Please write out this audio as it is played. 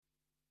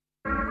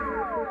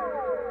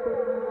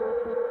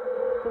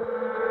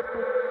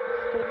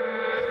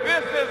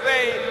This is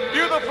a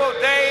beautiful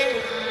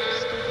day.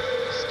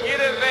 It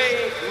is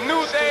a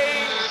new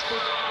day.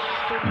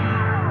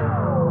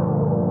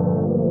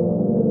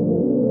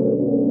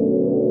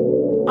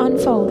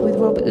 Unfold with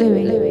Robert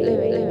Louis.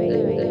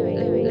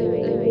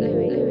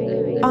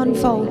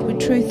 Unfold with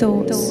True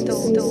Thoughts.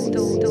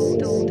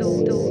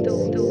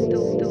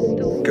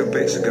 Good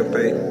beats, a good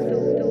beat.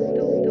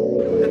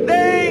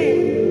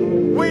 Today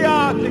we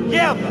are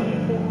together.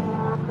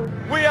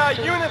 We are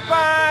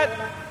unified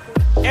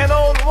and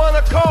on one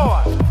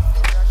accord.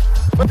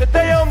 But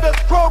today on this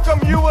program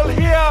you will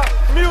hear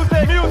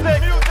music.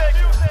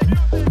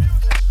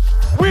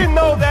 We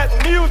know that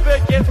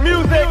music is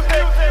music.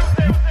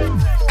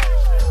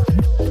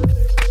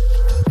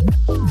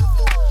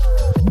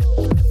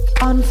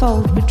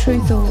 Unfold with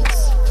True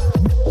Thoughts.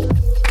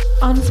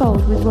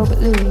 Unfold with Robert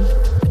Louis.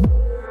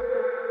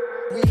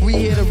 We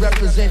here to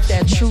represent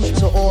that truth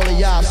to all of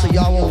y'all so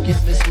y'all won't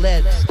get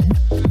misled.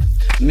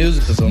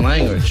 Music is a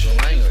language.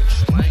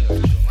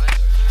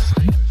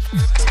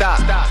 Stop.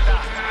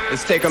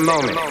 Let's take a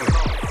moment.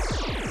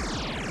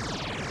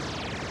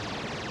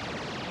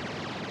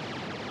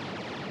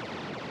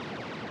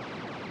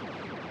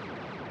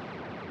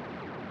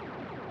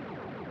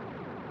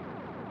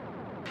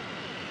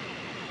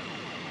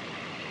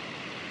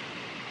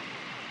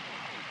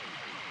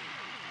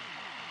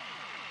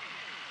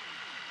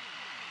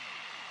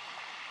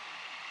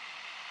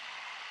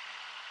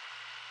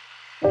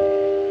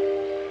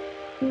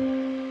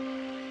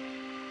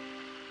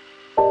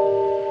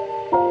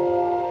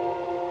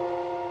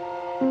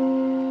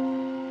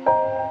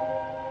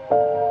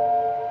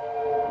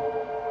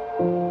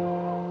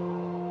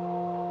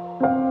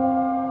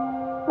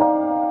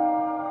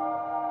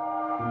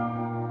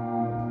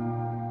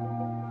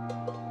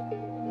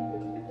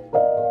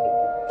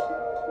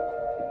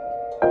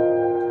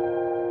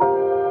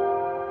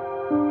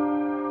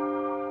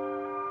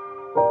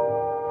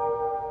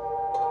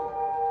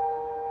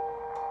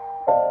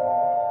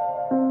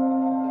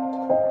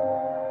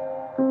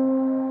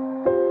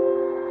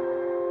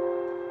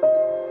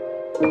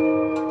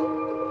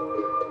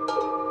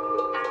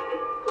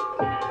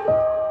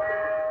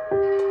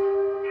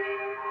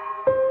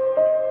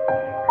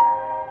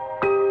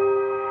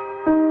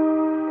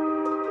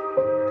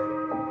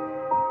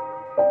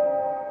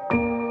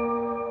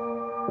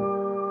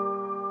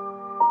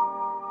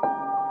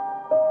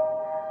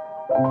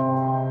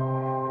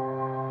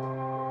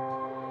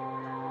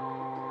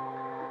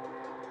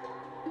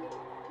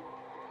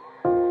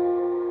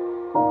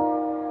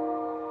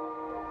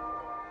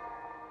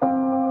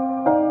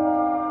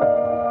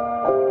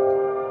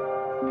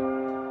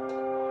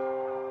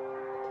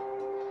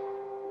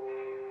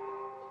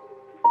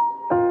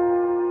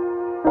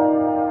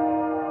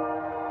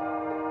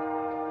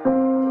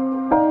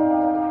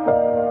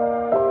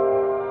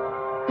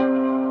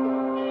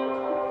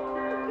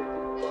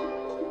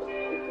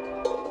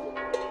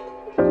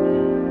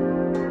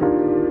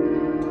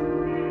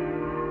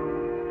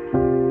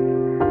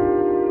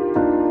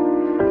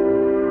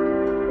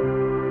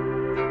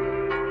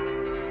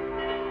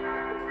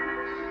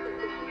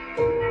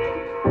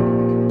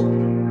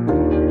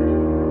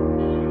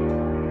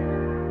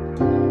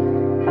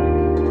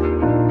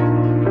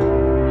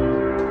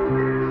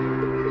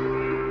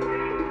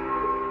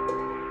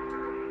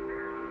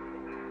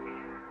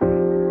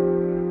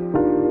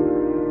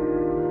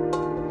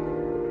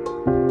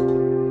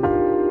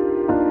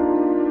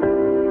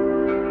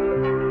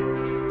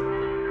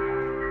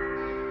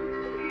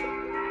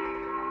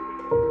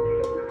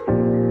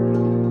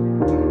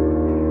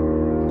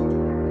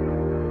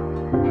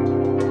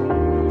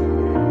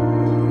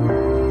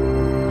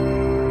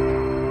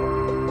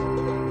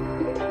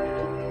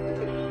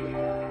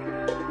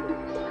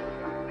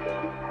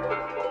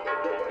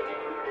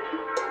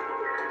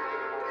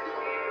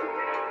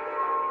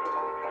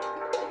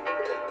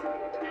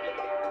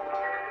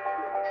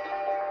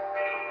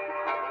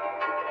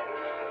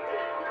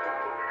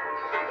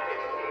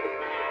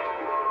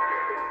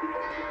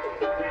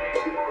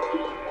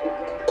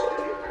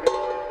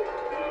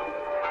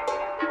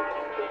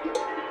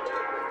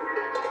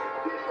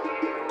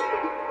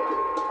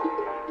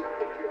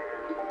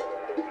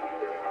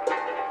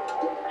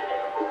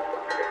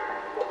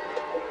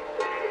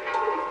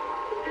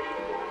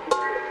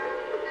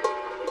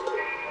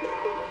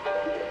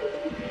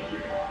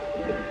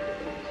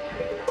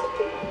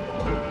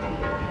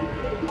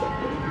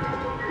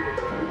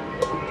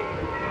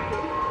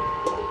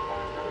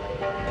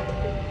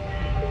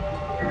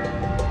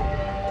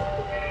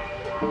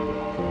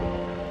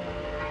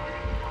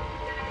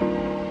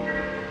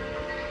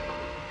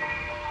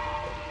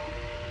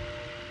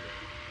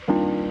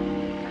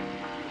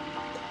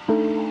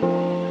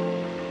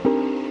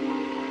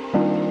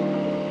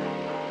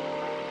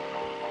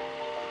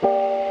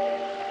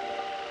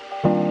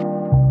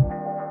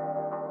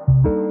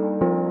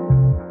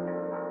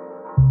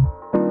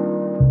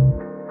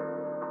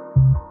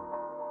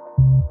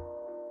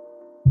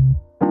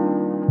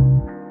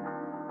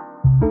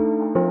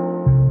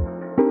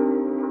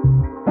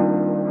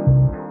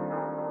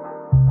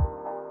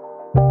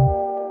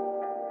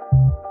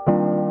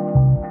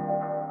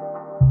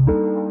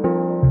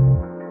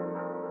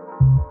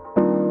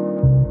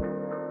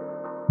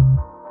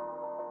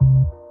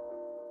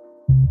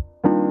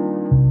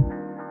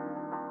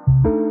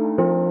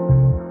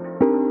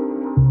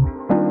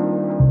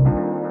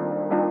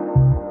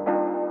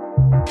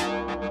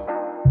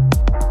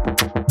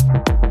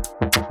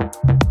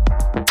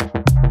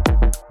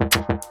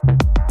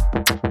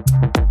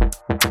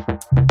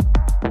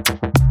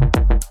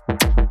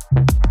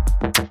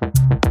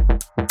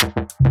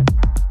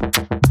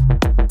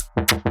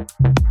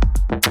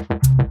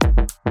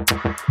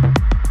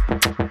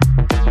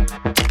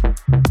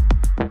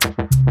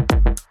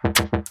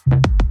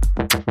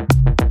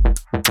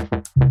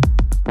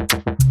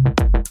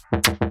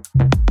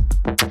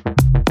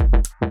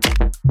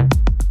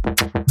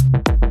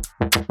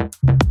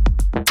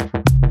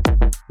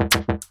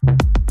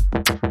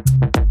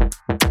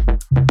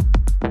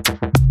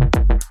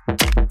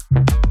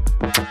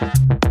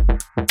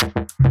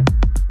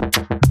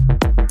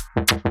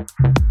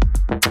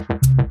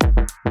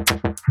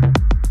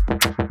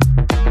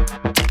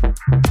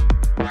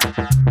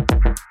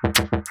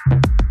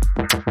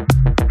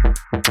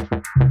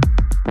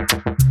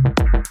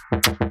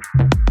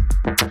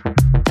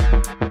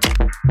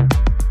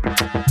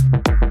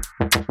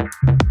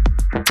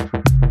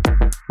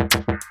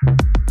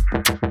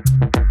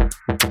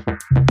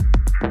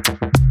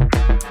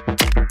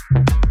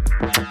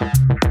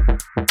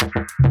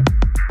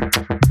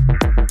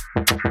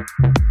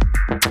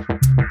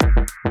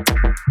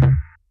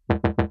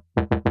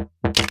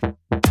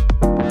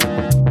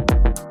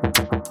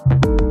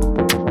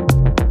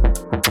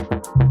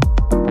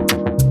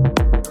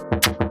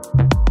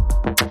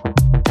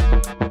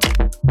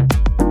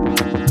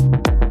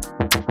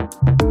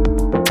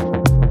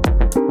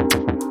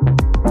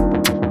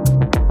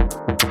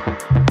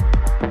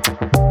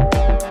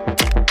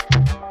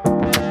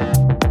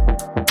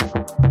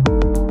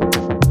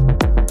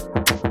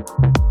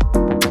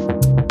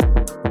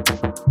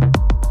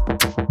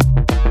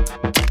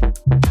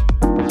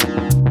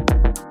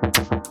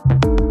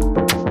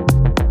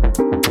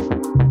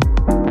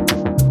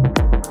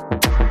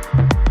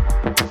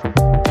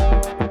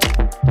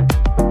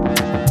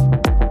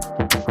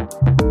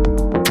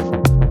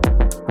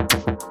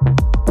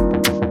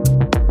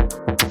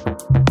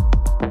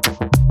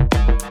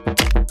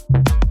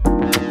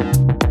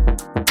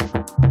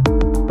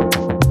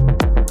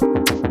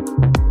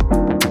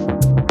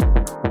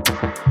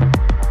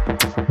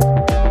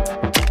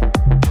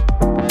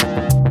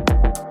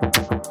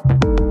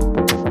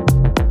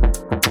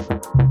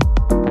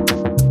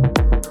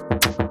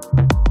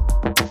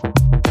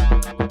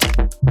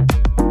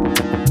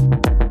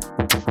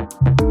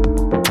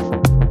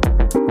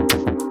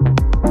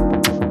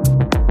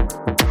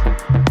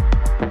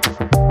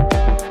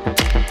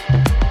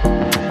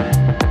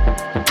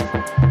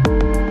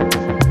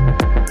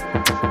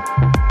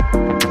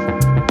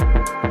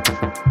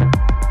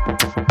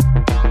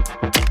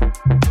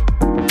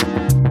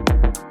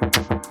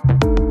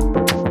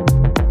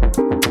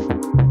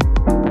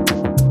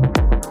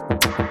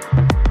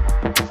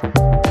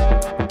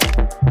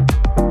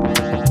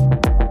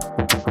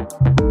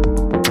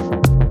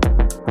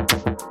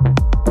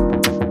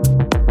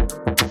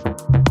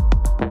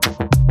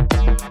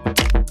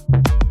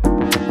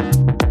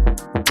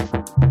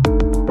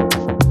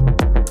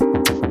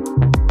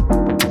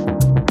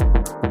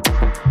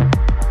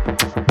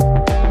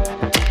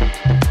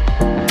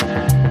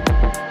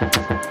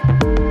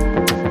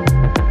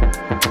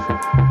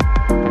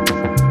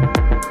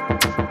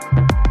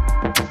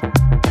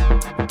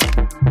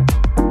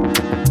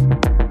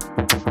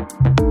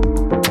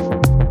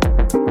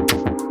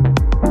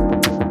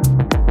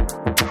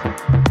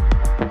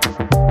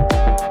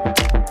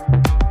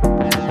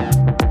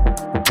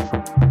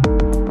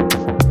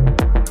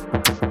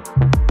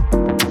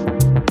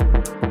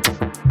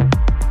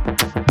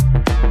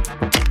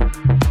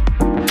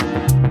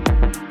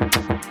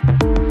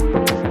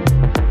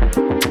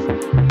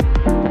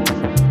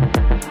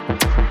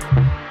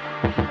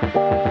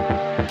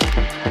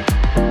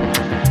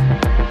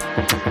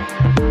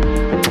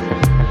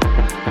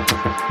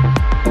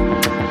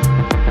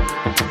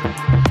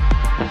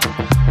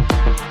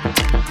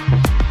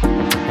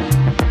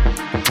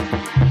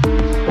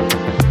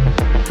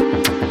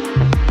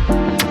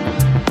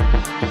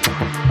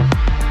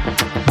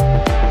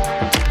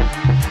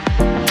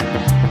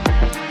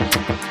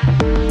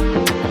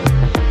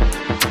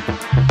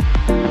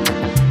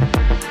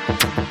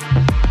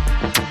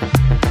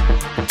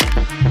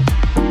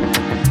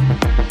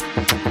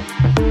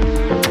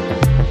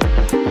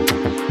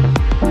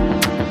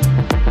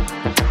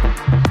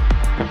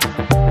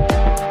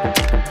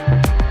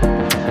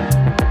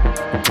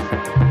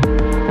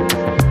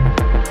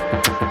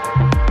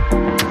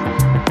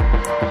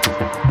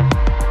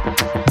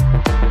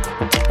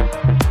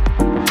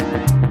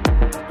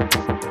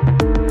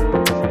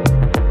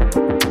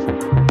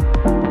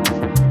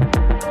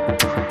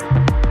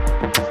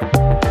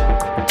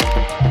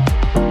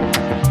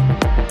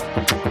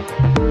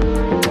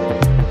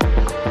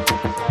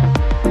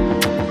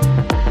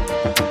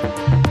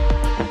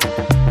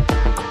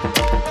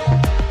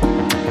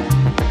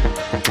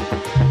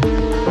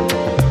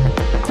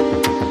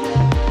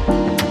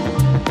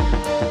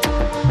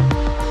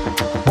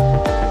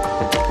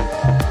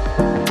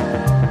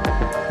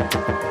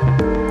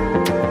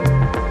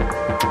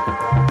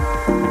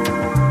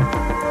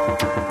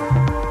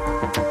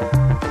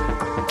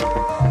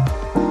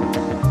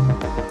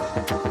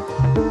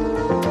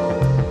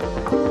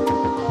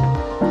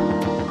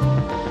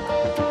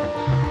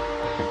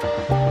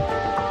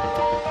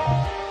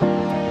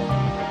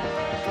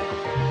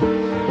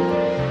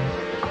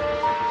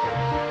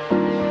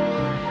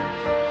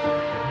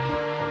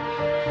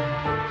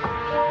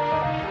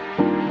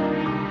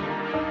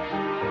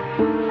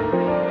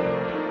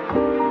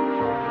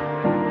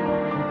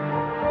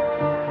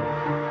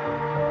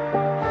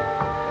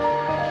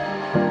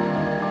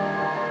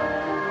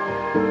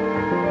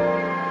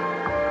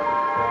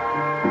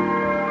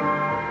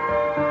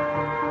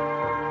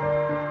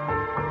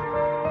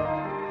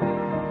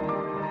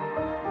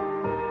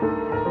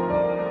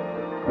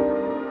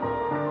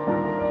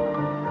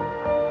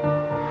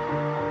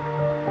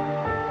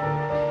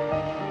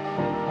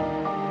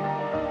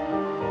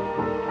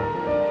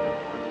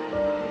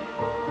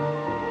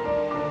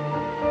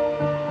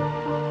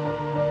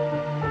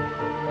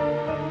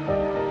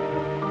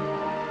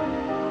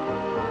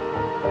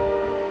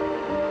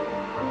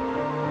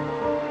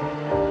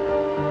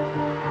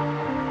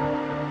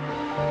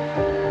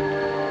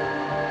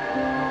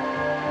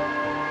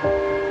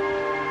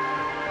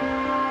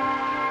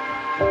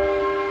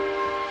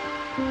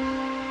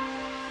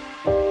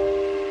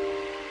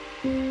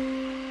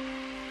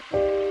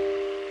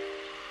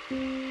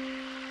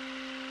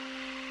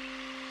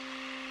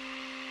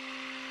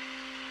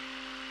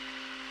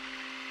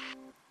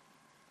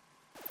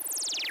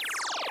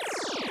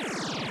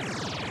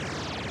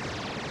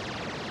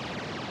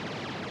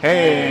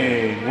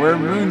 Hey, we're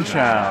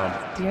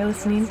Moonchild. You're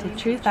listening to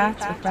True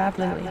Facts with Rob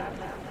Louie.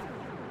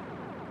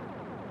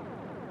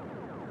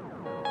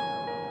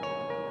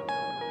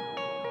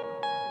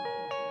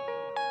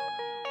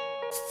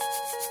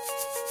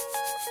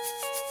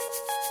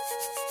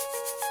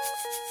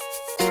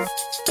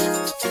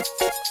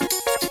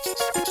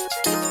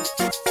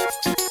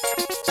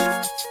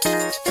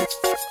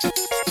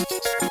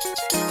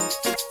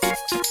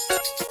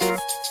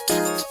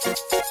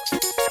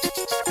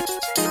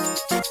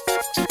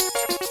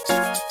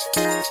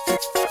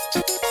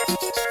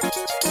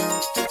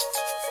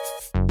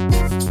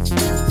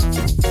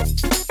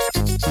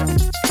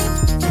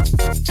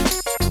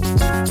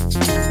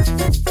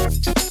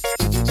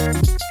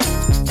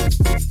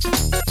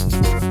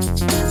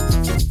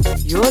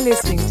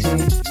 Listening to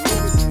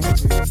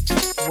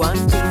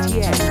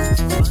 1BTN.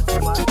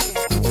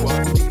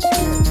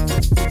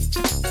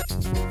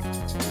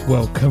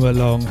 Welcome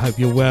along, hope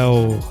you're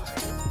well.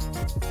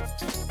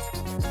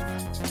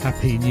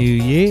 Happy New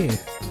Year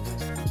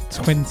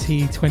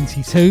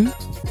 2022.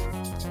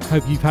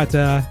 Hope you've had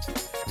a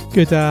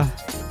good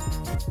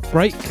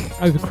break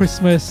over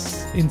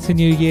Christmas into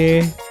New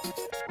Year.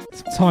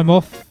 Some time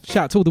off.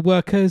 Shout out to all the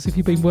workers if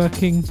you've been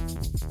working.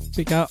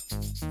 Big up.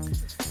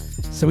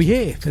 So we're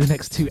here for the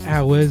next 2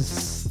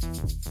 hours.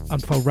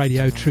 Unfold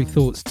Radio, True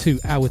Thoughts,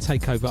 2-hour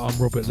takeover.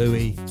 I'm Robert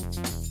Louie.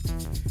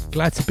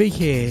 Glad to be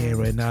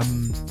here and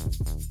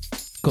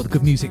got the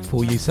good music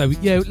for you. So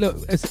yeah,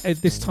 look,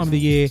 at this time of the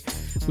year,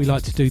 we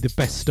like to do the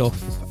best of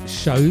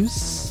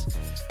shows.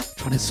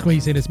 Trying to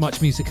squeeze in as much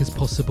music as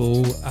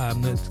possible.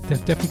 There's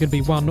definitely going to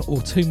be 1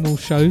 or 2 more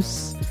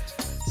shows.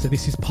 So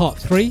this is part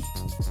 3.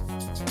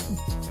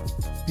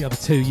 The other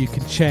 2 you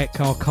can check,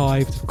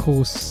 archived, of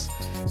course.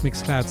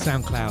 Mixcloud,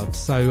 Soundcloud.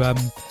 So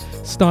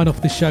starting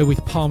off the show with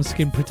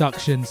Palmskin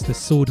Productions, The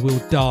Sword Will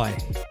Die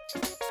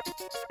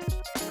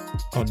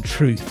on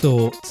True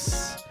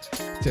Thoughts.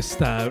 Just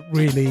a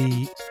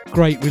really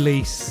great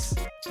release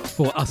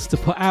for us to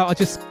put out. I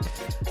just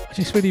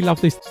really love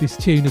this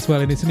tune as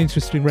well, and it's an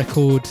interesting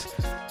record.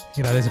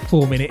 You know, there's a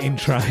 4-minute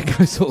intro. It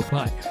goes sort of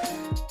like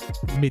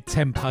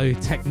mid-tempo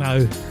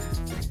techno.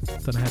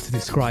 Don't know how to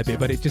describe it,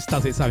 but it just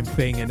does its own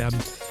thing. And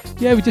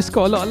yeah, we just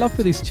got a lot of love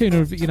for this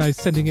tune. You know,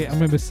 sending it. I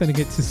remember sending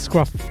it to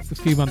Scruff a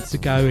few months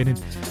ago,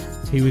 and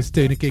he was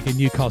doing a gig in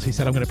Newcastle. He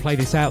said, "I'm going to play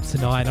this out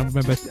tonight." And I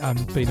remember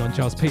being on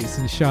Giles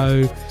Peterson's show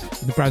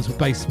in the Brownswood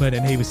basement,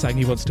 and he was saying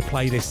he wants to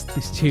play this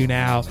tune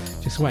out,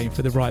 just waiting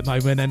for the right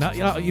moment. And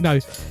you know,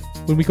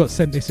 when we got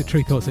sent this at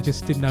True Thoughts, I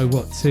just didn't know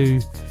what to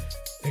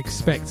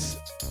expect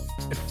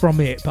from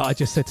it. But I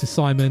just said to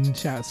Simon,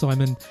 shout out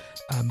Simon,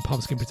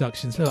 Palmskin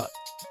Productions, look,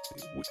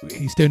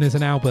 he's doing as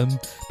an album,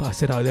 but I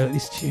said, oh look,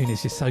 this tune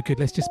is just so good,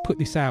 let's just put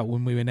this out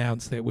when we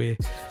announce that we're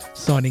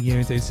signing you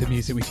and doing some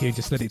music with you, and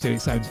just let it do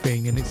its own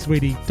thing. And it's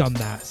really done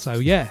that. So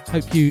yeah,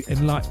 hope you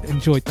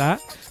enjoyed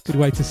that. Good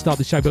way to start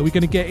the show. But we're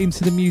going to get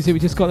into the music. We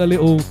just got a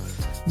little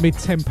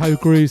mid-tempo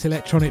grooves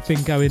electronic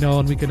thing going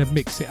on. We're going to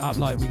mix it up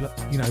like we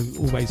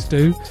always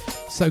do.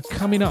 So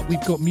coming up,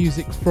 we've got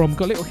music from,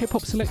 got a little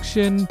hip-hop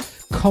selection,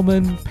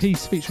 Common,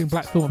 Peace featuring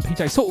Black Thought and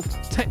PJ. Sort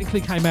of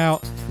technically came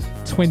out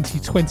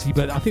 2020,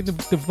 but I think the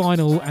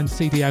vinyl and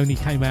CD only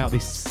came out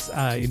this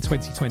in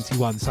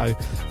 2021. So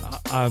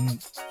I'm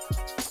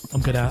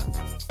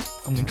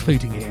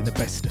including it in the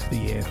best of the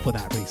year for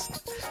that reason.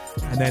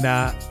 And then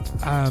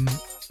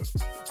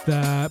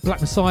the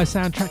Black Messiah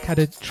soundtrack had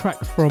a track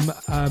from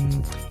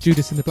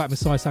Judas and the Black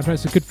Messiah soundtrack.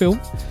 It's a good film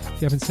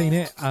if you haven't seen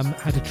it.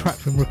 Had a track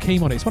from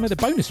Rakim on it. It's one of the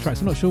bonus tracks.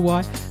 I'm not sure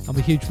why. I'm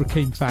a huge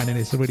Rakim fan, and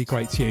it's a really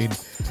great tune.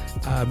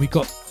 We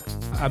got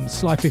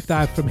Sly Fifth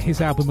Ave from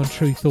his album on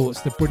True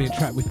Thoughts, the brilliant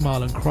track with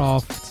Marlon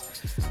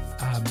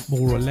Craft,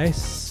 More or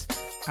Less,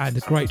 and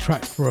a great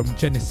track from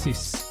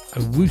Genesis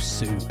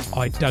Owusu,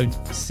 I Don't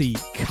See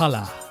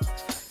Colour.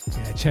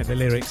 Yeah, check the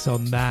lyrics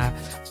on that.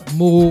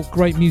 More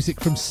great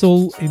music from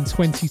Soul in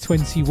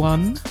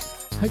 2021.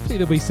 Hopefully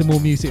there'll be some more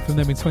music from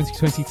them in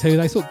 2022.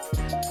 They sort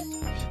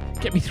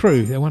of get me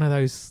through. They're one of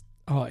those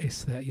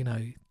artists that, you know,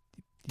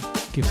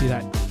 gives you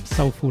that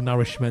soulful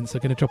nourishment. So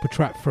I'm going to drop a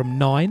track from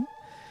 9,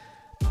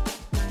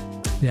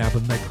 the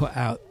album they put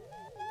out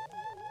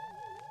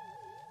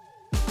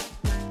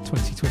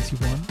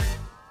 2021.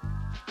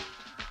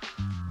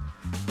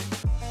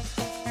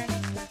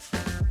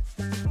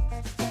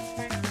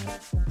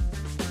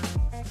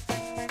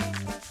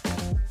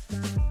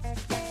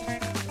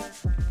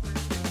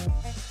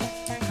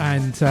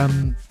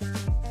 And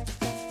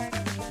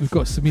we've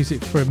got some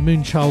music from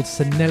Moonchild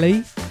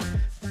Sanelli,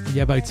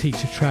 Yebo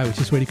Teacher Trout, which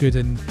is really good,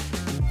 and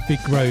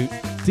Vigro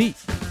Deep,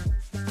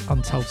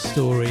 Untold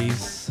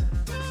Stories,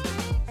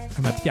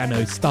 and a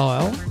piano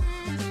style.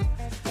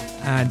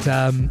 And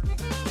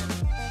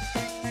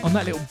on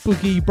that little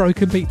boogie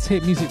broken beat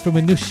tip, music from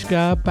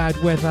Anushka, Bad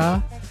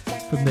Weather,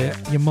 from the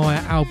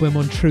Yamaya album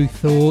on True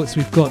Thoughts.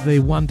 We've got the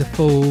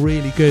wonderful,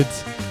 really good,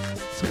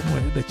 sort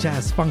of the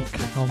jazz funk,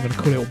 I'm going to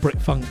call it, or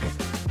Brit funk,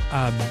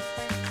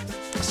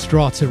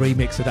 Strata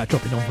remix of that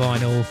dropping on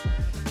vinyl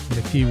in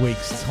a few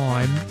weeks'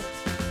 time.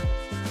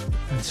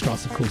 And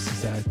Strata, of course,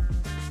 is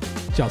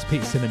Giles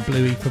Peterson and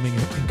Bluey from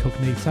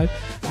Incognito.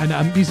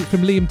 And music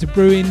from Liam De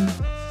Bruin.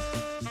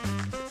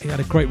 He had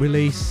a great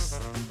release,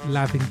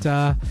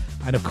 Lavender.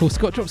 And of course,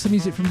 got to drop some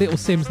music from Little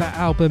Sims. That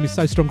album is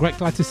so strong. Great,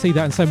 glad to see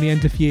that in so many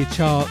end of year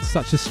charts.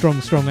 Such a strong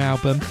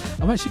album.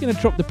 I'm actually going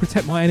to drop the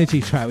Protect My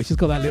Energy track, which has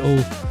got that little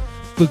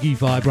boogie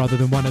vibe rather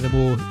than one of the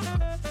more,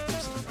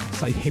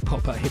 say, hip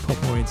hop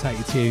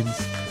orientated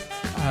tunes.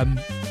 And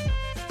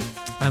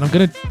I'm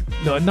going to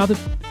look another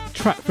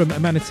track from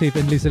Emanative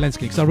and Liz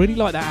Zelensky, because I really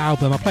like that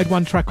album. I played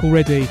one track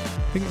already, I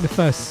think in the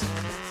first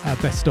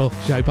best of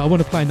show, but I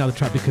want to play another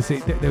track because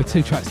there were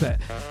two tracks that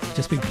I've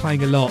just been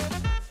playing a lot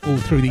all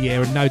through the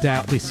year, and no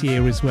doubt this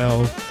year as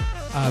well.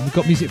 We've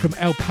got music from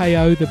El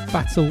Payo, The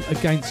Battle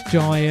Against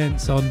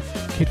Giants on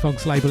Kid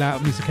Funk's label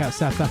Out Music out of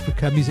South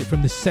Africa. Music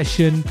from The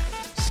Session,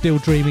 Still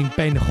Dreaming,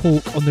 Ben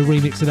Hawk on the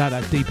remix of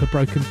that deeper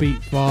broken beat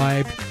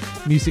vibe.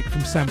 Music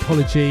from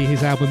Sampology,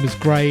 his album was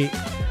great.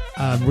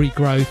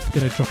 Regrowth,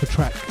 going to drop a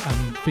track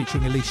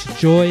featuring Alicia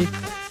Joy.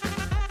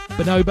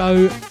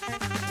 Bonobo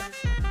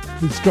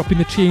was dropping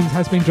the tunes,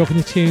 has been dropping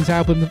the tunes,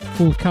 album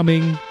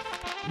forthcoming,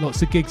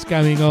 lots of gigs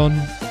going on,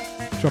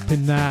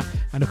 dropping that.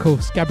 And of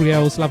course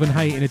Gabrielle's Love and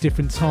Hate in a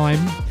Different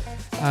Time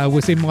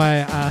was in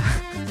my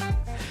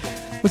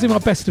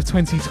best of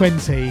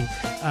 2020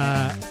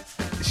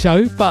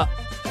 show, but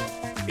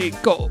it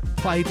got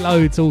played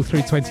loads all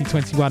through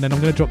 2021, and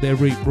I'm going to drop their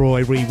Root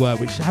Roy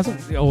rework, which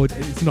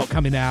it's not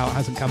coming out,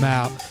 hasn't come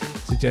out,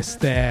 so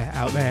just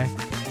out there.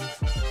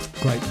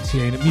 Great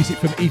tune. Music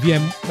from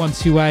EVM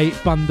 128,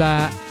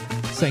 Bunda,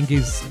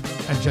 Sengiz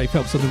and Jay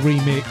Phelps on the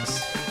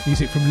remix.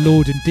 Music from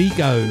Lord and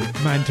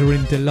Digo,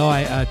 Mandarin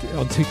Delight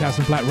on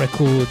 2000 Black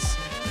Records.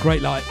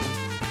 Great, like,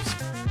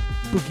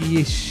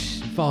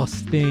 boogie-ish,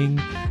 fast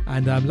thing.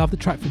 And love the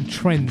track from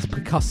Trends,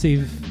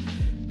 percussive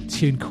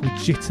tune called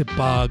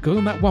Jitterbug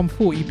on that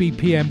 140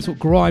 BPM sort of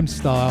grime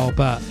style,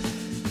 but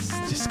it's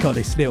just got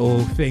this little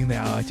thing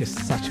there. Just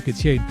such a good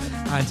tune.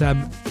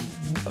 And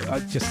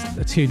just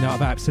a tune that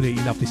I've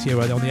absolutely loved this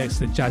year on the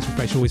Excellent Jazz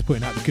Refresh, always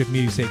putting out the good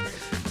music.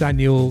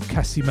 Daniel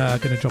Casimir,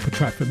 going to drop a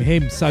track from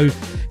him. So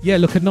yeah,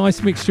 look, a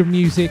nice mixture of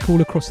music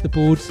all across the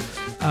board.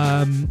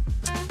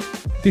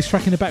 This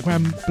track in the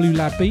background, Blue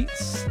Lab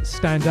Beats,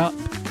 Stand Up,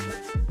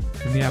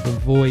 from the album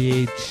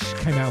Voyage,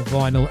 came out on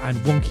vinyl. And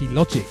Wonky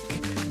Logic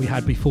we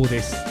had before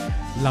this,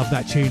 love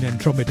that tune,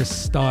 Andromeda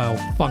Style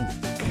Funk.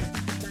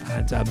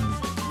 And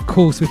of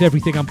course, with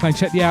everything I'm playing,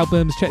 check the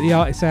albums, check the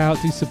artists out,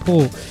 do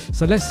support.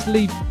 So let's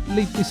leave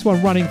this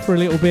one running for a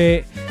little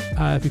bit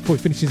before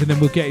it finishes, and then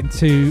we'll get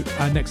into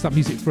next up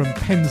music from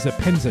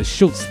Penza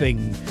Schultz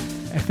Thing.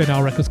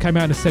 FNR Records, came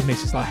out in the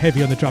 70s, just like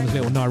heavy on the drums,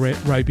 little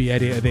Nairobi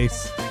edit of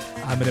this.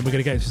 And then we're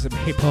going to get into some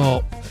hip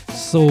hop,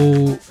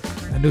 soul,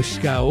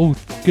 Anushka, all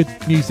good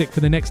music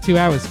for the next 2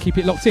 hours. Keep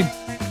it locked in.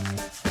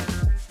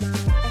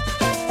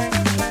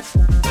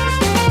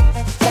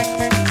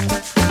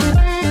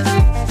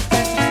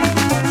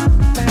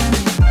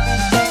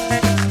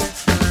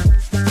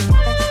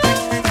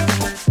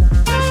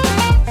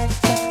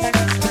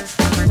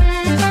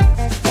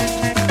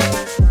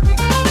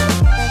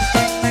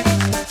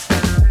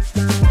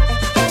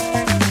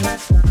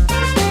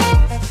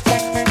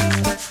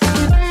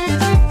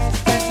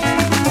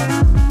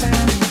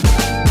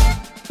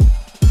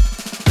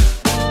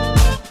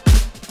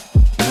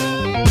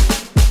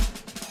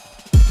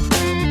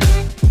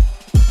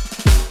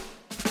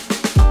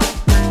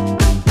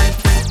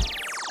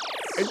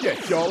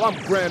 I'm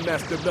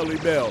Grandmaster Melly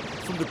Mel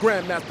from the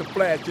Grandmaster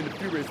Flash and the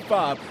Furious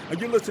 5, and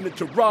you're listening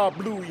to Rob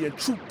Louie and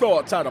True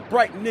Thoughts out of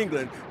Brighton,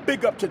 England.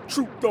 Big up to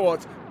True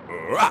Thoughts.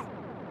 Rah!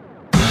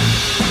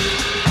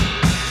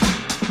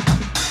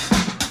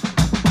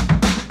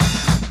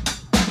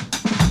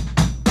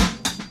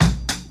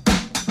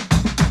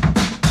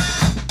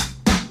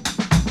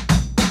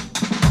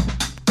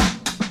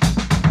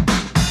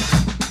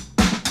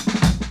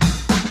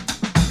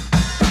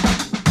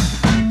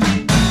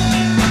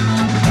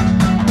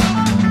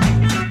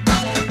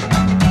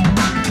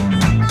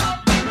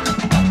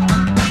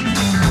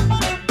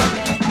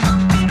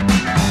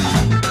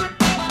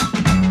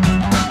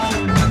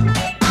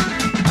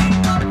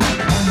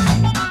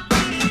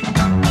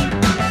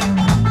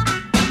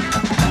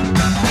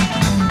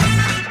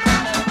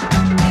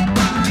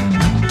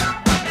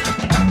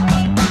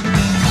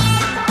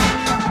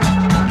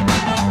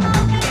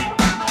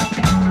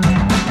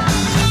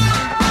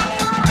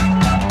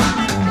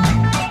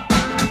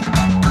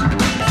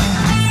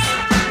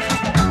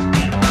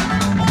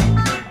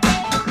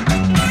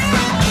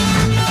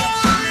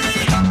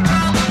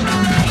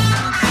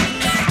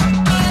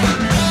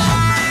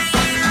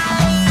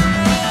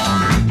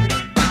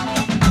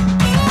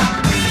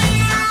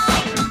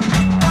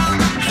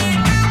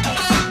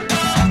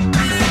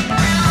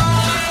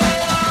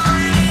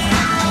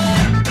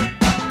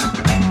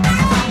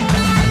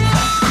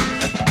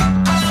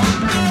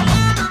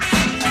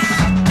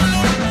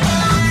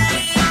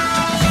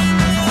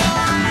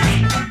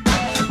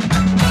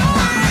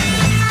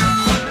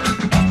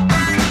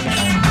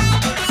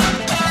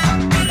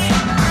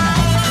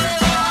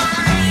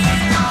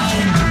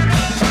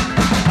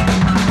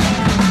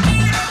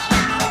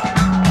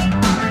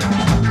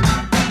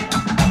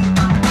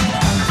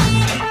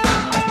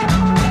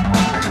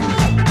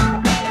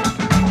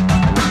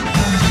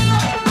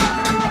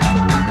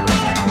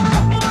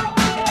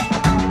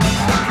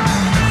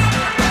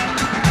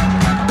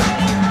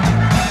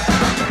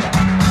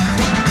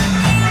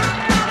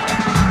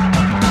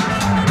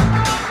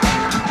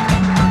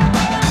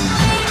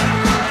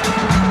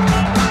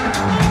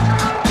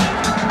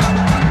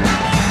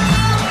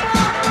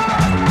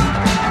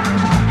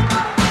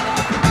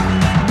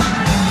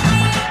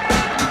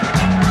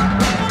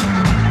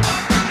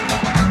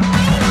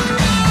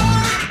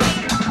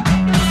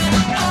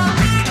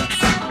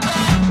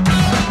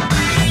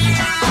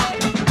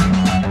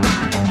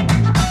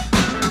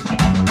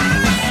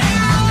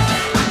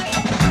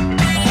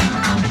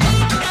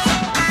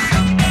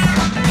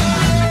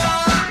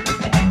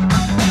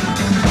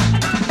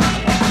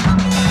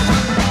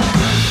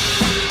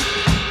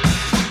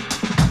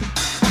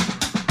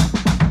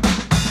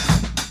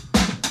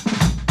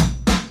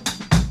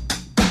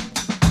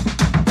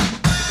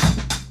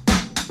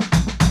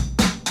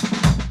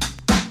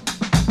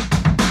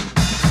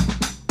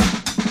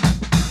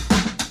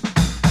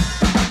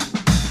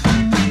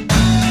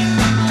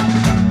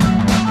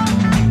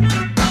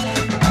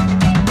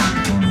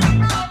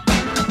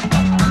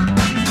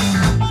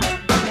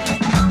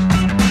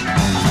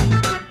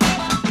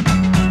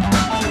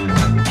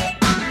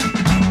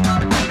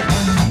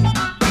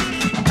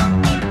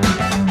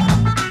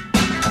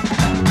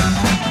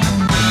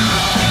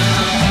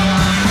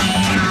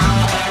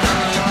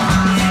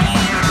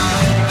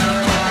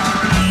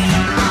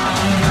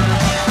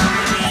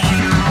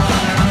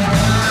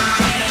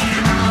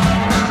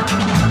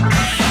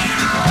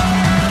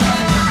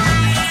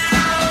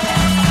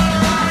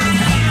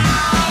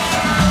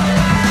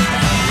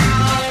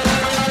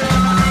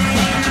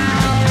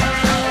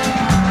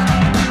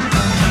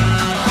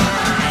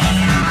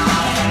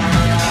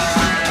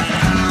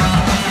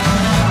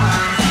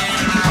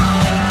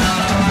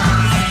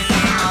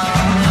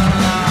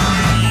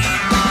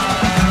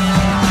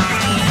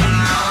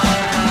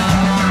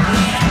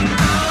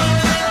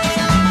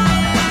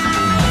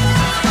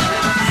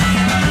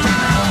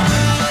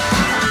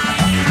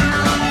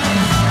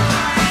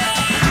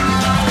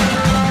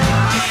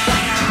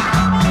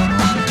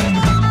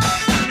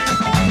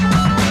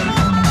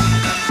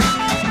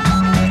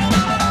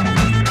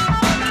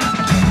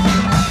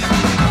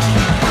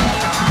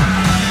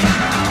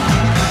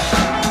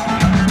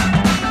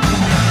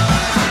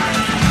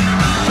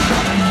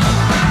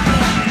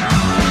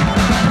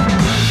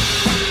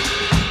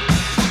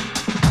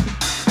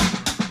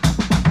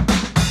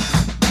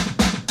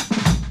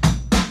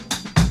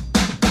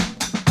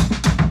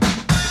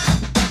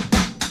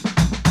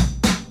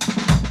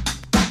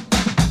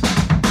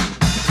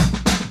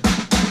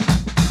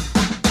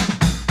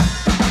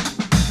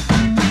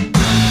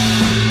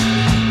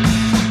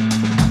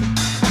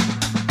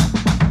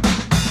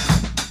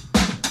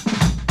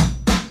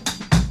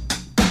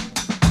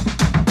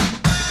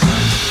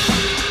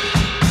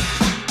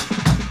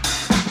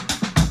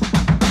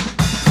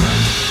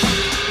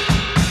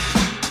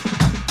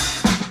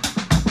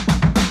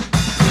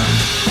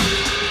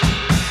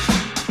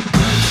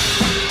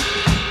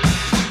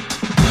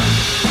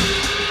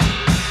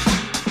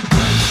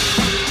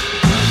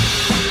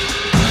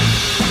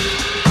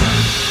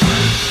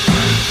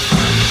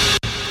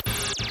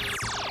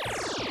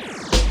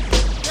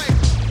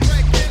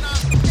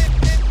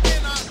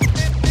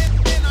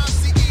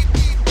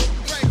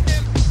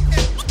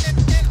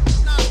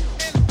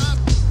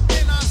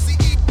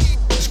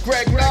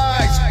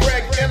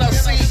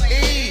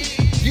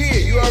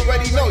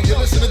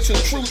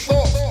 True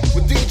Thoughts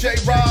with DJ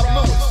Rob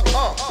Lewis.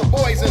 The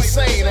boy's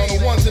insane on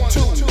the ones and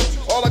twos.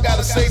 All I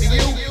gotta say to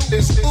you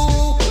is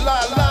ooh, la,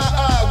 la,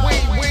 ah,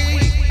 wee, wee.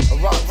 A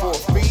rock for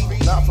a fee,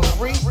 not for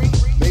free.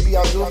 Maybe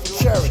I'll do it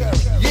for charity.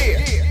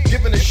 Yeah,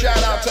 giving a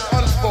shout out to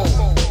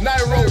Unfold,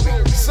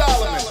 Nairobi,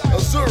 Solomon,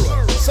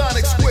 Azura,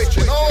 Sonic Switch,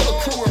 and all the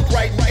crew in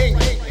Brighton,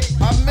 England.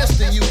 I miss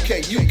the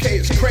UK.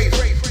 UK is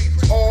crazy.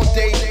 All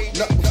day,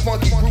 nothing but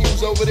funky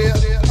grooves over there.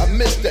 I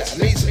miss that.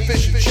 I need some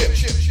fish and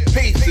chips.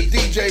 Peace to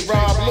DJ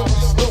Rob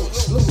Lewis.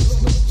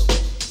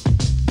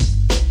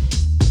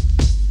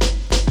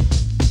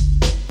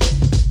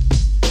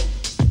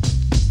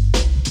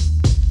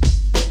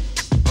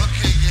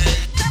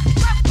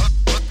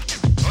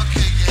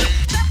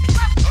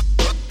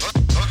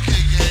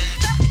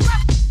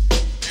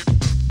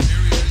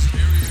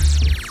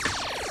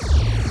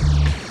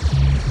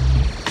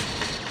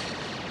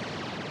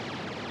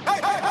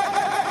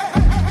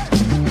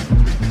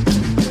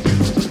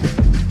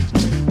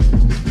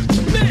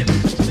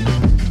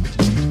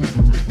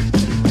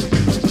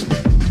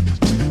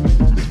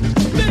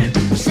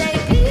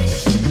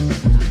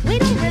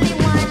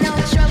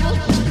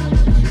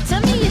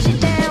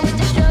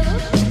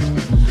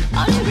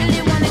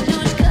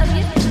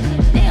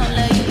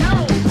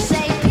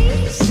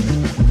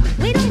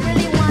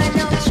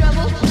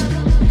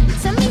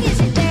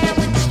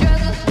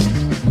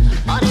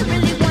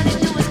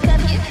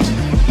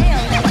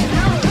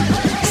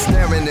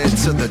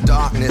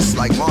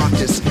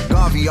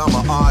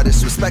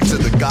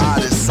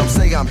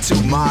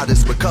 Too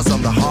modest because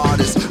I'm the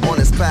hardest on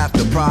this path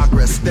to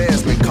progress.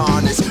 There's been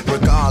carnage.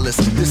 Regardless,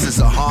 this is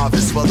a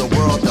harvest for the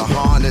world to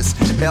harness.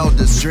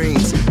 Elders'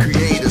 dreams,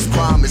 creators'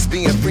 promise.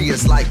 Being free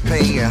is like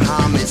paying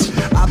homage.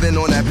 I've been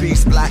on that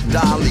piece, Black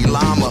Dalai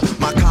Lama.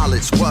 My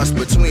college was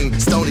between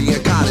Stony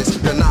and College.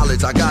 The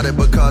knowledge, I got it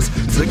because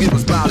Ziggy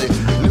was about it.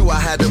 Knew I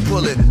had to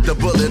pull it, the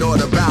bullet or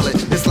the ballot.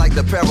 It's like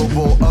the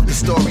parable of the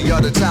story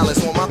of the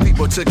talents. When my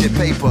people took it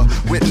paper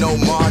with no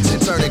margin,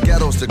 turning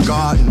ghettos to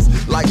gardens.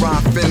 Like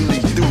Ron Finley,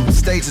 through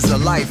stages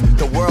of life,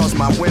 the world's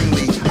my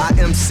Wembley. I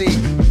MC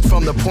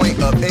from the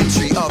point of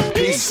entry of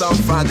peace. Some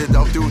find it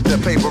out through the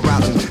paper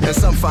routing, and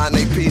some find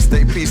they peace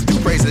through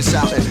praise and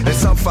shouting, and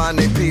some find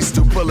they peace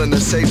through pulling the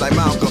shades like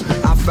Malcolm.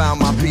 I found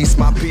my peace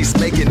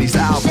making these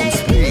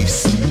albums.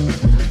 Peace.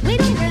 We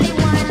don't really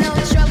want no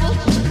trouble.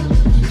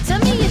 Tell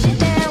me if you're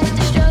down with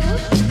the struggle.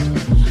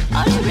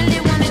 All they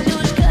really wanna do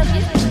is cuff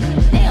you.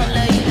 They don't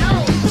love you,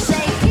 no.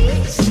 Say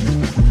peace.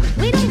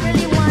 We don't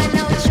really want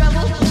no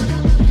trouble.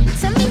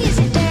 Tell me if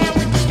you're down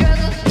with the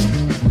struggle.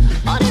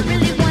 All they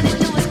really wanna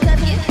do is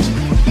cuff you.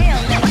 They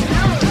don't love you,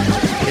 no.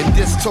 In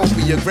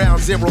dystopia,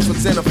 ground zero for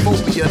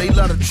xenophobia. They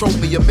love to trope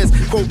me or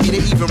misquote me. They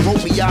even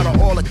wrote me out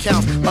of all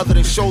accounts, other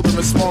than show them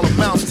in small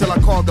amounts till I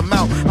called them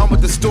out. I'm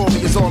what the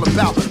story is all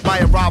about. My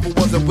arrival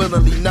wasn't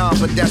willingly none,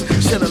 but that's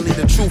chillingly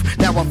the truth.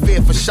 Now I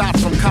fear for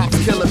shots from cops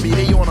killing me.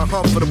 They on a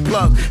hunt for the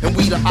plug, and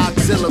we the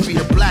auxiliary,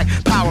 the black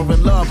power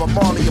and love. I'm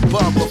all the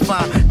above, but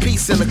find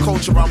peace in the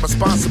culture. I'm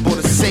responsible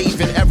to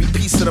save in every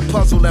piece of the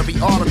puzzle, every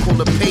article,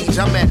 the page.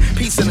 I'm at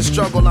peace in the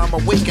struggle. I'm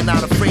awake and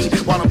not afraid,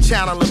 while I'm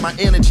channeling my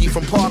energy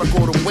from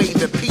particle to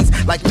wave at peace.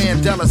 Like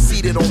Mandela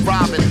seated on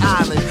Robin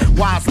Island,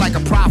 wise like a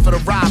prophet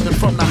arriving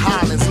from the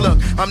Highlands. Look,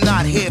 I'm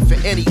not here for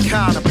any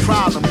kind of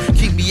problem.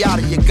 Keep me out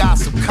of your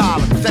gossip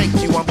column.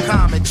 Thank you, I'm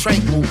calm and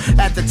tranquil.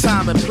 At the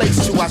time and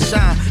place to I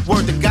shine.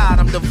 Word to God,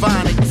 I'm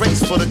divine and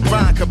grace for the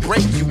grind could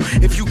break you.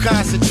 If you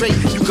concentrate,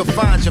 you can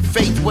find your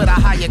faith where the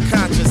higher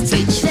conscience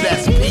takes you.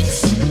 That's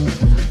peace.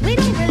 We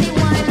don't really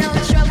want no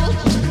trouble.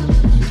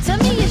 Tell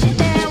me if you're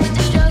down with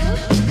the struggle.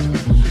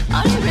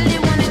 All they really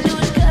wanna do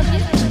is cuff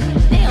you.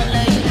 They don't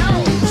love you, no.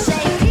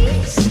 Say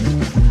peace.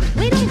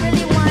 We don't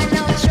really want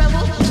no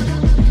trouble.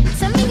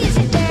 Tell me if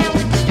you're down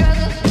with the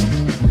struggle.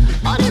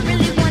 All they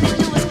really wanna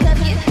do is cuff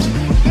you.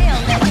 They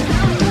don't love you,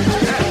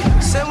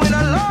 no. Say we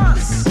not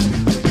lost.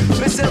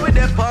 Me say we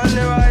dey on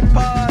the right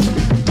path.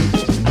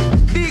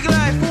 Big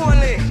life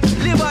only,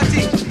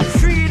 liberty,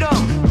 freedom.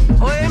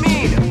 Oh, you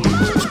mean?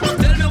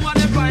 Tell me what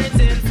the price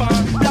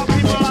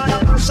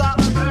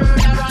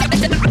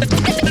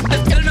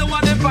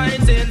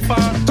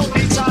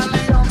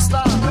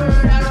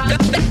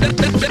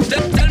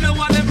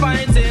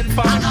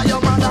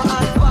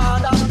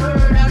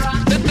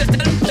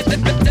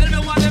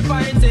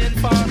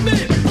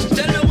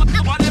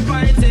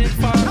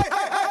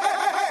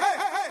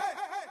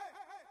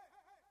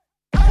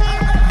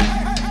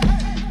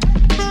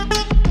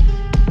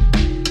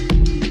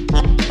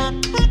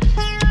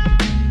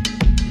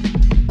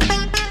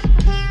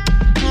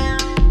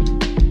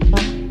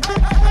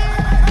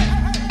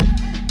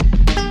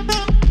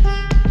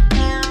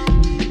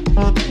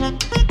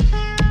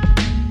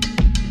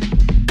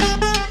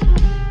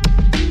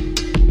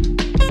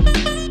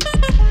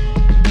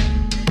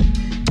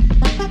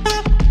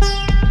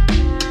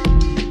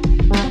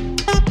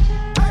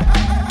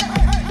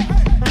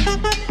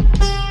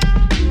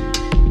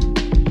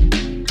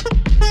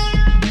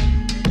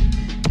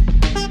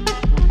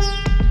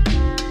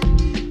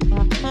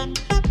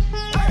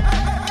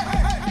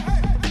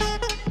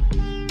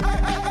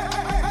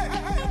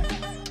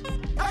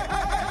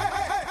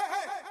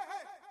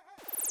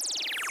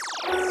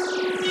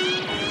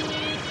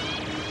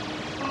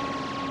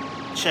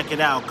Check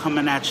it out,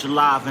 coming at you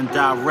live and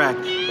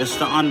direct. It's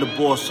the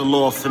underboss of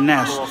Law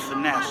Finesse.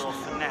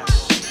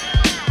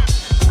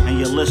 And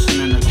you're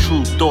listening to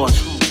True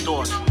Thoughts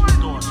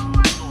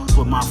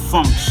with my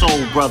funk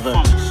soul brother,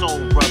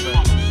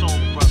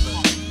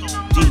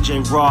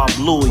 DJ Rob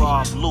Louie.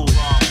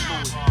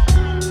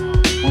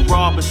 When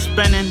Rob is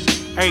spinning,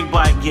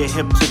 everybody get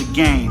hip to the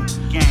game.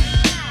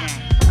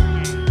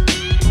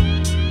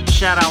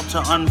 Shout out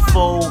to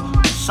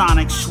Unfold,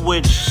 Sonic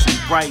Switch, and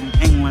Brighton,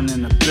 England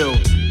in the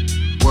building.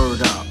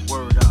 Word up,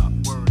 word up,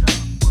 word up,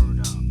 word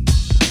up.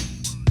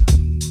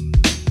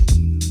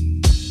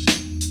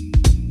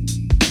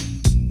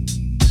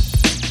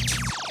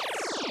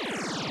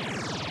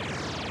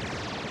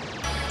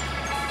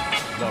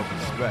 Love,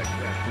 respect,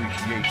 and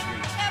appreciation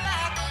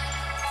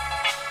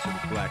to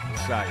the Black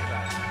Messiah,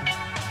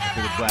 to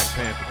the Black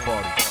Panther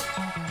Party.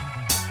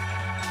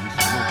 We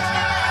salute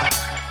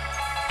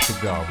you.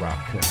 Cigar Rock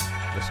Cut.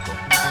 Let's go.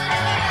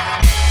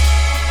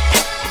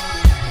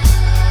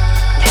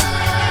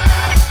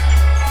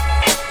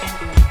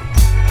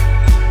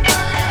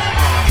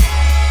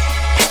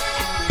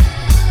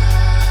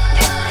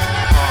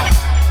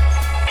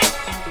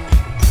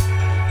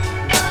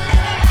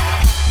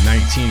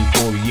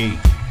 1948,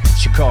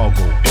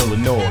 Chicago,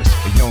 Illinois.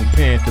 A young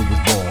Panther was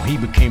born. He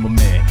became a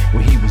man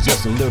when he was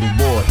just a little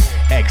boy.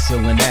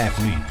 Excellent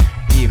athlete.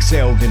 He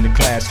excelled in the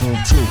classroom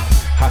too.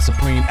 How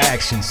supreme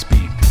actions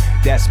speak.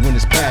 That's when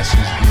his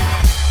passions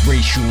grew.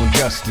 Racial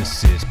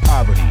injustices,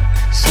 poverty,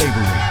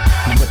 slavery.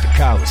 He went to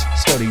college,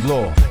 studied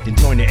law, then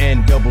joined the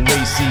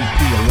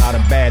NAACP. A lot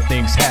of bad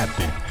things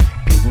happen.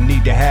 People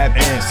need to have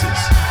answers.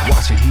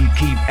 Why should he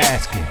keep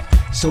asking?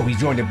 So he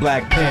joined the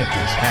Black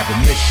Panthers, have a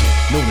mission,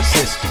 know the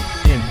system,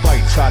 then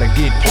fight, try to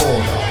get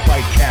order.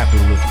 Fight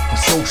capitalism and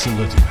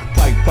socialism,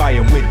 fight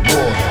fire with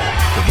water.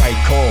 The right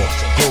cause,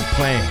 a good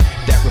plan,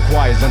 that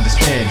requires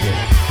understanding.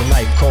 The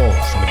life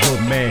cause, and a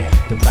good man,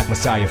 the Black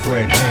Messiah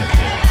Fred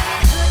Hampton.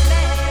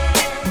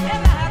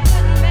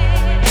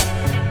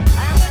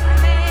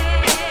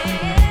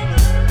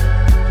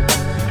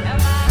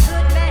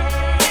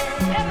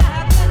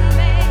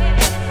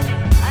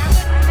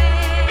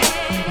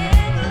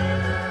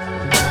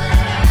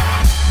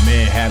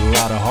 Had a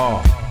lot of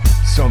heart,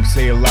 some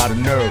say a lot of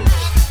nerves.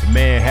 The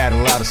man had a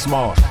lot of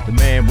smarts, the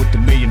man with the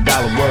 $1 million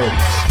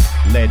words.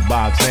 Led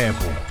by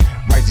example,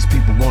 righteous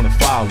people wanna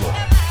follow.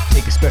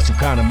 Take a special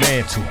kind of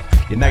mantle,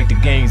 unite the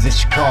gangs in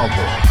Chicago.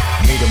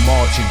 Made a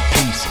march in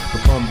peace,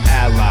 become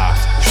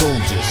allies,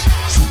 soldiers.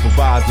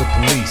 Supervise the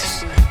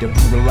police, that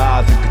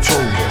brutalize and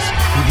control us.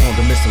 He wanted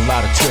to miss a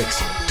lot of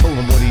tricks. Told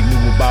him what he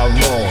knew about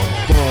law,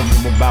 informed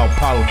him about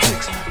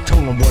politics.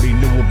 Told him what he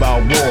knew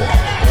about war.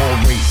 All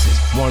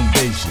races, one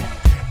vision.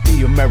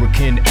 The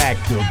American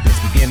activists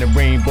began the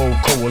Rainbow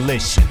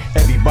Coalition.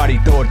 Everybody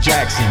thought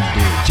Jackson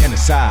did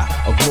genocide,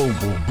 a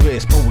global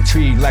bliss.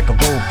 Poetry like a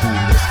vocal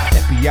list.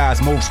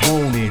 FBI's most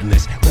wanted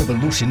list.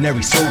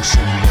 Revolutionary socialist.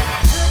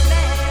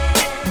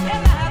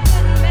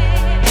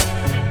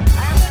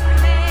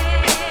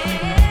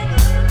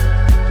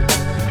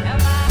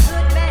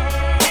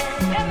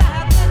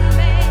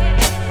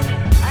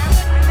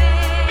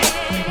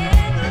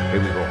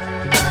 Here we go.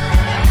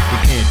 We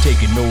can't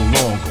take it no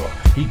longer.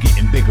 He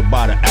getting bigger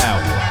by the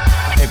hour.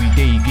 Every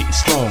day he getting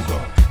stronger.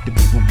 The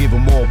people give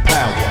him more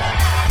power.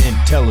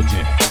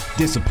 Intelligent,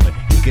 disciplined.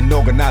 He can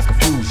organize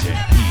confusion.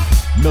 He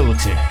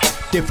militant,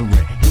 different.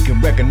 He can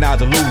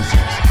recognize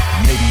illusions.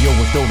 Maybe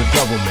overthrow the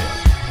government.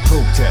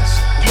 Protests,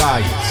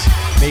 riots.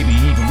 Maybe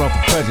even run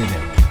for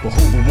president. But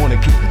who would wanna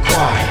keep him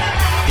quiet?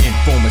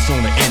 Informants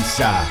on the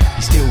inside.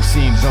 He still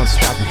seems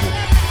unstoppable.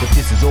 But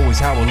this is always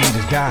how our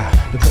leaders die.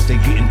 Because they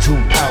getting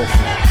too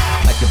powerful.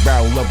 Like the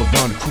barrel of a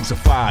gun to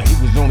crucify. He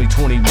was only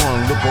 21.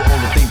 Look at all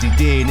the things he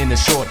did in a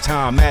short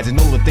time. Imagine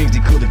all the things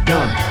he could have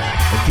done.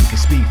 If he could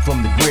speak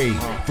from the grave,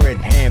 Fred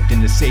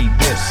Hampton to say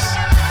this: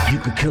 you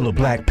could kill a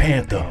Black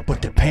Panther,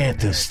 but the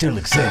Panther still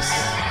exists.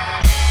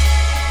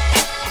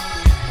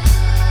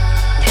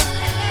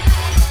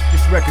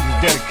 This record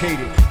is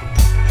dedicated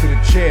to the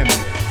chairman,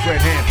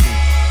 Fred Hampton.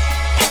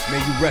 May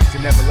you rest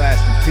in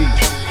everlasting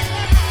peace.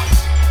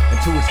 And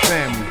to his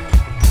family,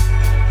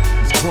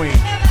 his queen,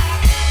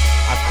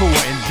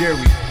 Akua and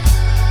Jerry,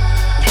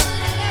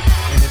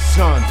 and his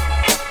son,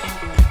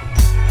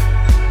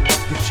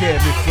 the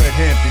chairman Fred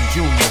Hampton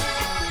Jr.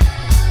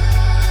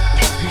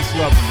 Peace,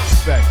 love, and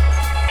respect.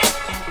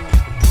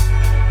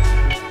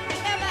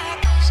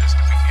 Since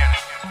the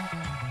beginning,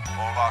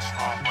 all our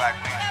strong Black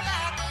leaders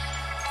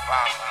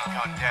violently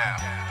gunned down,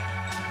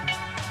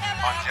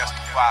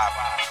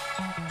 unjustifiably,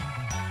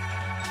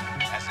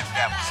 as if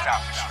that would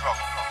stop the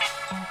struggle.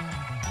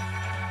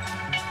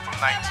 From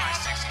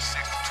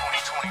 1966 to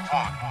 2021,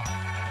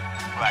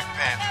 the Black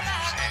Panthers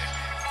was here.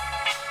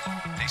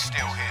 They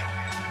still here.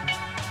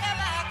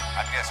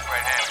 I guess Fred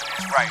Hampton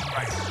is right.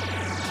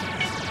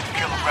 You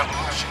kill a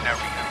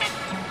revolutionary,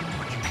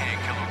 but you can't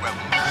kill a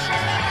revolution.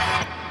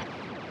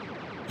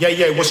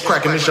 Yeah, what's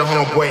cracking? It's your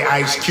homeboy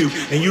Ice Cube,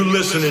 and you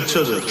listening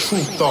to the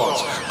True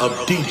Thoughts of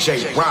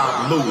DJ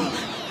Rob Louie.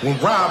 When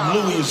Rob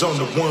Louie is on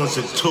the ones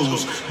and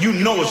twos, you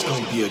know it's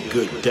gonna be a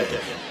good day.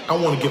 I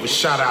want to give a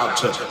shout out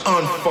to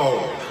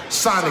Unfold,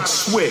 Sonic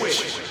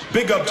Switch.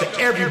 Big up to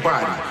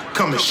everybody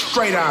coming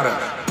straight out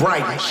of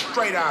Brighton.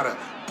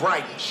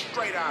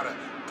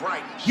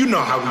 You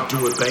know how we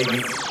do it,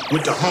 baby.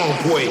 With the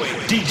homeboy,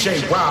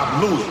 DJ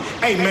Rob Louie.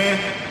 Hey, man,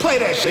 play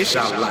that shit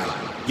out loud.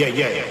 Yeah.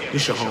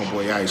 It's your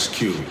homeboy, Ice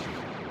Cube.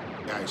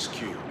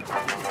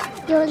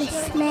 You're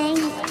listening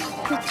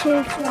to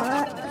True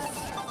Thoughts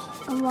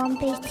on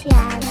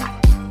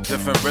 1BTN.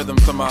 Different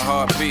rhythms to my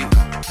heartbeat.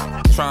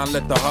 Try and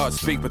let the heart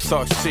speak, but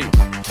talk's cheap.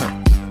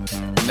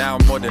 Now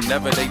more than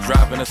ever, they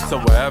driving us to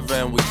wherever,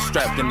 and we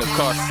strapped in the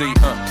car seat.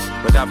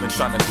 But I've been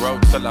trying to grow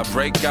till I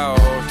break out.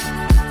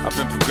 I've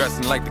been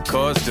progressing like the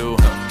cars do.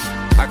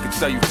 I can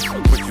tell you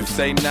what you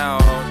say now,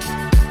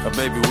 or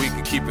baby, we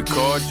can keep it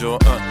cordial.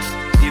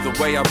 Either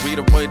way, I beat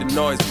away the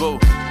noise, boo.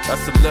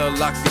 That's a little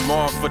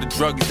oxymoron for the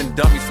druggies and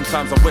dummies.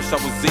 Sometimes I wish I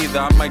was either.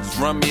 I might just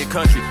run me a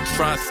country.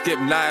 Try and skip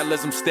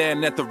nihilism,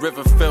 staring at the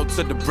river filled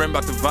to the brim,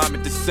 about to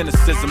vomit this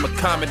cynicism, a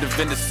comment of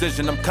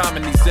indecision. I'm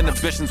calming these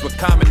inhibitions with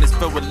calmness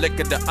filled with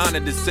liquor to honor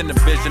this inner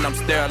vision. I'm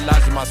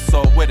sterilizing my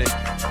soul with it,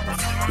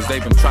 cause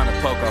they've been trying to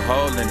poke a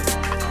hole in it.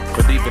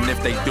 But even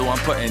if they do, I'm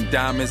putting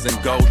diamonds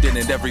and gold in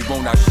it. Every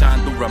wound I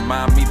shine through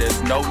remind me there's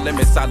no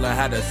limits. I learn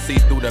how to see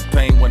through the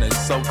pain when it's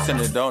so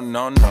tinted. Oh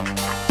no.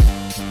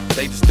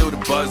 They just do the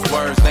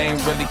buzzwords, they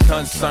ain't really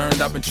concerned.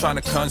 I've been trying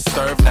to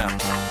conserve now.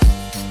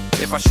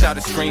 If I shout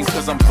at screens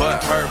cause I'm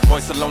butthurt,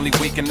 voice will only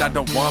weaken, I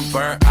don't want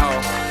burnt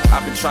out.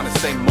 I've been trying to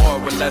say more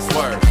with less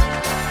words.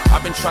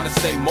 I've been trying to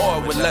say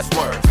more with less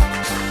words.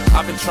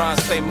 I've been trying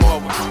to say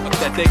more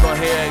that they gon'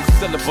 hear a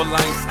syllable.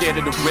 I ain't scared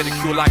of the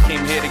ridicule. I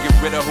came here to get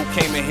rid of who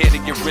came in here to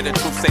get rid of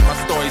truth. Say my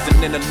stories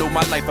and interlude.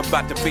 My life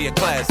about to be a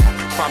classic.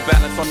 Find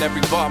balance on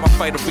every bar. My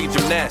fight will be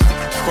gymnastic.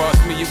 Cross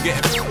me, you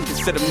getting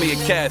consider me a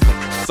Catholic.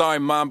 Sorry,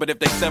 mom, but if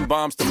they send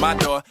bombs to my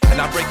door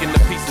and I break into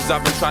pieces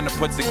I've been trying to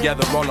put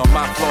together all on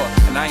my floor,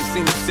 and I ain't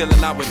seen the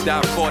ceiling I would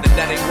die for, then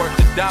that ain't worth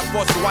to die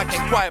for. So I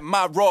can't quiet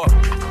my roar.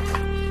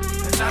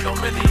 And I don't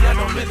really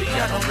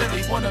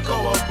wanna go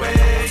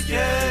away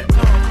yet,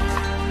 no.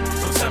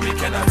 So tell me,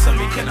 can I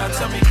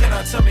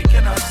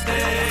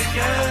stay,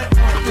 yeah?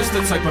 This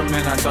the type of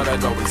man I thought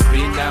I'd always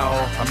be now.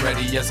 I'm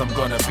ready, yes, I'm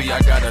gonna be,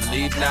 I gotta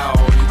leave now.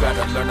 You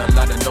gotta learn a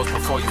lot of notes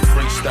before you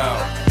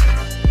freestyle.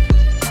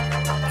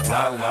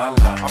 La la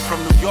la. I'm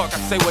from New York, I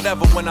say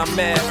whatever when I'm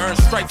mad. Earn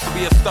stripes to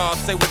be a star,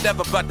 say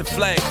whatever about the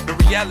flag. The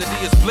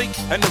reality is bleak,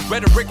 and the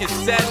rhetoric is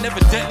sad. And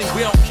evidently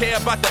we don't care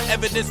about the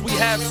evidence we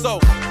have, so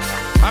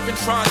I've been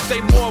trying to say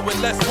more with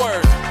less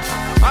words.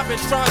 I've been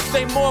trying to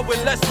say more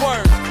with less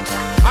words.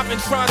 I've been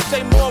trying to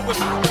say more with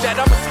that.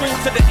 I'ma scream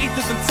to the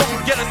ethers until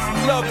we get us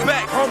some love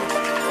back,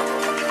 homie.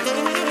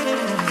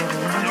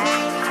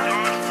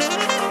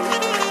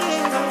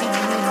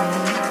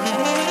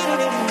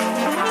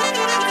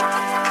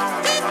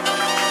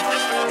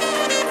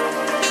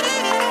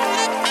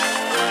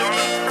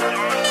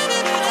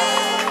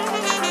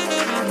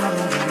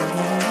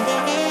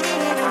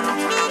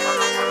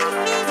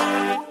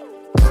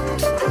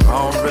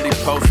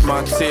 Post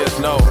my tears,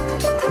 no.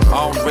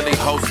 I don't really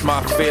host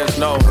my fears,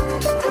 no.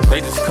 They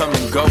just come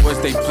and go as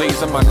they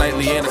please, and my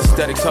nightly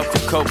anesthetics help to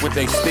cope with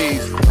they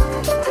steeds.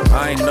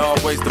 I ain't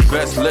always the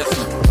best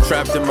listener,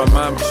 trapped in my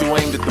mind, but you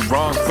aimed at the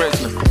wrong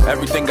prisoner.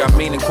 Everything got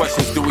meaning,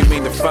 questions, do we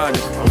mean to find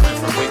it?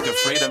 Wake the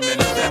freedom in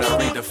it that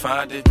I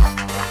redefined it.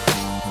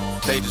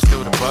 They just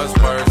do the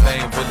buzzwords,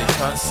 they ain't really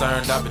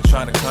concerned. I've been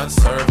trying to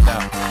conserve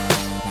now.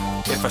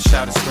 If I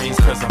shout at screens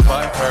cause I'm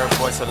butthurt,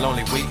 voice will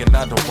only weaken,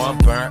 I don't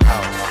want burnt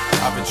out.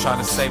 I've been trying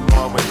to say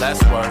more with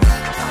less words.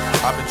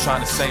 I've been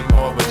trying to say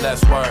more with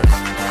less words.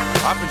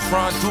 I've been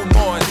trying to do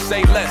more and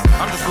say less.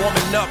 I'm just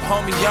warming up,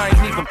 homie, I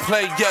ain't even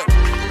played yet.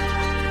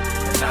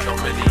 And I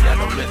don't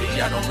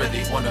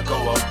really wanna go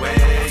away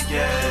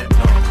yet,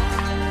 no.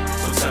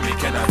 So tell me,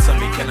 can I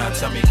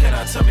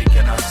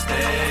stay,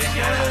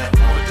 yeah?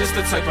 But this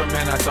the type of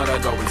man I thought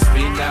I'd always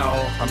be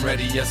now. I'm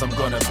ready, yes, I'm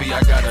gonna be,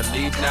 I gotta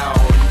leave now.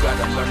 You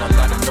gotta learn a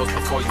lot of notes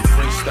before you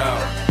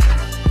freestyle.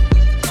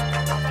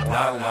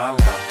 La la la.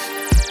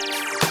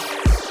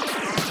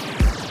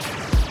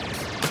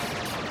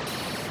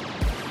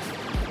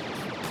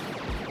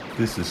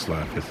 This is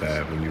Sly Fifth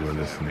Ave, and you are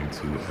listening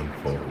to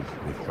Unfold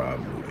with Rob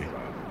Louie.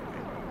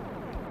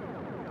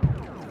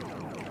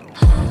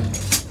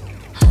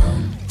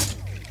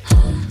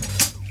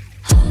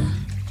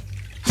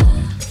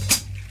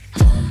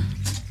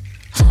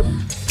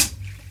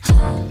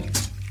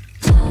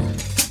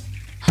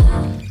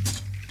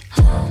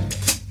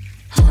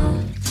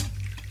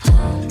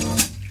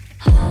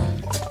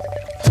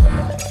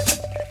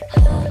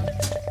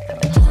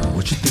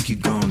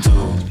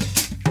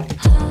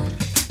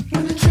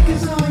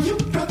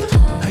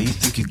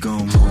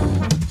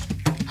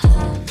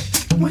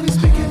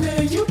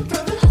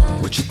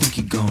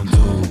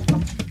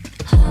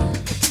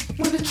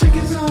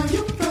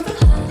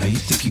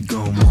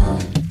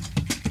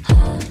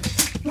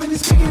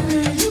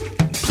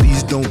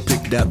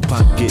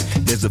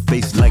 There's a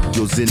face like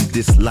yours in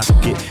this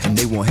locket, and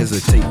they won't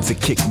hesitate to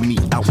kick me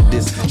out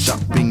this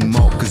shopping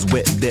mall, cause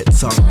we're their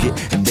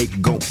target, and they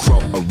gon'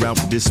 crawl around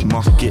this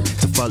market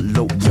to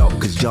follow y'all,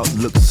 cause y'all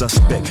look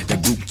suspect.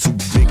 That group too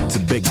big to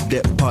beg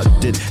their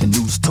pardon, and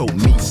news told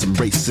me some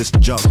racist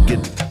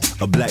jargon.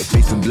 A black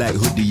face and black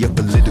hoodie, a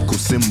political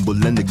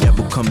symbol, and the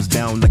gavel comes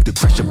down like the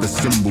crash of a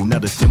cymbal.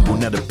 Not a thimble,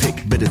 not a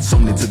pick, but it's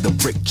sewn into the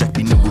brick. Jack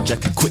be nimble,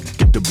 Jack be quick.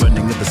 Get the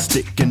burning of a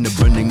stick and the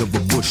burning of a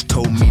bush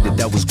told me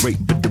that was great,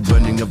 but the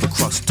burning of a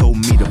cross told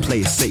me to play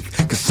it safe,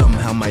 cause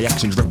somehow my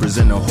actions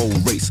represent a whole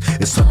race.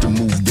 It's hard to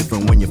move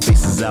different when your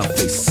face is out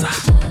face.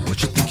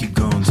 What you think you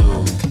gon'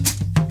 do?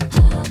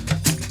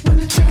 When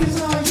the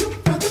triggers on you,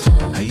 brother,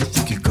 how you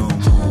think you gon'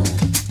 move?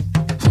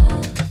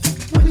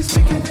 When it's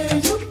bigger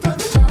than you,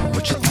 brother,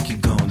 what you think you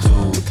gon' do?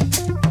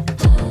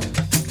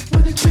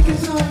 When the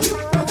triggers on you,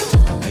 brother,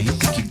 how you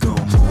think you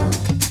gon' move?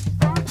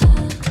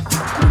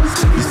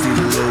 You see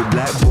the little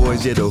black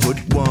boys, yeah, the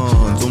hood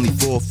ones, only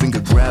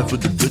 4-finger grabs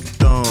with the good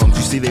thumbs.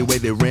 You see they way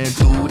they ran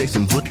through, they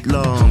some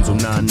hoodlums. Oh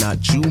nah,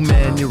 not you,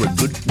 man, you're a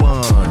good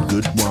one,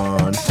 good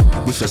one.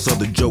 Wish I saw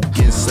the joke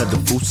inside the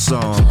food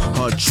song.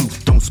 Hard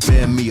truth, don't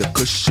spare me a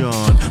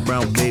cushion.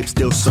 Brown babe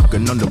still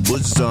sucking on the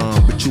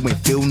bosom, but you ain't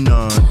feel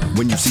none.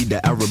 When you see the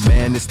Arab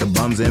man, it's the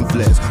bombs and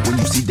flares. When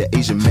you see the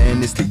Asian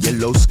man, it's the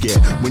yellow scare.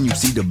 When you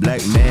see the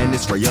black man,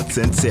 it's riots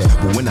and tear.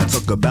 But when I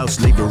talk about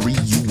slavery,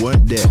 you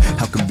weren't there.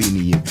 How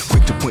convenient.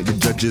 Quick to point the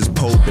judge's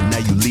pole, but now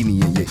you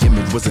lenient. Your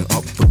image wasn't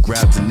up for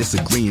grabs in this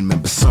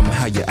agreement, but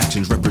somehow your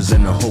actions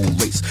represent a whole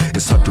race.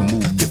 It's hard to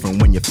move different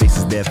when your face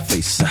is their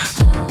face.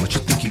 What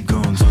you think you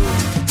gon' do?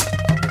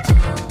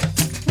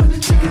 When the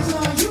triggers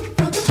on you,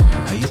 brother,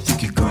 how you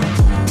think you gon'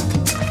 move?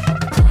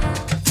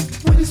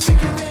 When it's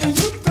bigger than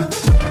you, brother,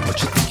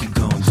 what you think you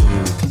gon' do?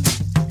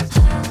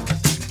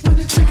 When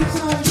the triggers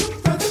on you,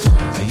 brother,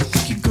 how you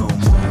think you gon'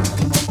 move?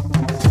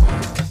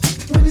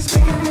 When it's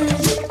bigger than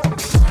you, when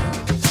it's bigger than you,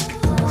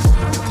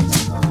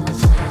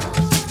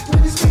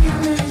 when it's bigger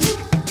than you.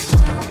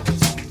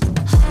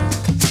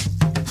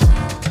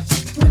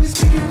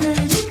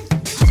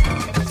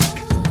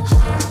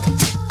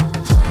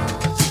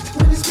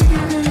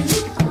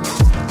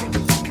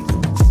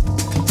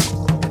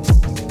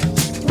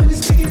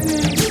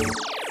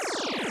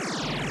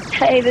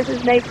 Hey, this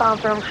is Napalm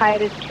from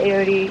Hiatus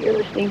Coyote. You're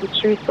listening to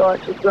True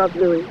Thoughts with Rob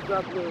Louie.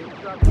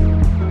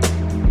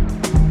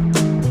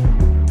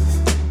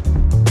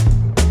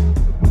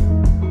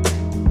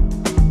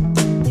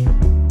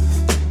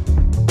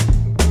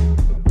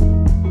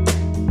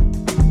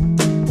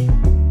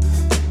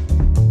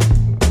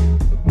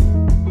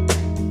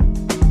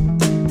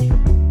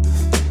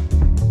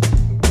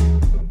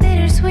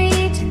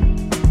 Bittersweet,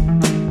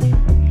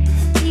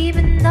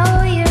 even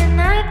though you're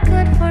not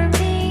good for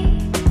me.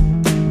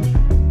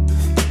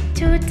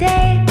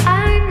 Today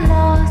I'm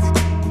lost.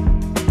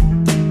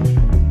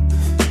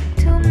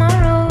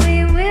 Tomorrow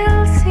we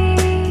will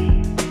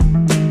see.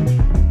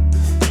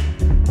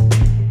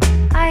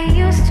 I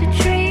used to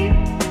dream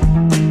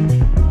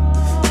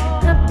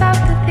about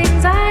the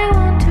things I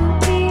want to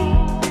be,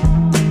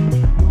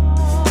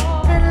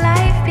 but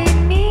life beat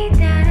me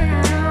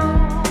down.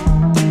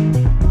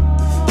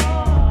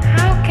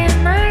 How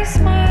can I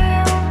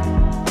smile?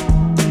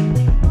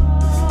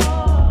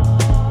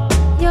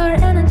 Your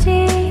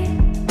energy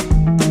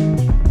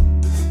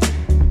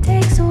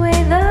takes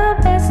away the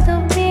best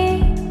of me.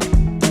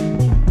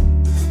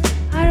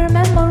 I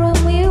remember when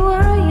we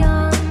were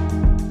young,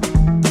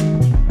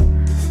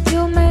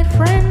 you made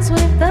friends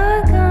with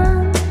the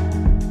gun.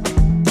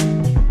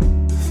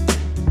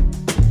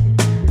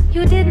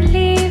 You didn't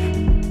leave,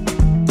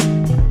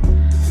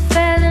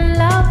 fell in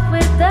love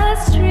with the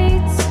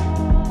streets.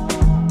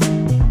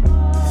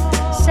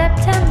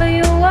 September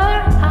you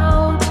were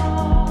out,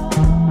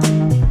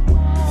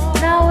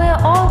 now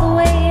we're all the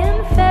way in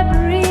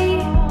February.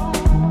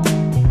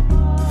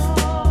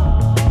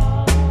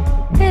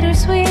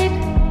 Bittersweet,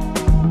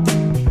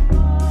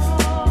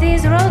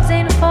 these roads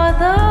ain't for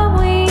the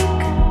weak.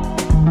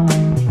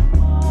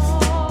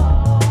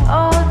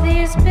 All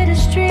these bitter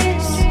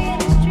streets,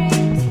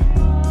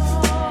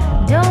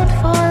 don't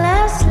fall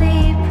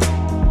asleep.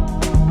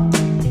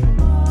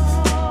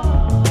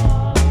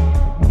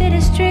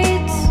 Bitter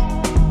streets,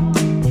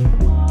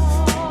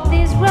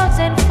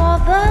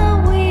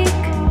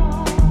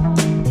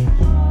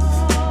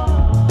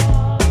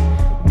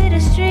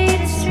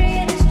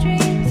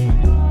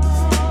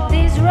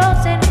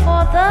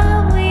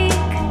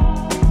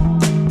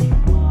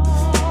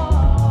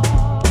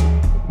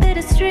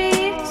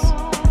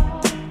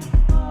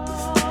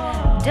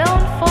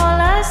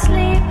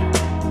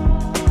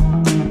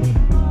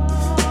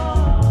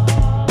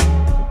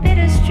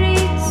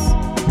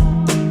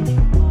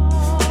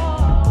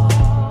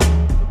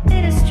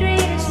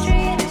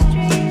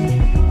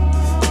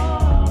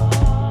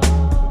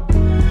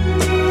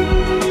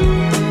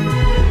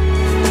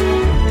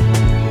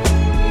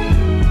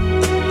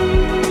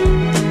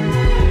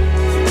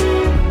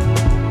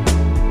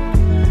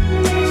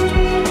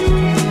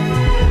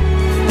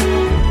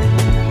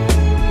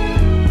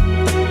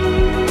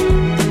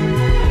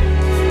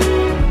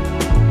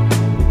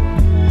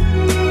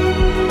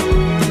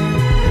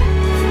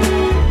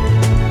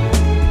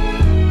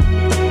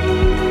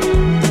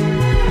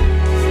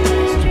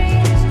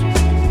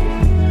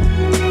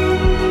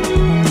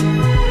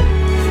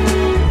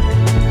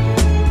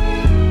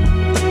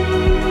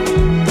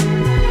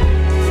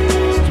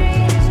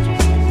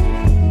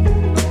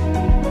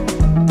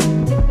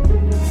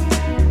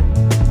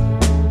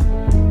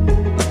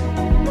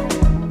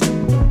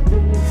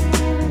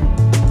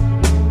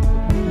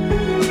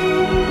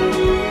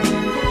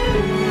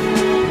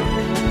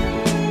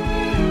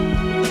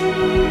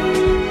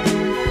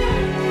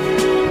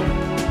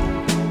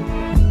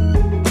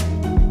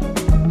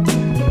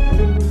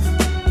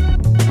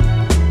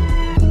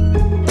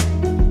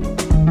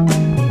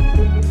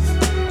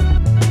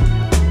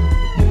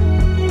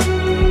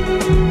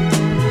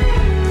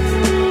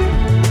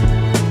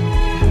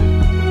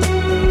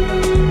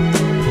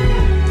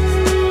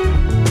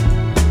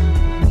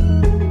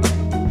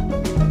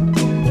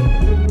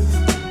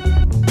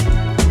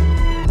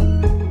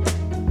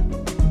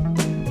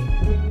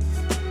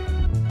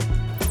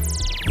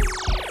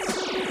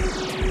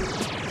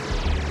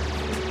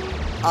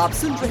 आप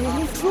सुन रहे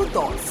हैं true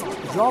thoughts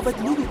Robert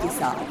Louis के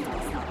साथ।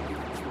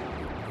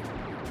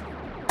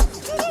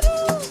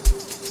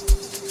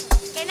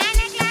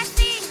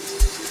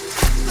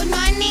 Good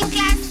morning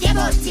class,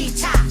 yebo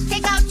teacher.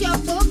 Take out your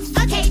books,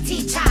 okay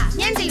teacher.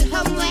 Nyanzil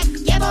homework,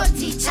 yebo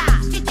teacher.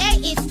 Today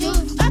is due,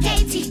 okay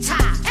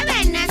teacher.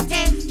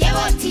 Wednesday,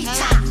 yebo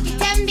teacher.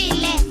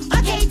 Kitembile,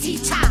 okay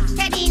teacher.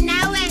 Teddy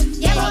nawe,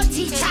 yebo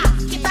teacher.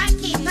 Kipa,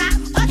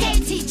 okay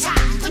teacher.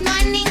 Good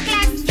morning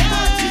class,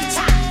 yebo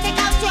teacher.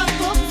 Take out your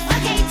books,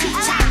 okay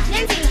teacher.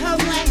 Nyanzil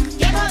homework,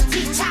 yebo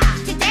teacher.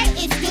 Today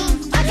is due,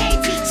 okay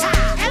teacher.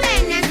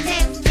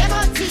 Wednesday, yebo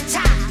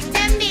teacher.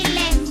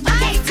 Kitembile,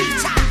 okay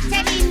teacher.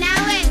 Teddy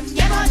nawe,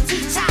 yebo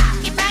teacher.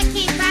 Kipa,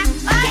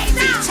 okay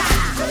teacher.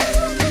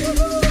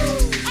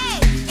 Hey,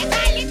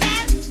 equality.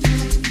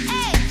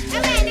 Hey,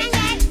 equality.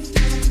 Hey, equality.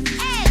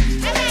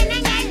 What?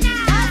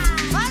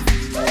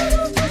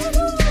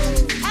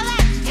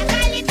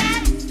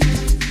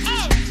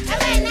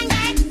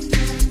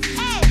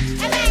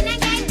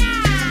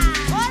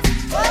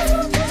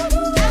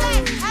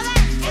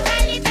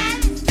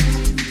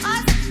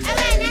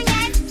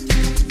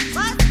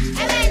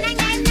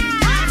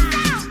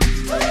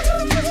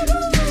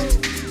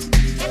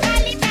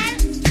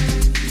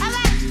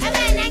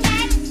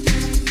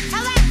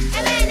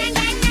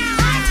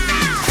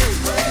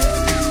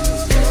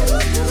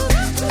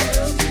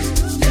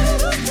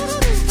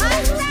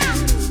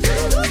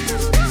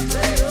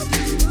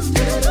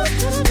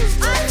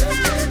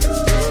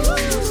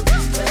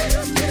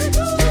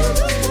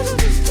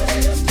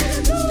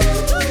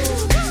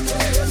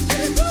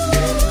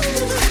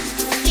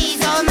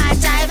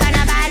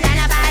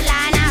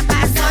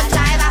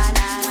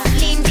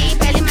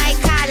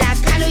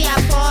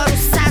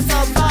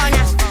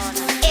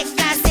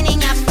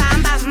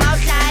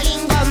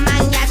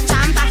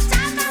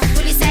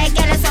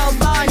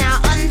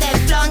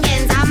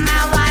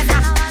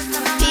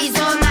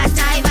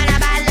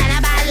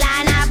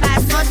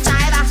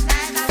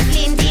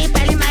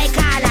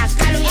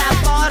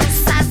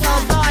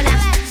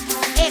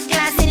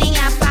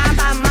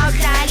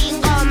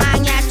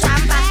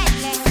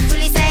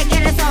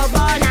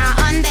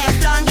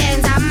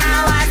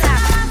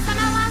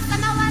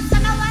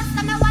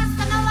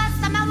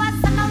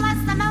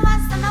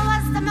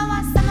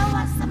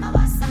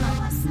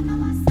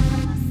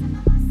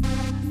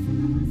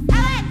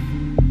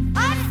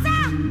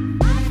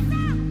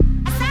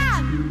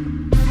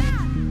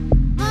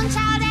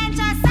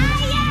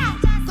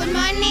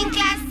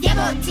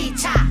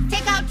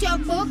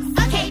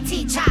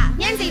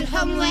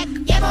 homework,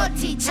 yebo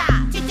teacher.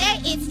 Today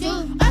it's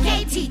due,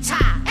 okay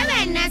teacher.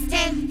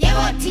 Wednesday,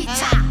 yebo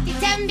teacher.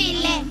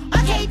 Kitembile,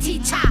 okay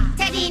teacher.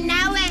 Teddy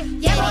nawe,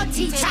 yebo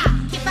teacher.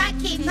 Kipa,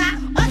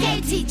 okay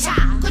teacher.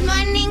 Good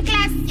morning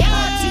class,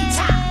 yebo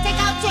teacher.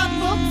 Take out your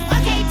book,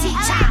 okay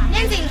teacher.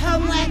 Nenzil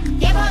homework,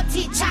 yebo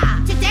teacher.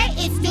 Today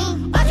it's due,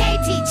 okay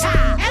teacher.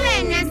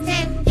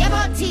 Wednesday,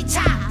 yebo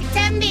teacher.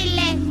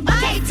 Kitembile,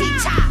 okay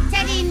teacher.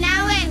 Teddy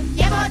nawe,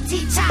 yebo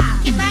teacher.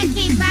 Kipa,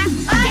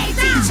 okay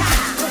teacher.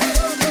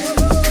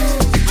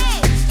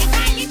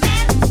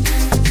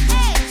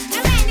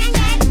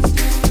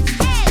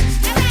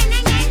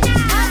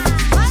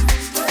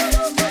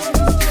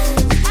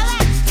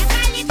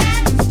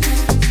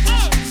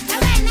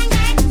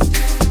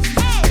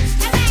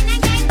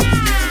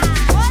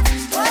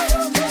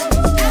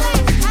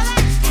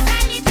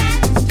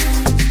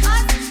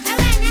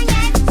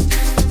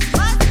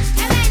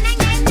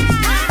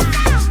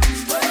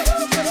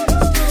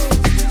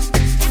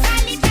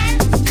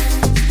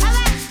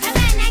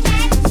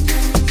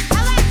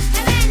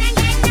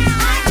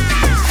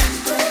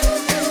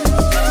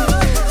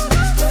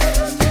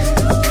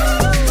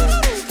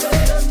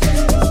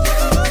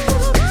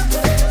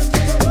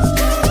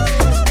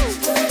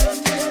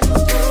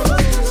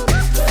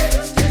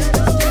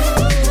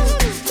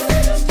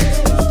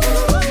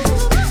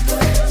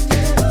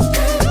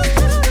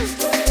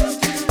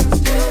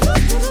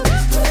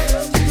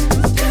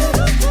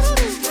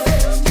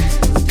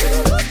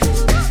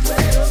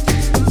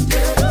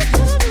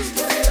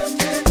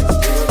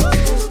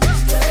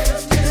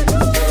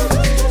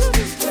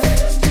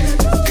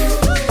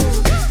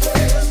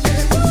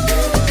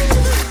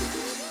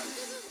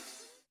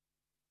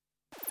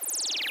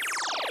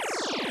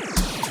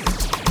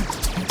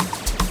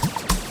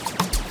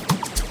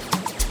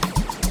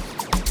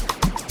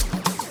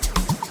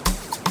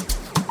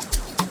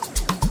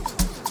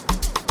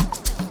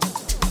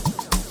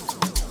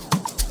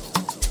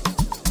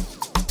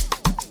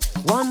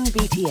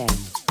 BTN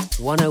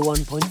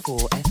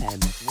 101.4 FM.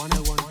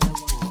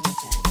 101.4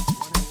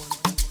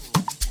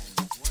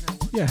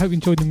 FM. Yeah, hope you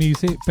enjoyed the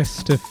music.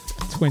 Best of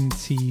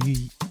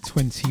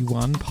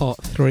 2021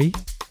 Part 3.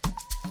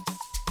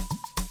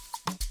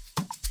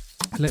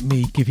 Let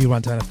me give you a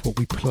rundown of what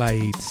we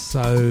played.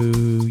 So,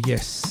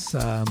 yes,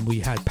 we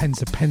had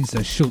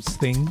Penza Schultz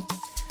Thing,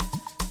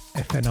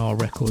 FNR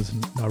Records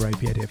and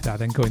Nairobi edit of that.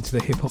 Then going to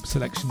the hip hop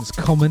selections,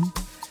 Common,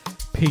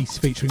 Peace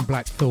featuring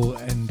Black Thought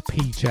and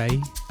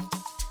PJ.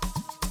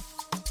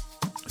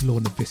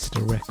 Lorna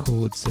Vista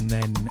Records, and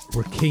then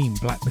Rakim,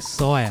 Black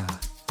Messiah,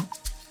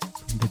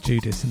 from the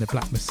Judas and the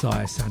Black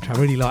Messiah soundtrack.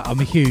 I really like, I'm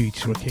a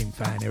huge Rakim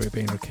fan, Eric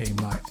B. and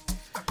Rakim, like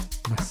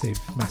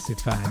massive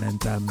fan,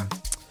 and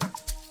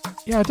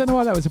yeah, I don't know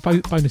why that was a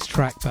bonus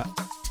track, but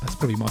that's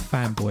probably my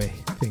fanboy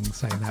thing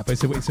saying that,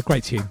 but it's a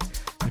great tune,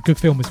 a good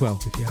film as well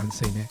if you haven't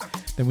seen it.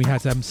 Then we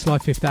had Sly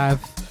Fifth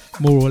Ave,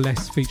 More or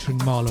Less, featuring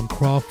Marlon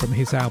Craft from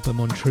his album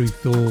On True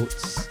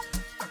Thoughts.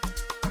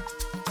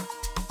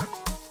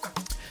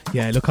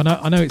 Yeah, look, I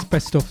know it's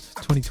best of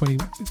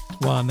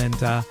 2021,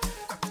 and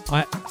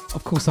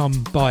of course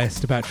I'm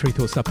biased about True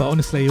Thoughts stuff, but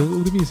honestly, all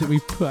the music we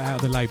put out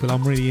of the label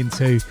I'm really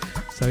into,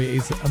 so it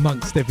is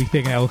amongst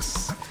everything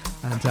else.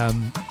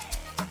 And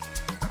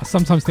I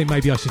sometimes think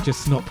maybe I should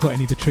just not put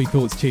any of the True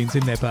Thoughts tunes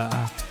in there, but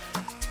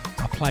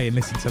I play and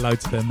listen to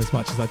loads of them as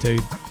much as I do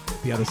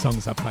the other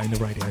songs I play on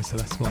the radio, so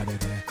that's why they're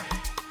there.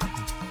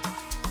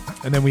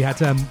 And then we had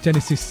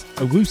Genesis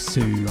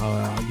Owusu.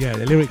 Yeah,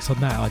 the lyrics on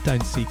that, I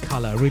Don't See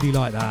Colour, really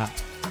like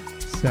that.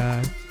 It's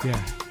yeah,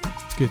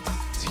 good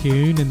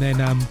tune. And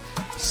then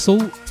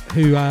Salt,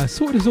 who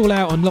sorted us all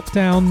out on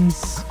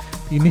lockdowns,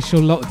 the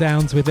initial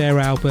lockdowns with their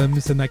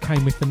albums, and they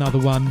came with another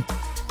one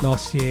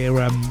last year,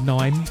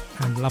 9,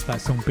 and love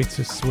that song,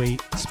 Bitter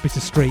Streets,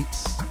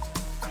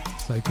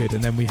 so good.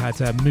 And then we had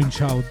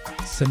Moonchild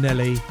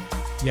Sanelli,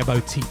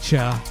 Yebo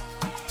Teacher,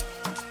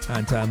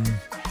 and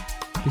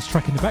this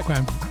track in the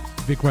background,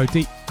 Big Row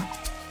Deep,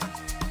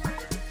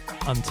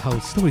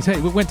 Untold Stories. Hey,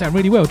 it went down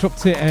really well,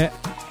 dropped it at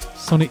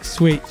Sonic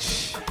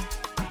Switch,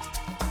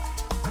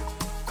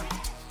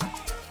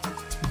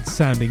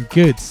 sounding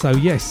good. So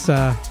yes,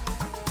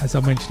 as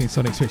I'm mentioning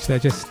Sonic Switch there,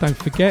 just don't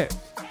forget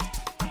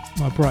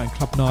my Brighton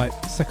Club Night,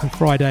 second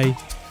Friday.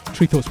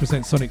 True Thoughts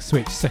present Sonic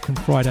Switch, second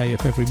Friday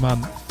of every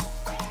month.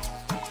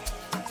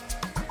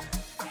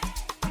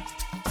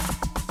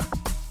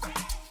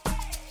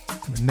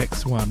 And the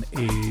next one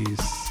is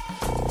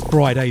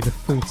Friday the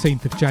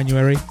 14th of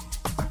January.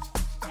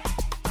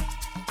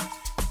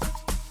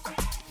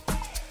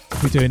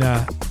 We're doing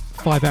a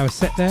 5-hour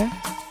set there,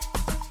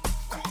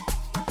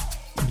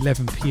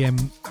 11 PM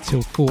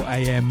till 4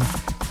 AM,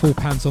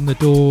 £4 on the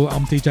door.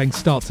 I'm DJing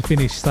start to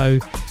finish, so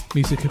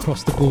music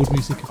across the board,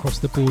 music across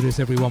the borders,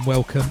 everyone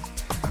welcome.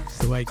 That's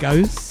the way it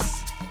goes.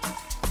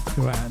 If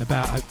you're out and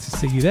about, hope to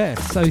see you there.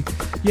 So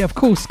yeah, of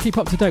course, keep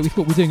up to date with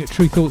what we're doing at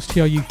True Thoughts,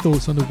 TRU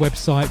Thoughts, on the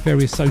website,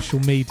 various social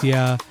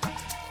media,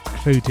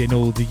 including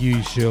all the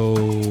usual,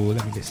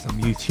 let me list them,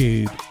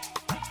 YouTube,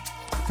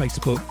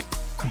 Facebook,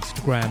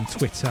 Instagram,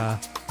 Twitter,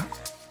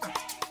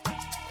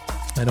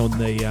 and on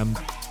the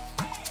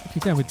if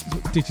you're down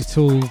with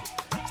digital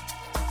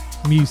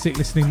music,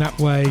 listening that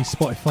way,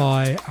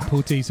 Spotify,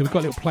 Apple, Deezer, we've got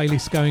a little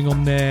playlist going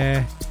on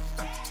there.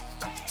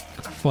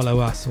 Follow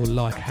us or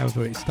like,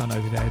 however it's done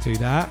over there, do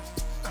that.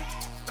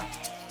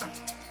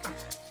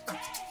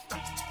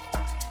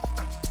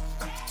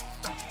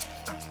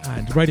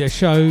 And the radio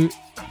show,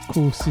 of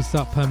course, is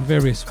up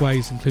various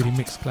ways, including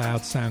Mixcloud,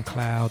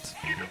 SoundCloud.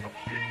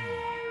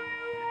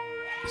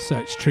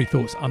 Search True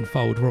Thoughts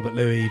Unfold, Robert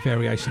Louis,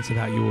 variations of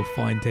that, you will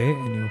find it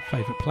in your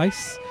favourite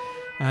place.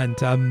 And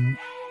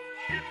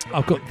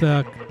I've got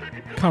the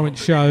current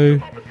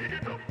show,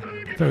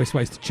 various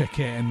ways to check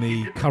it, and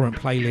the current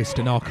playlist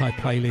and archive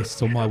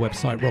playlists on my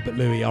website, Robert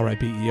Louis,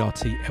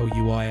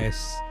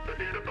 RobertLuis.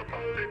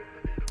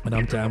 And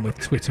I'm down with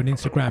Twitter and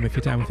Instagram if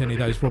you're down with any of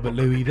those, Robert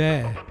Louis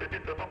there.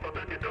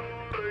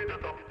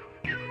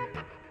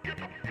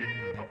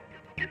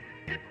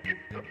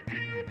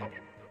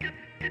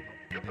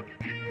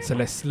 So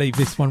let's leave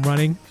this one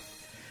running.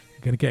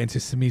 We're going to get into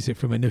some music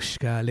from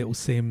Anushka, Little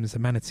Sims,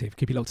 and Manative.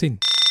 Keep it locked in.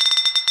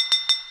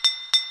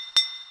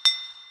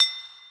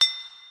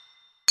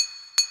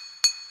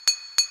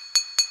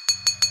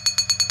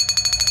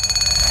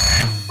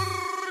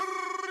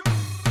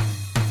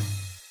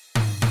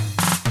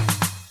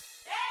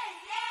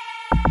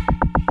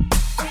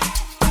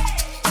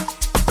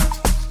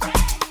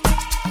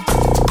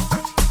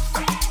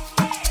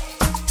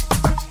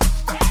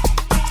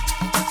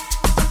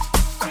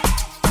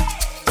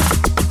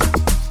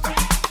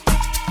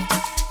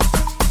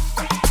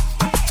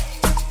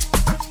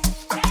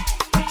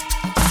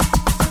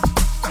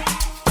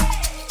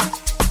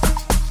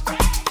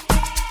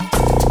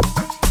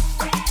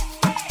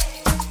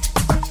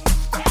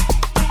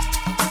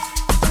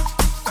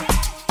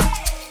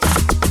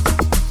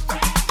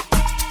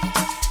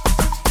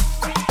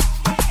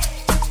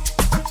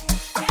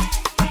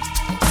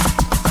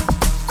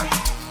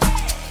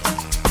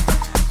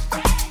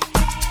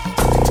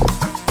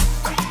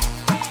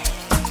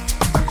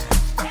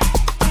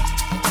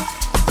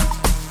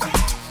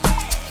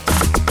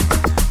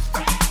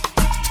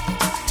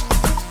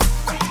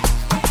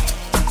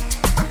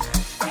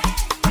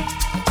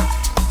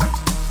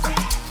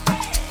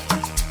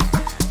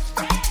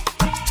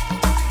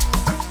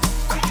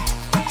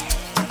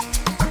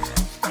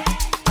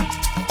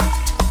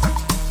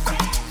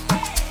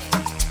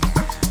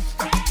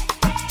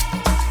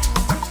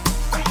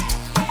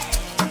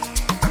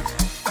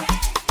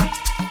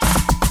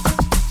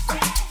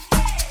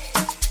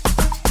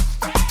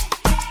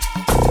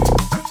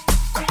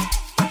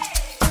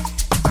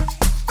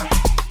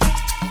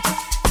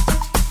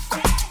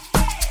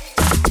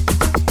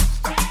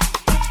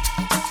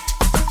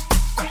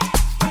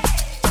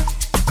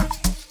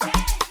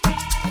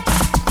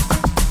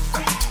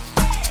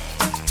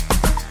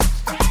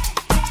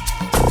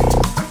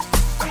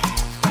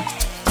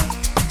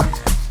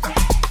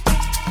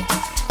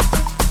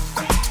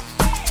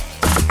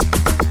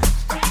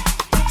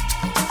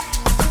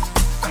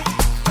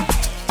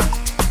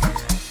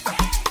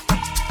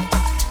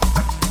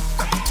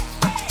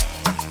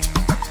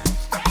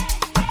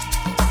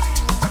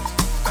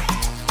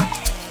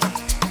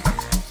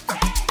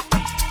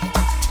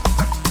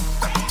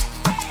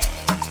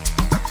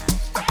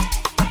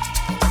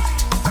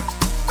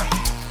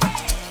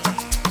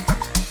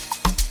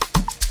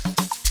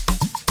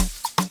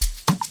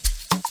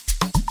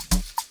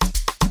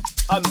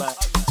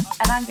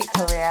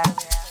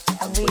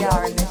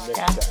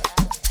 Oscar,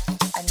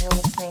 and you're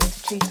listening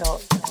to True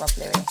Thoughts with Rob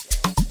Louis.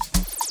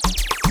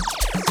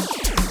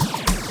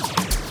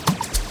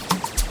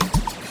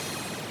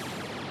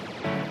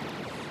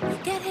 You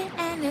get it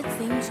and it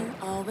seems you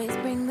always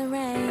bring the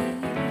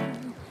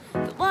rain.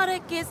 The water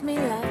gives me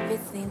life,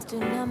 it seems to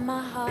numb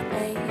my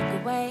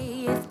heartache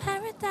away. It's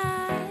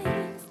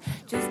paradise,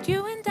 just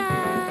you and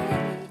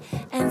I,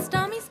 and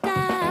stormy skies.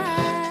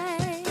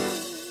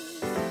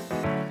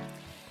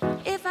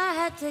 If I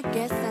had to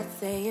guess, I'd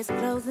say it's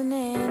closing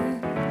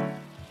in.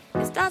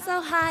 It starts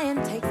so high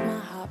and takes my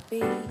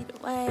heartbeat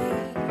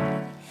away.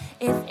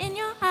 It's in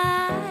your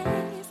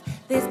eyes,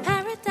 this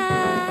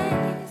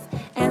paradise,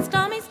 and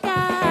stormy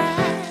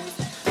skies.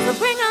 So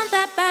bring on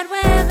that bad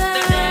weather.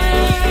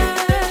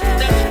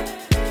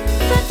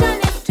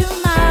 Sunshine is too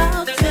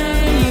mild to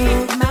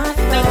move my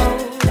soul.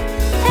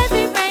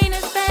 Heavy rain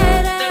is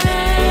better.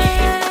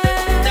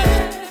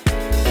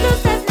 Blue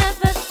skies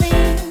never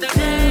seem to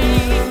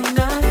move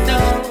my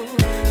soul.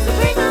 So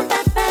bring on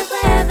that bad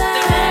weather.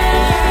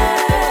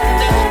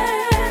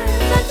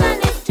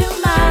 Sunshine is too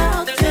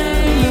mild to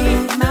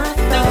move my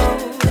soul.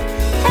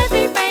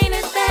 Heavy rain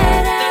is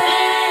better.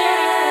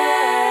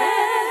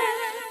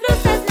 Blue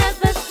skies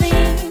never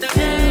seem to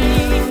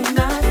move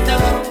my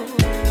soul.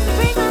 So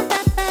bring on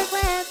that bad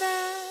weather.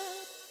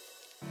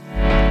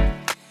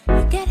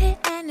 You get it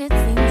and it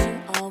seems you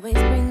always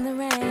bring the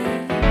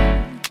rain.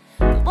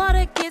 The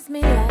water gives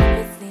me life,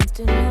 it seems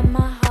to numb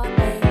my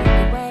heartache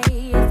away.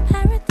 It's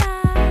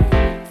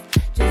paradise,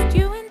 just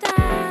you and I,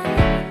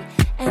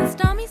 and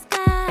stormy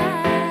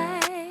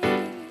skies.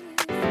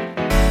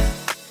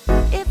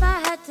 If I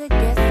had to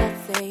guess, I'd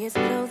say it's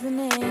closing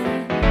in.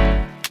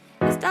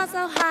 It starts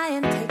so high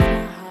and takes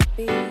my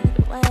heartbeat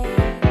away.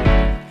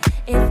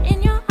 It's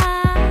in your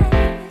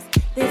eyes,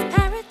 this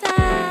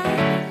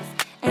paradise,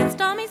 and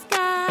stormy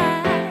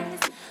skies.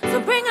 So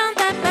bring on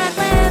that bad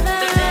weather.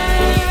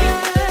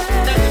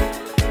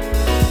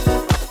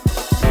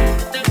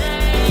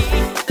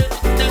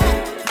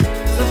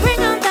 So bring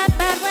on that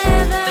bad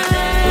weather.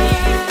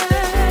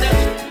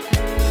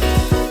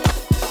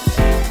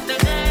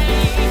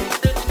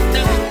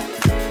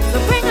 So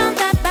bring on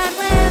that bad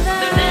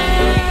weather.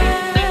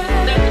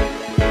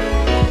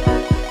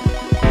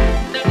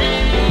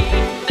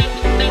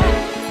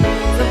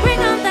 So bring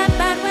on that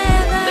bad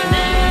weather.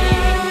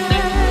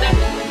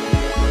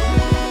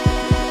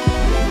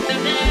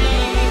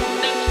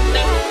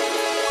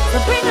 So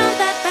bring on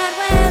that bad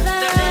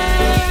weather.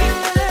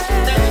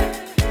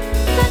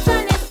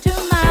 Sunshine is too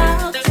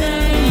mild to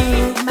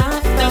move my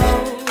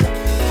soul.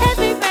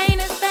 Heavy rain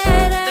is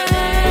better.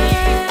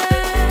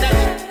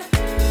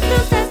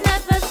 Blue skies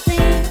never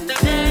seem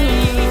to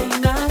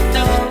move my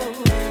soul.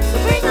 So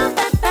bring on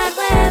that bad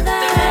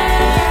weather.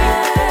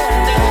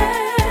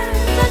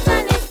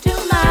 Sunshine is too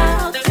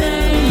mild to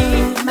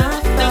move my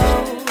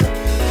soul.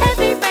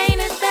 Heavy rain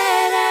is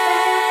better.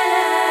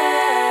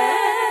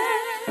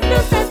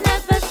 Blue skies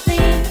never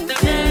seem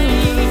to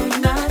move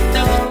my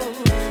soul.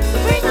 So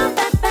bring on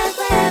that bad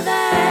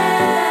weather.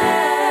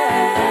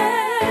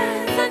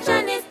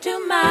 Sunshine is too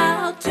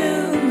mild to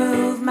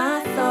move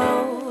my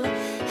soul.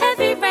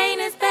 Heavy rain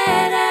is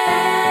better.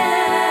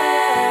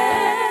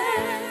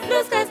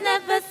 Blue skies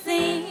never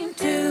seem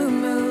to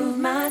move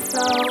my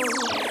soul.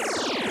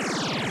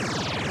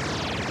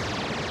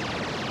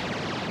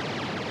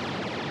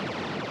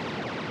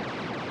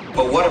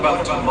 But what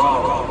about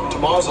tomorrow?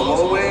 Tomorrow's a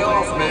long way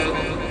off, man.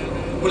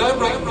 When I'm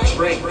writing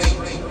drinks,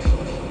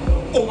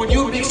 or when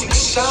you're mixing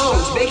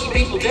sounds, making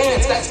people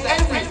dance, that's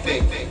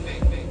everything.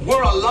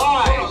 We're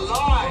alive.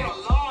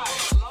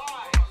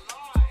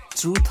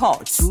 True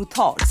thoughts, true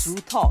thoughts, true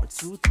thoughts,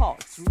 true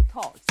thoughts, true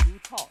thoughts, true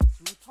thoughts,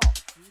 true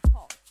thoughts, true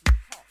thoughts.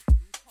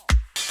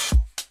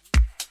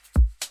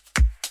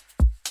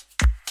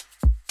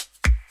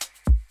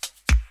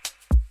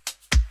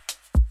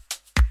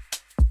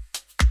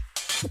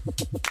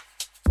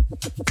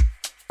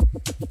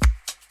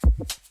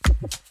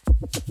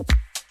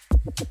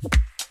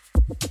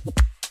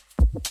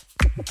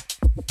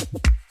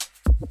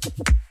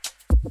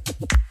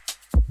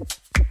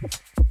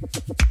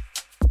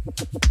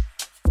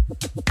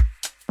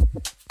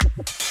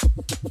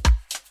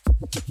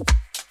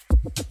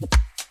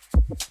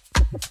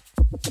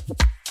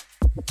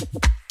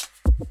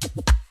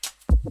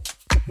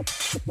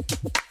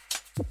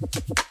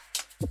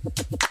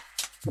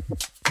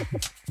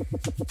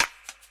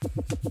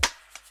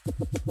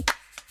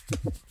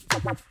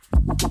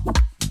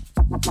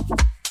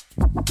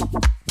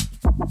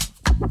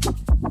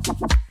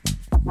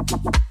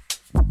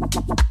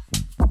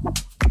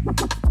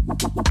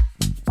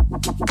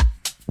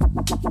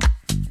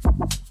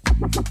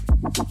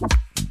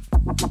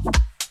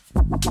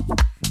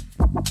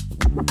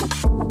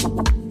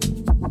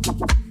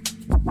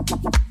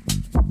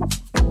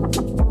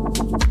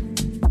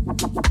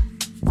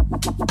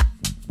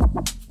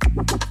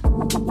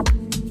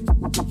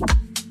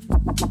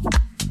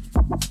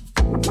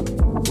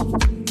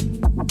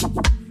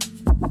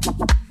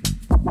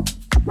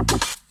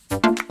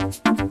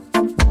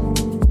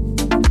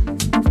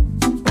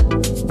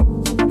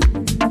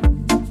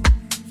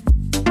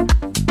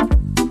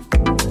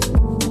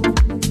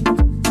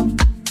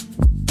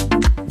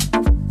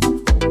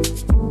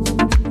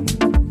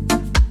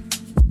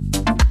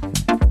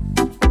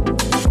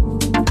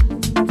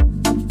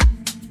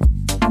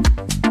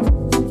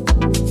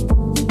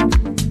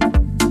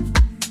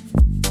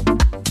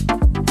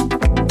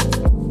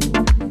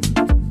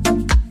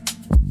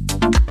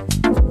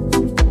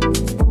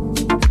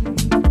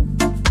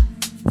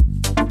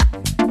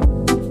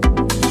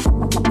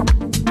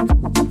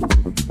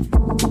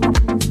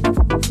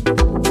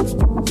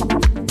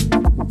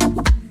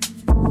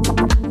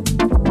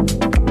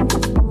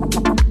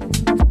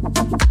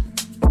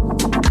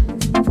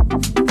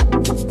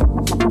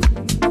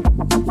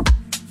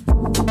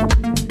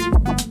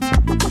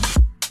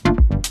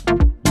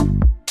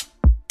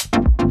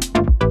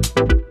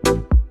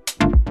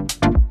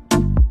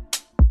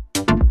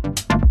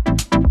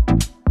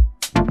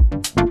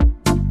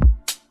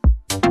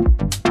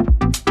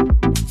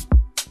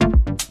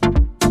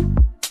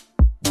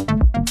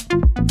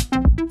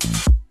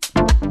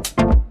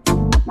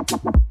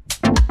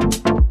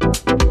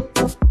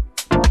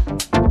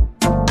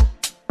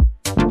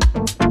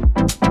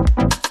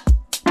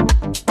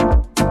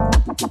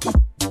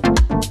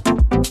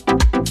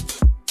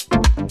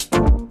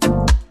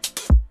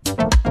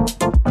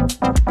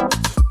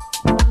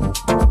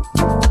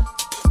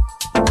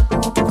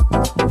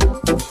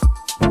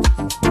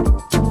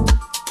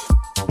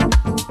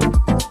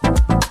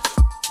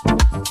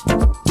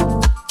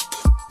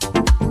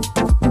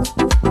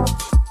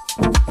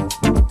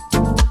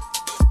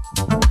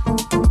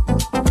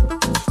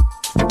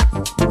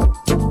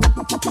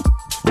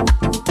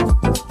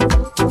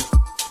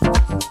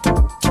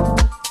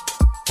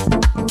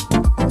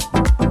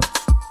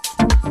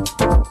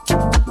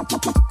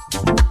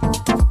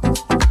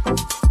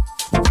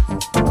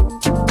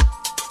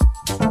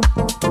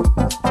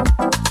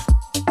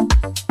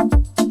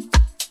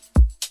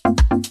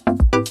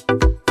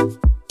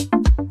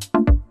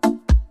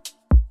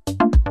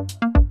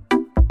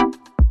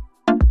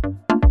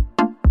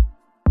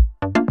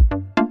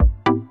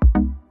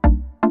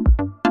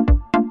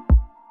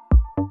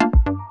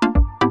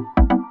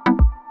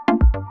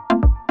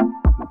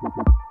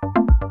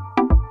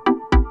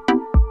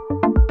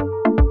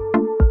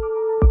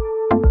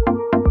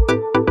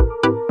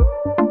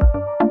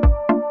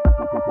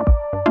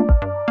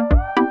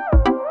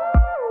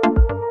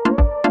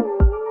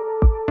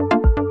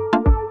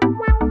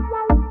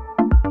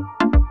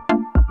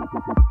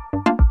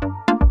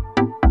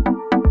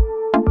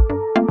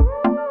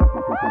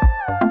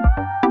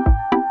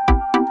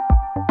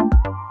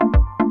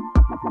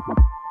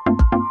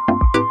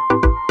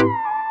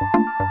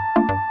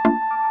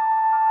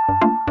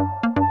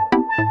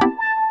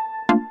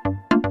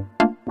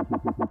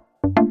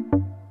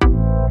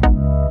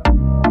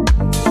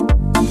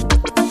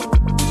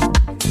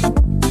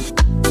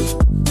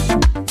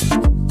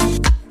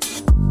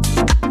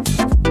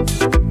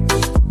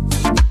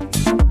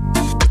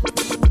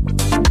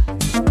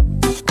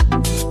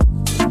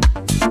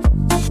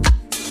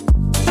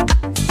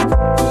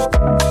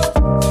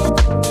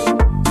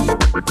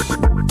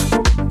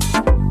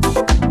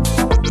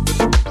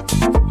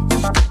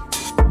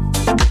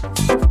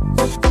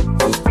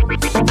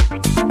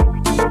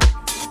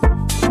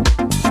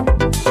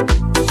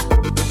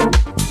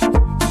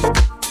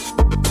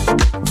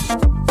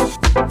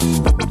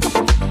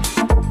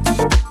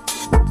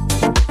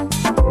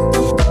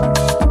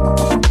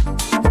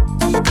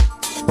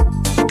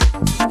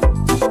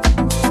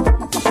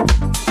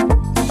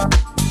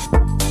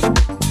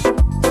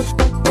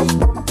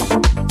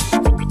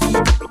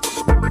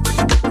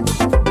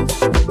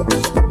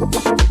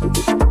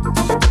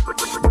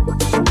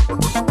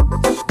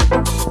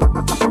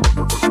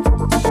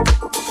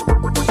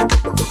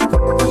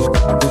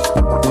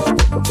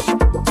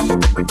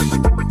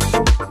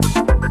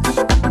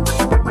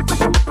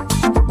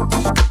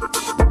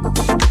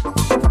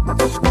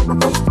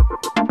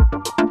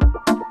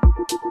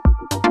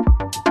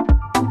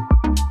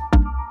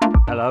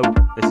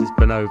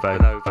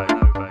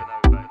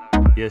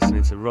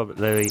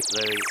 Robert Louis.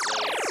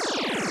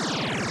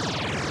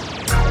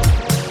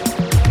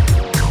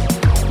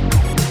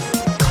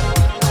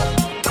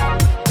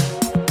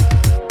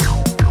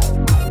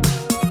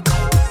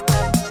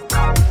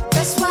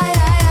 That's why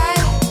I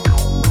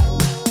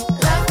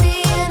love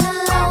being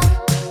alone,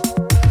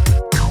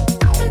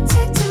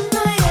 protecting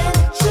my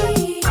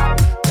energy.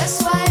 That's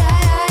why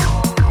I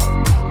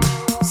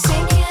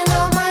sinking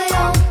on my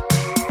own.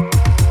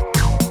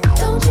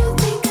 Don't you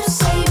think of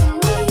saving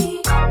me?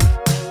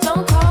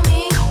 Don't call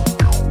me.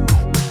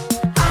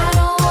 I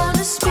don't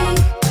wanna speak.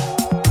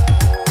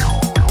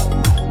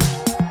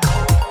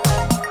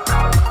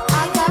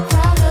 I got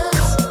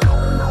problems,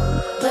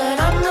 but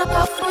I'm not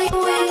halfway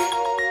weak.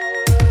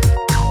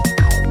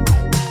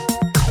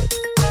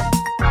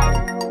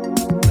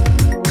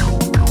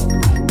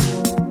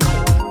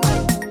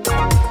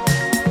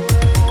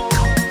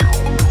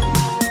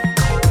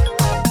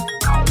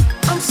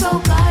 I'm so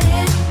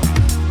guarded,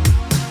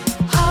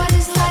 heart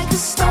is like a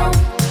stone,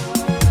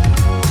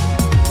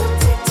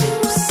 protecting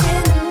what's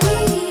in me.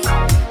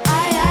 I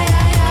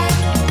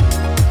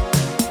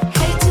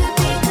hate to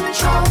be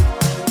controlled.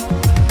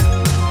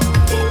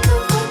 Think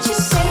of what you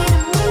say to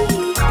me.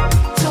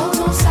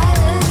 Total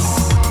silence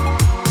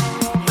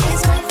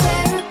is my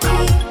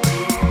therapy.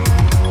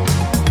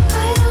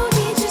 I don't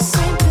need your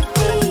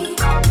sympathy.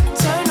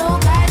 Eternal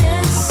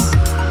guidance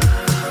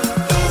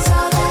is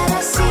all that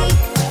I seek.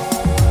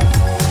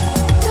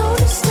 Don't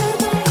disturb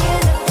my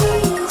inner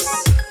peace.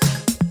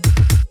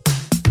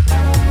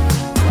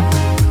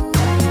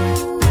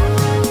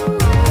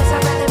 'Cause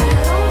I'd rather be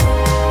alone,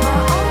 my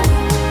only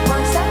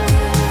one second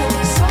than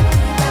be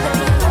lonely. Rather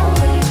be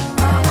lonely,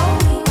 my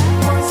only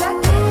one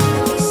second than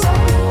be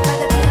lonely.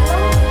 Rather be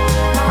alone,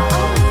 my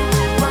only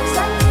one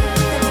second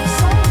than be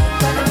lonely.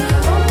 Rather be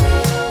lonely,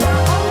 my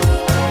only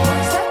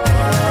one second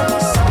than be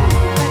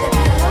lonely. Rather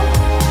be alone,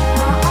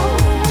 my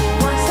only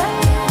one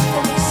second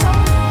than be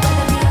lonely.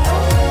 Rather be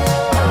alone, my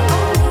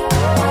only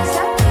one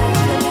second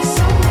than be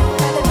lonely.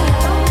 Rather be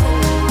alone,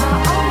 my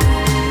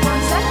only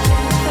one second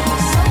than be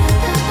lonely.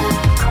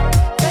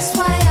 That's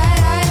why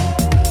I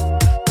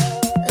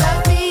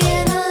love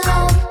being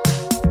alone,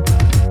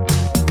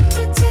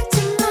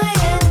 protecting my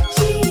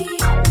energy.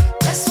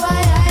 That's why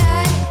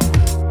I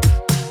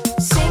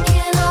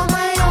sinking on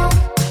my own.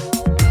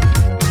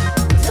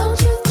 Don't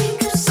you think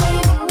of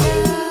saving me?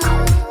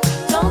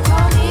 Don't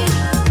call me.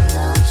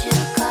 Don't you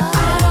call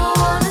me. I don't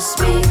wanna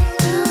speak.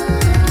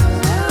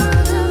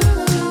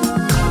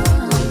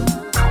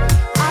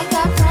 I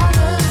got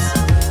problems,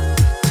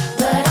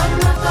 but I'm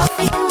not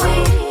fucking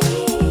weak.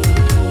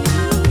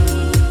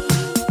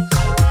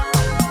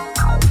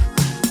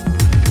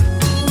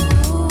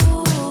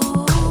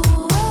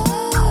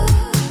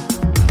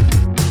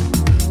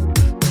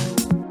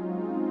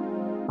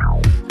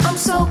 I'm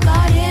so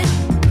guarded,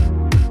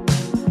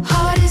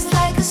 heart is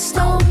like a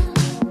stone.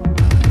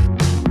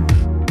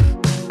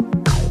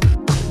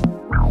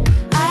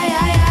 I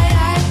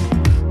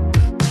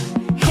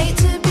hate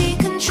to be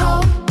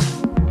controlled.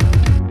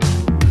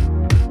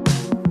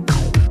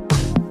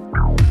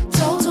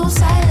 Total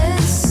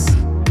silence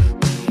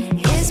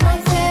is my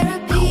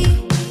therapy,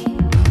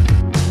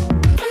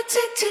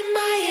 protecting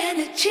my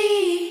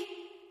energy.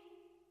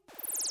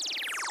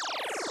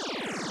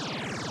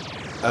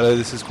 Hello,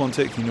 this is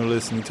Quantic and you're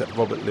listening to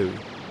Robert Louis.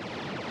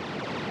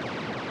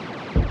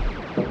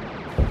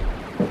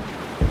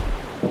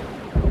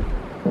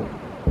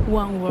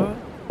 One world,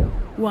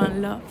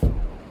 one love,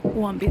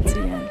 one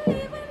BTN.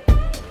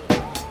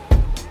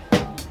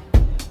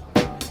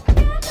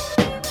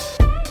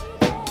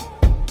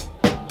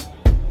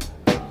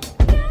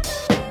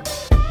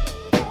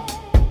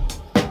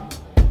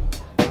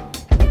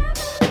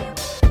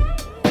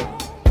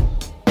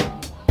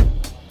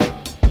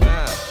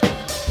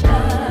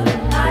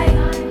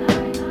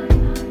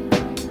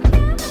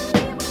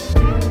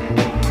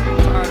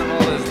 Tired of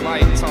all this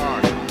light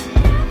talk.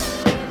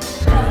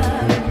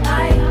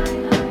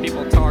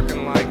 People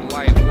talking like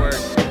light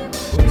work.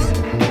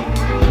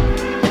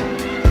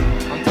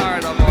 I'm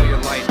tired of all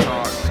your light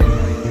talk.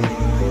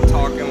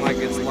 Talking like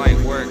it's light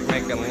work,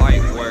 making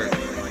light work.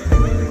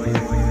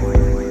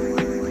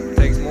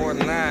 Takes more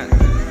than that.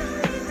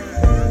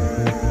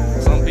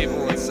 Some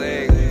people would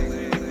say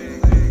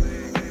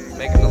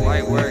making the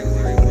light work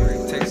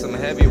takes some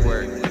heavy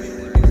work,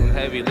 some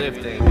heavy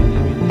lifting.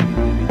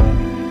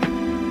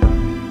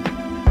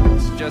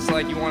 It's just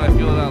like you want to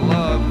feel that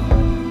love.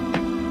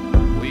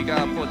 Well, you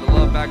gotta put the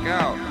love back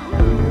out.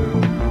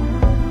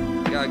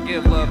 You gotta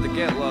give love to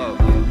get love.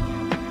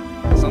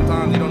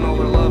 Sometimes you don't know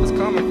where the love is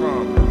coming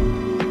from.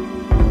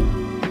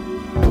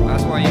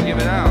 That's why you give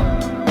it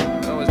out.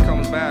 It always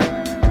comes back.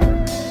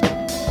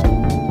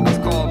 That's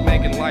called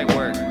making light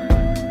work.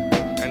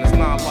 And it's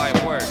not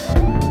light work.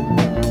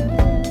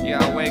 You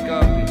gotta wake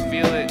up and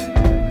feel it.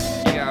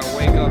 You gotta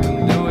wake up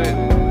and do it.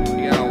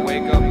 You gotta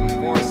wake up and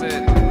force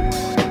it.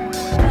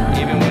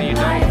 Even when you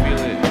don't feel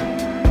it.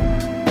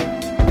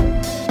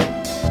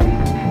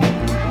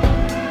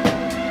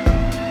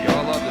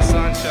 Y'all love the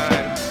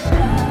sunshine.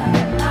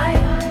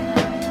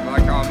 I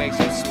like how it makes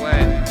you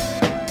sweat.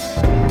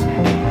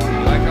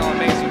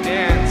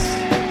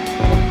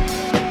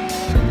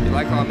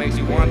 makes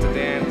you want to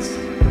dance.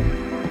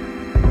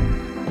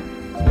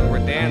 When we're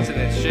dancing,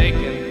 it's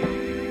shaking.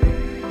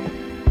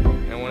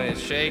 And when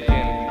it's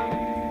shaking,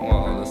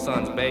 well, the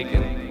sun's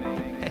baking.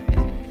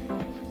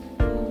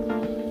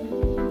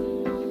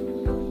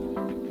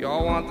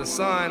 Y'all want the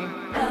sun.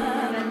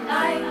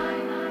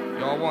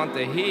 Y'all want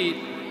the heat.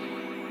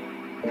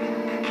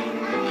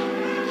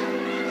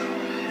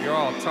 You're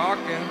all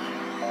talking.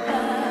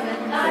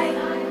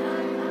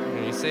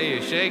 And you say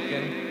you're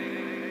shaking.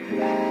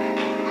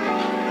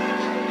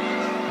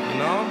 You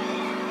know?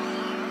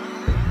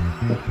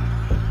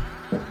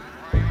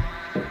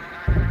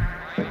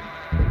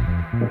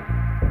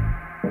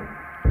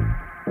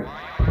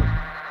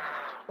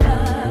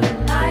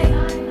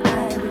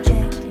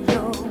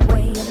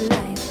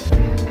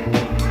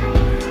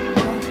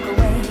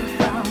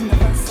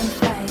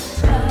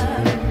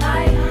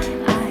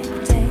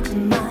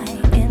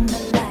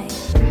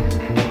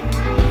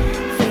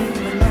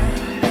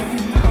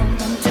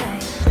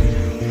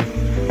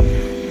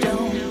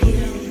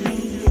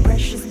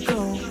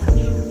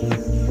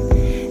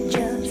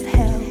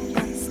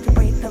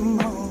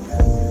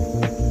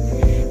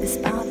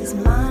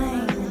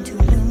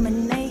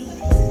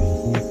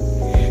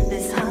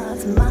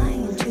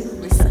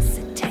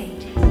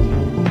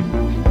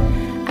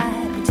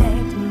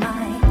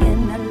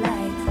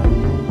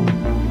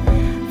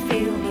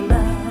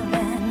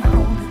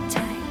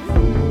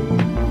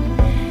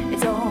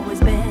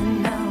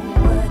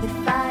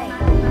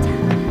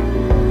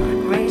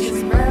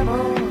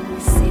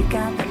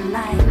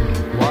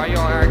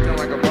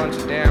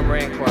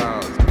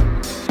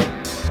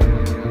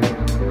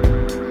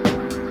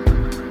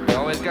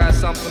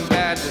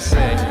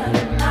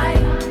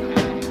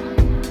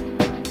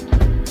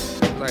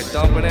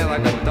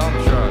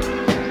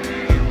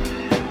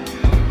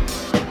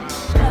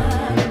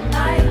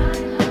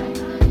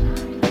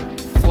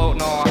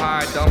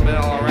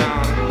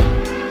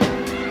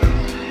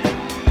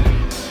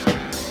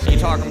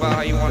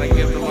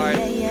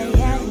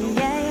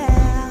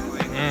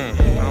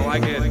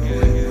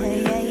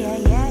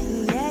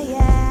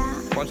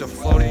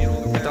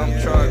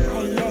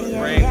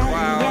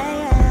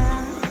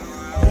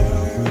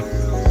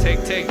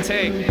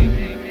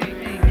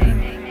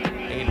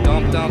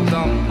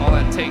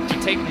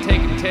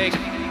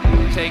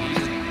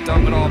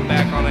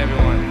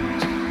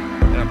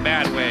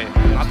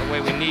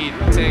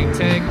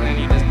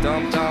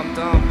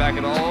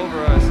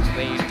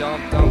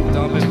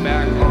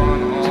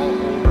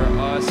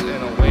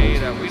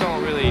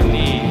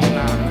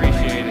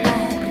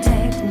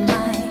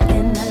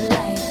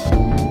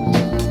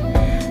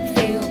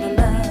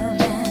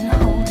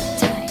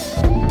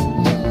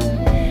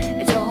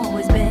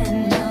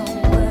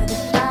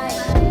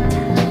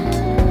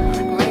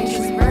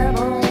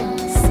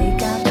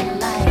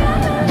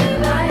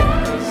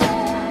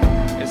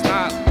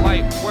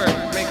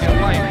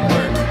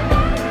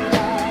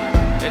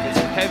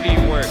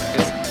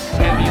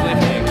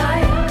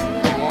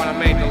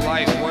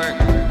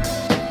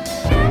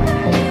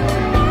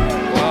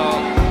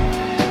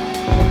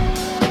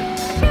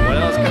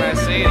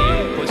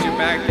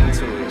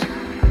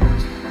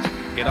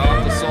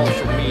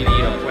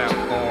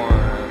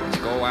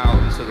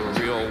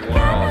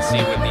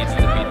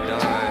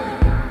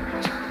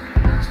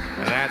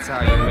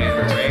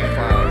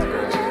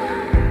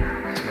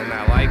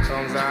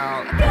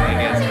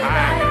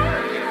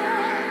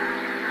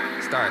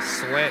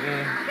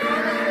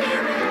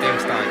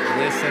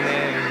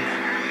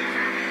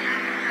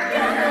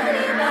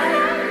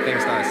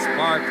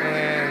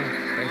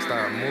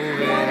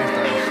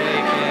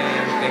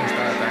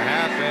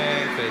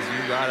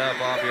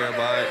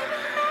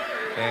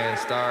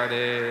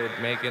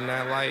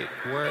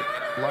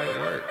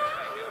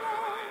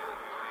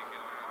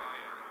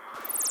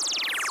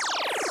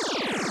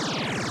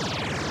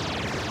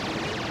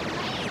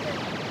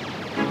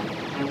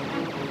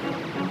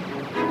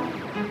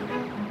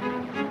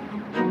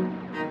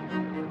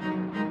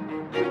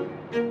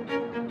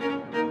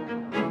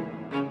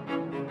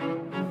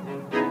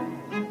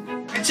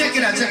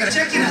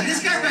 Check it out.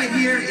 This guy right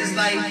here is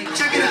like,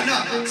 check it out.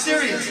 No,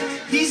 serious.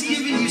 He's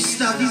giving you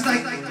stuff. He's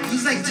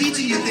like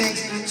teaching you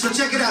things. So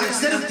check it out.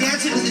 Instead of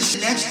dancing to this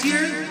shit next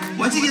year,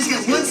 once you just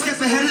get one step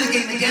ahead of the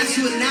game and dance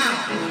to it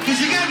now. Because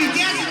you're going to be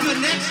dancing to it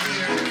next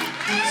year.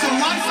 So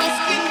why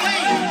fucking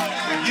wait?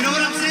 You know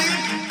what I'm saying?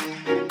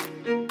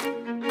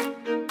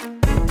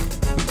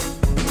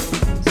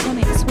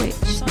 Sonic Switch.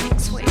 Sonic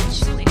Switch.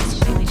 Sonic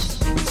Switch.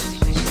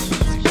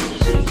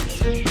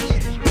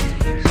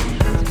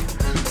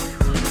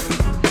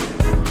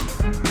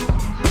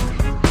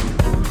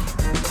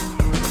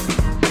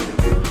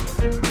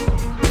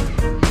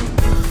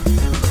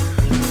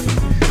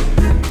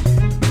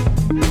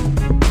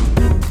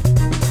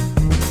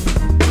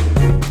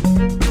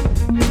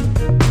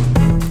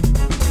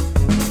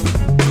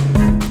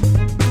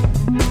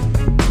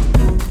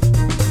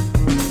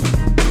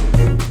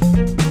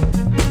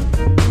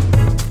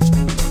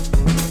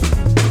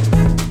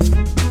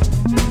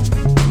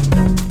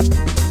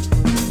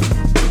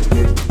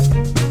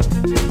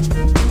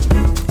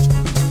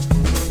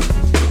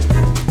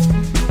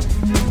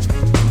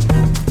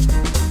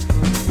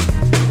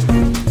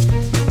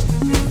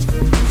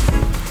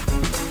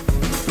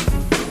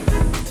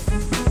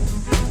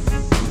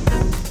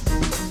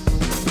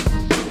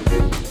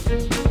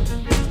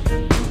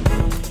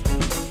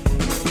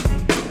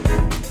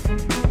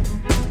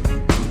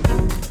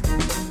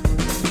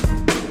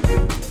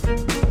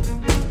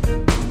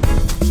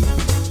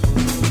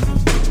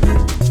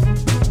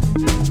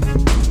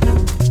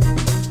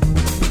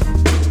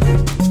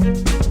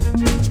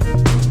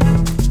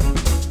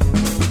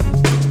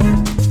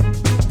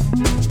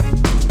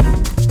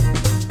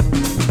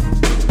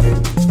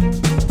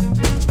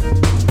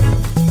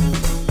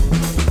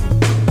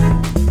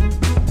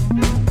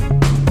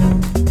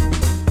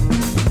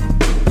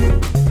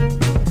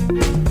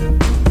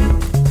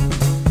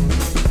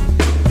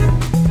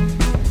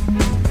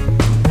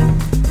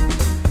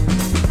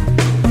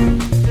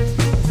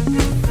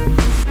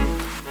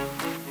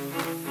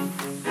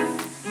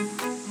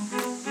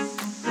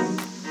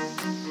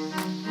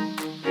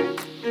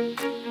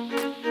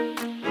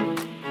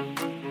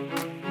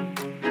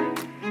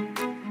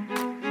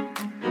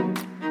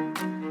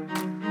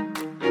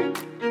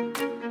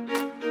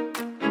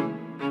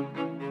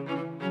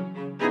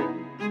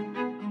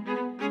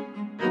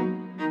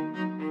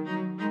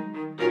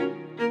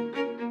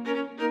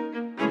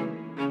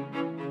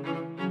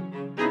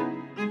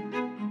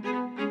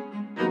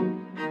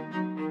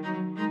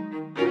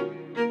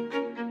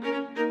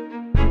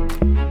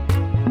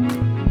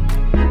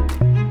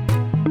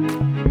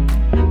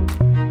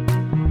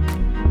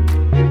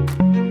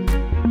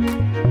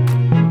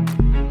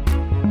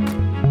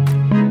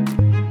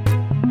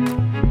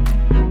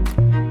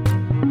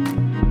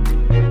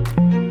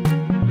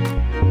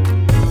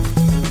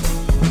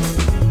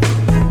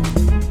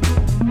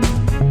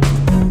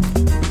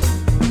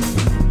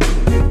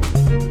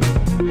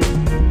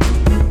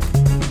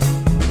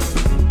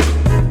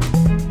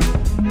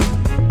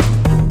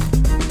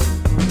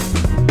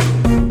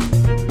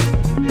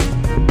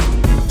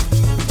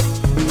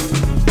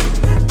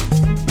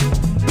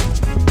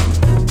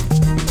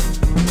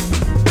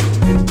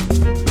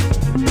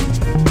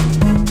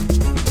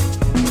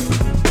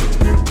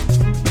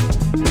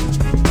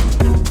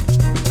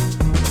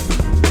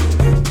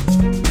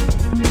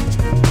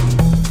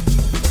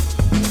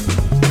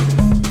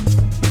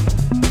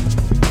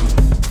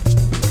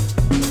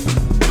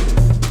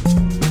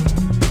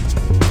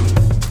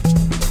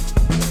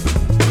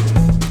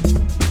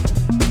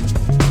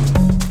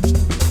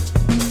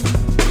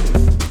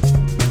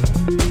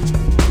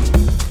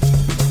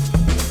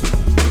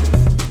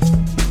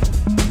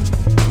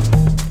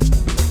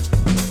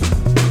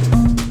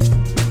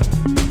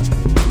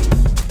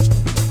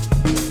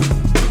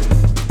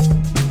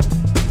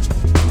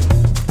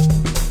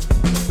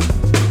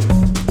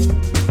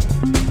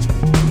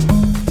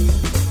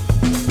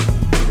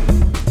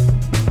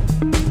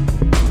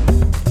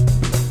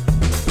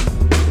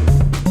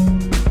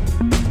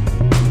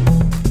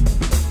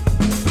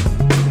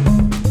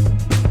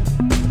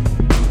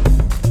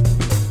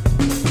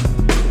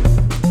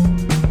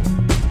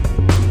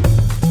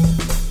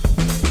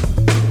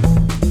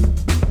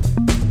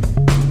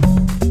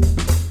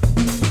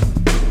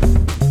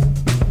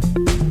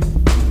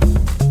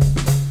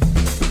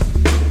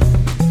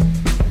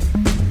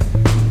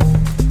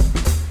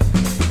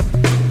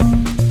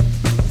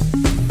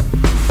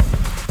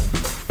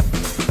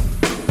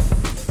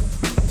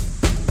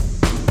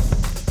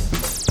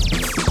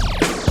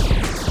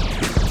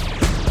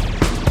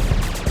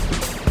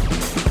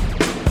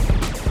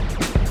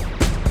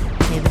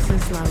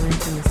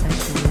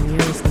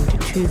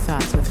 True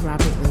Thoughts with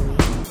Robert Louis.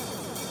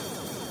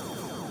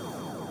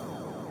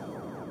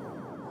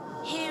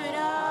 Hear it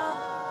all,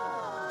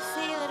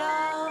 feel it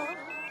all,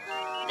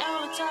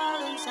 know it's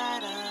all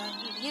inside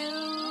of you.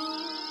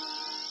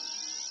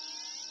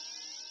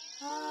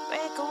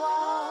 Break a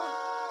wall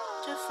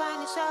to find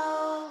your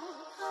soul,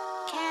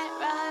 can't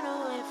run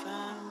away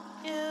from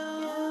you.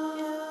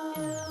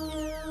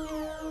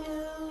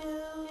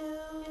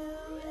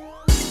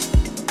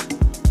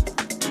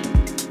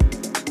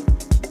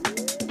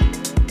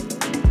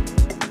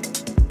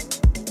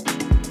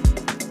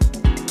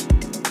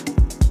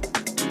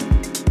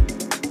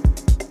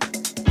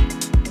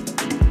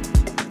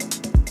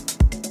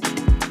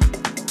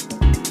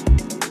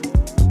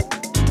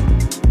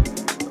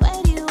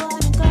 Where do you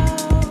wanna go?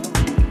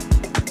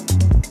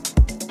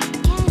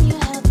 Can you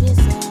help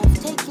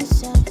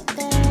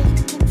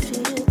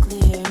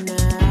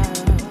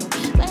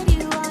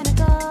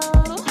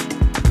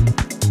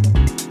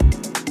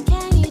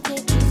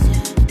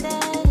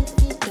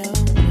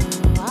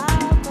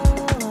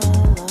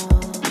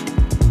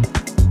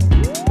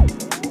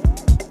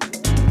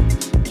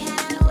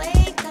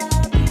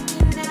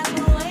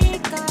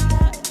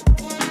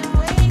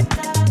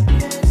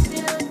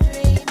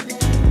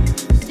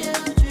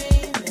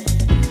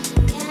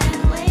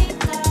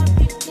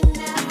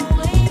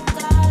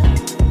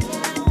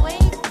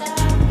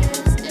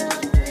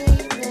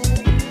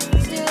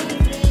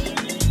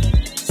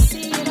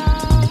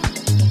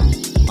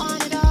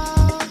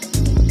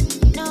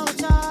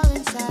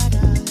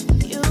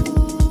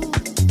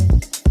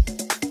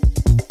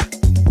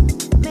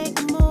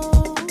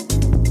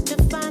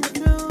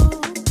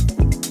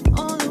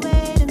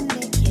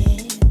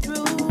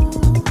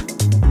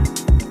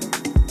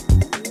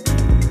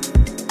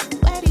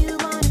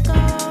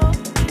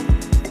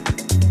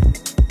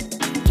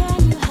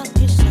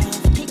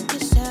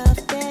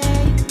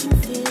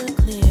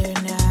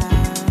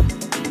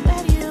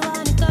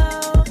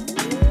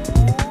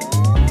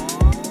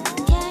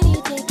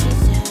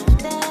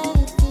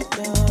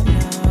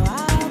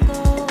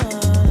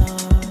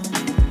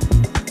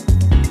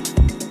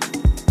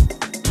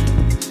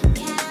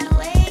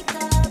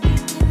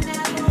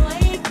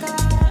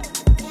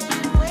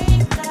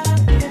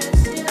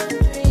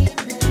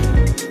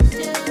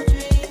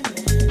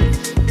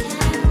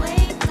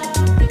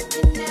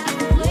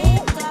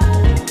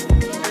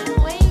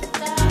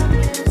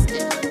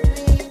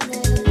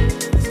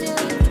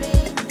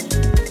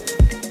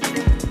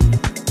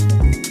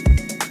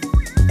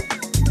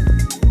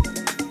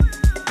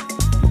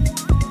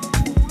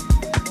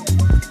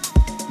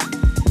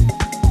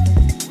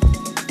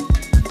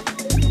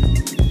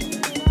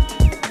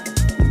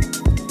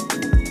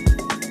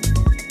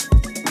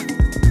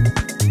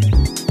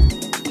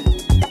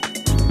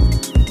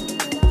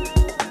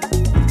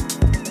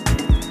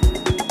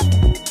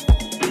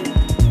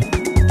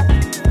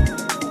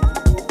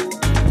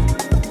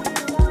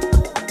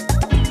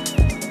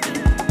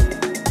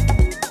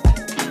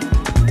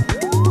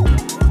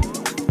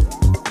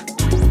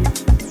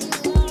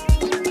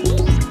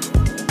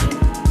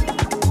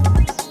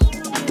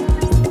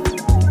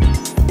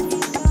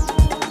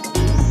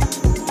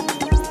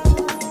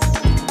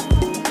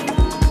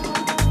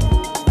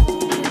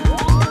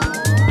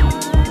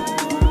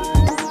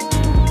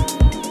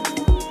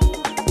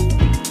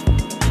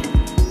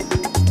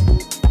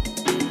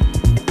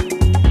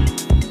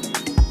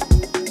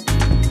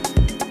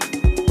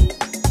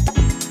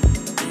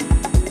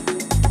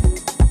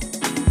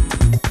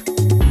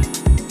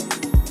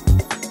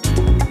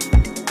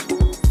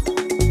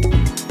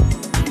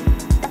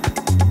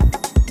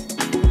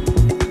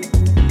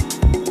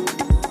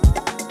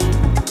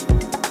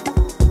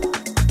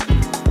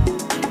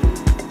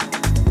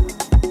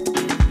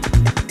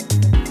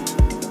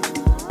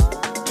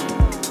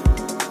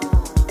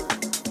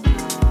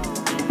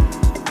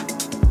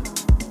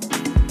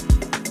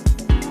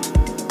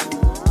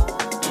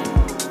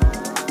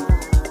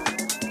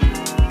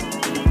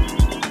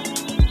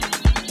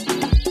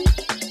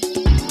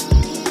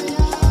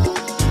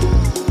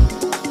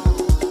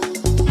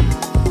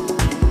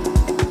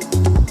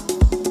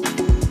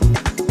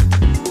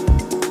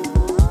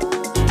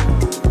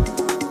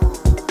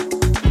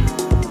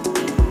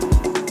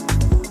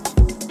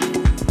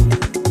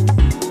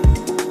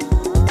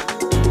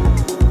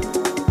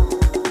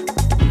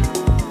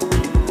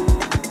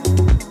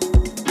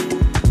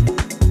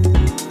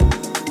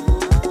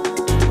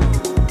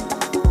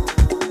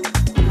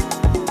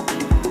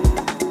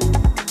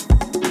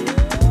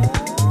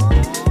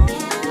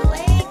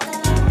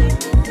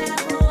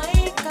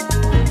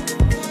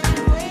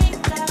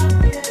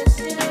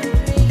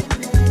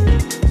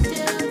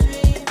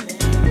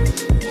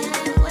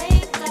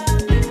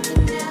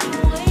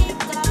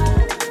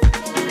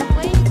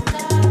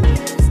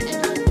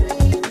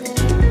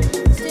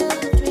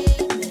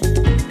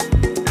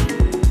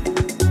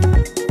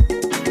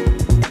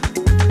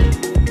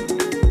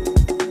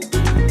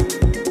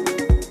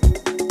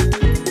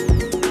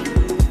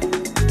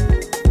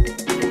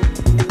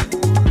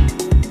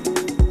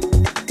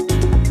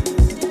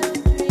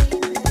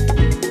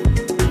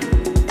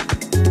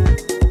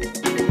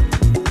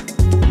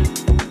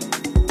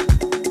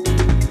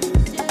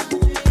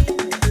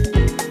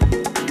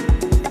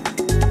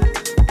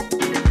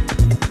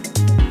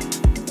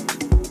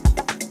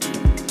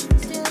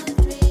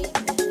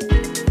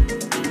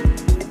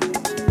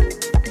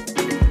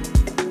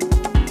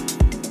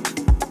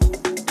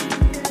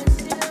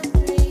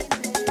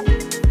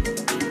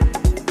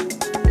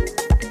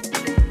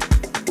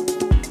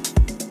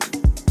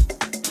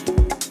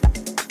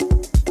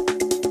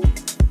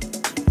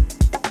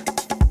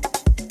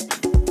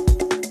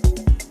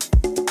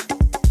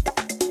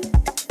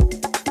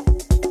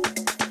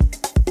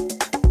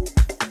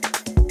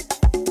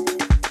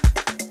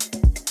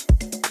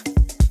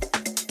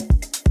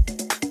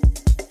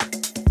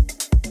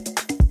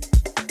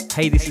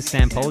Hey, this is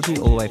Sam Polgy,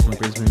 all the way from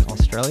Brisbane,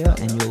 Australia,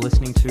 and you're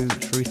listening to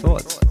True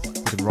Thoughts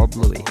with Rob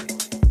Louie.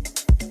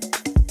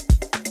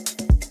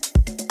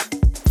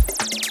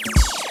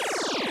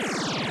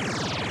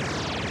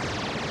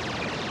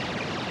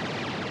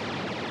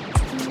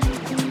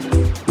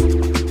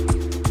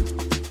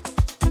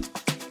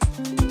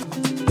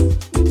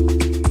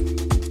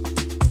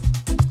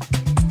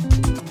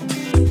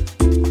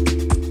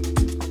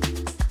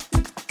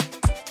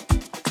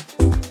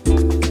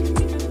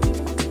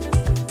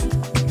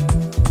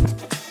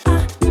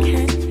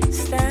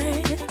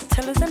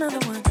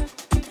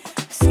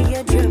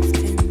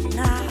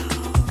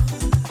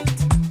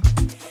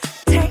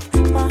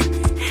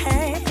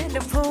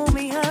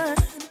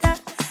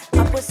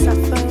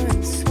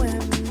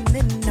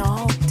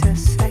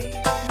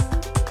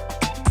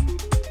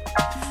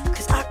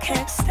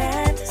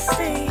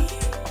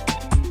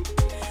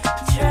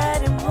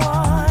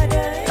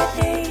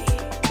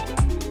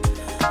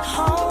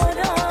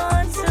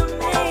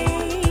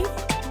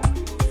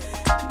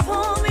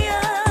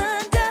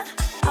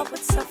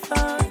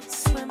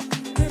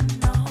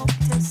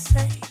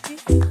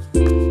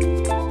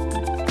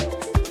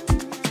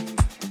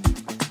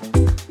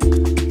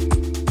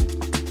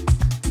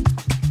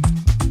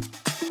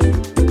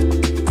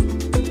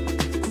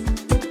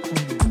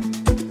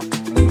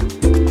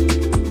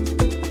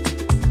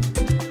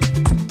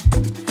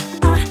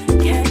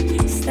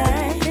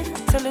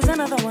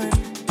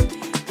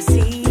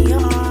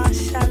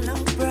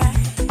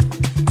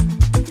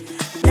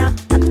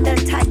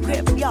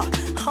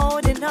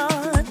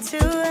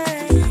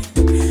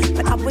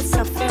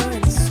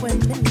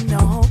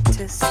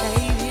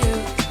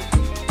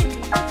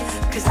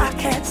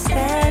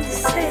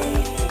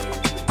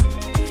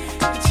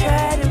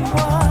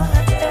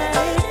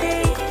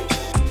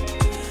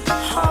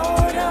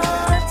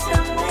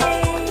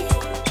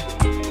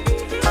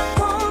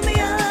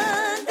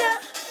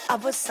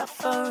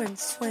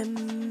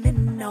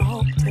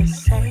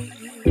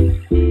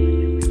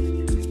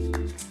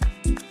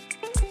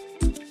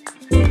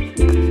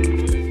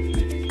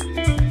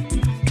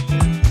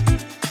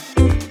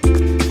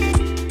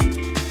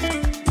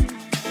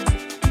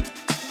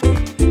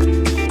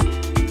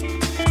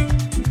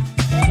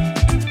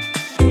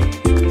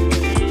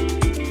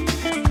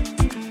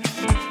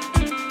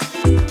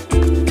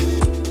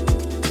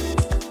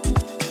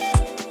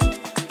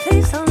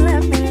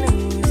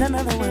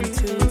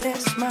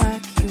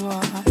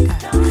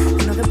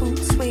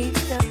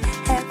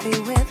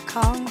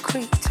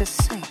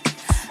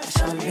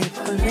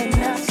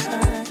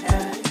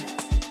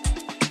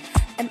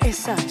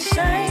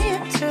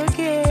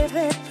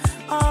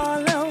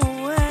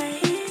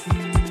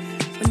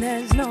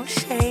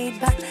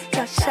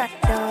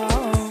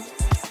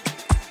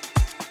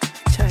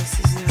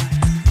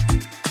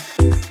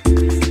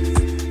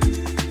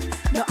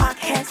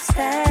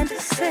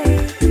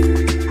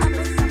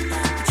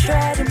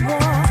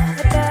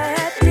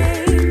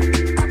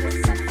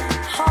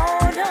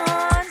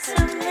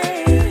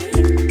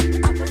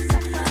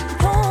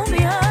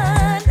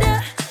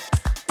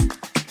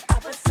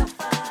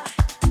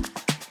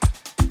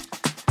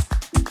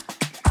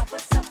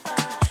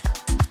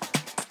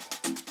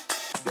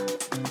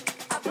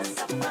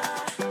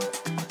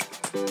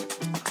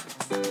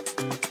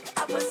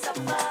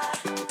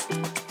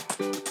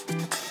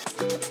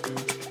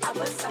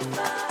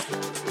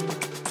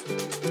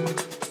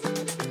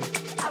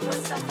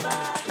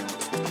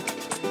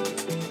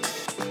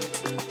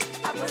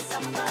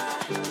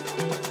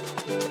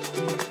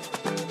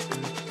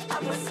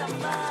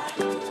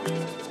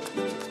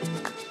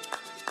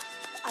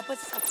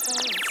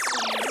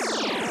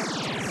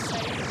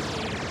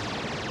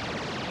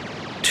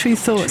 True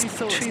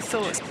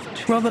Thoughts.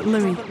 Robert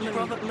Louie.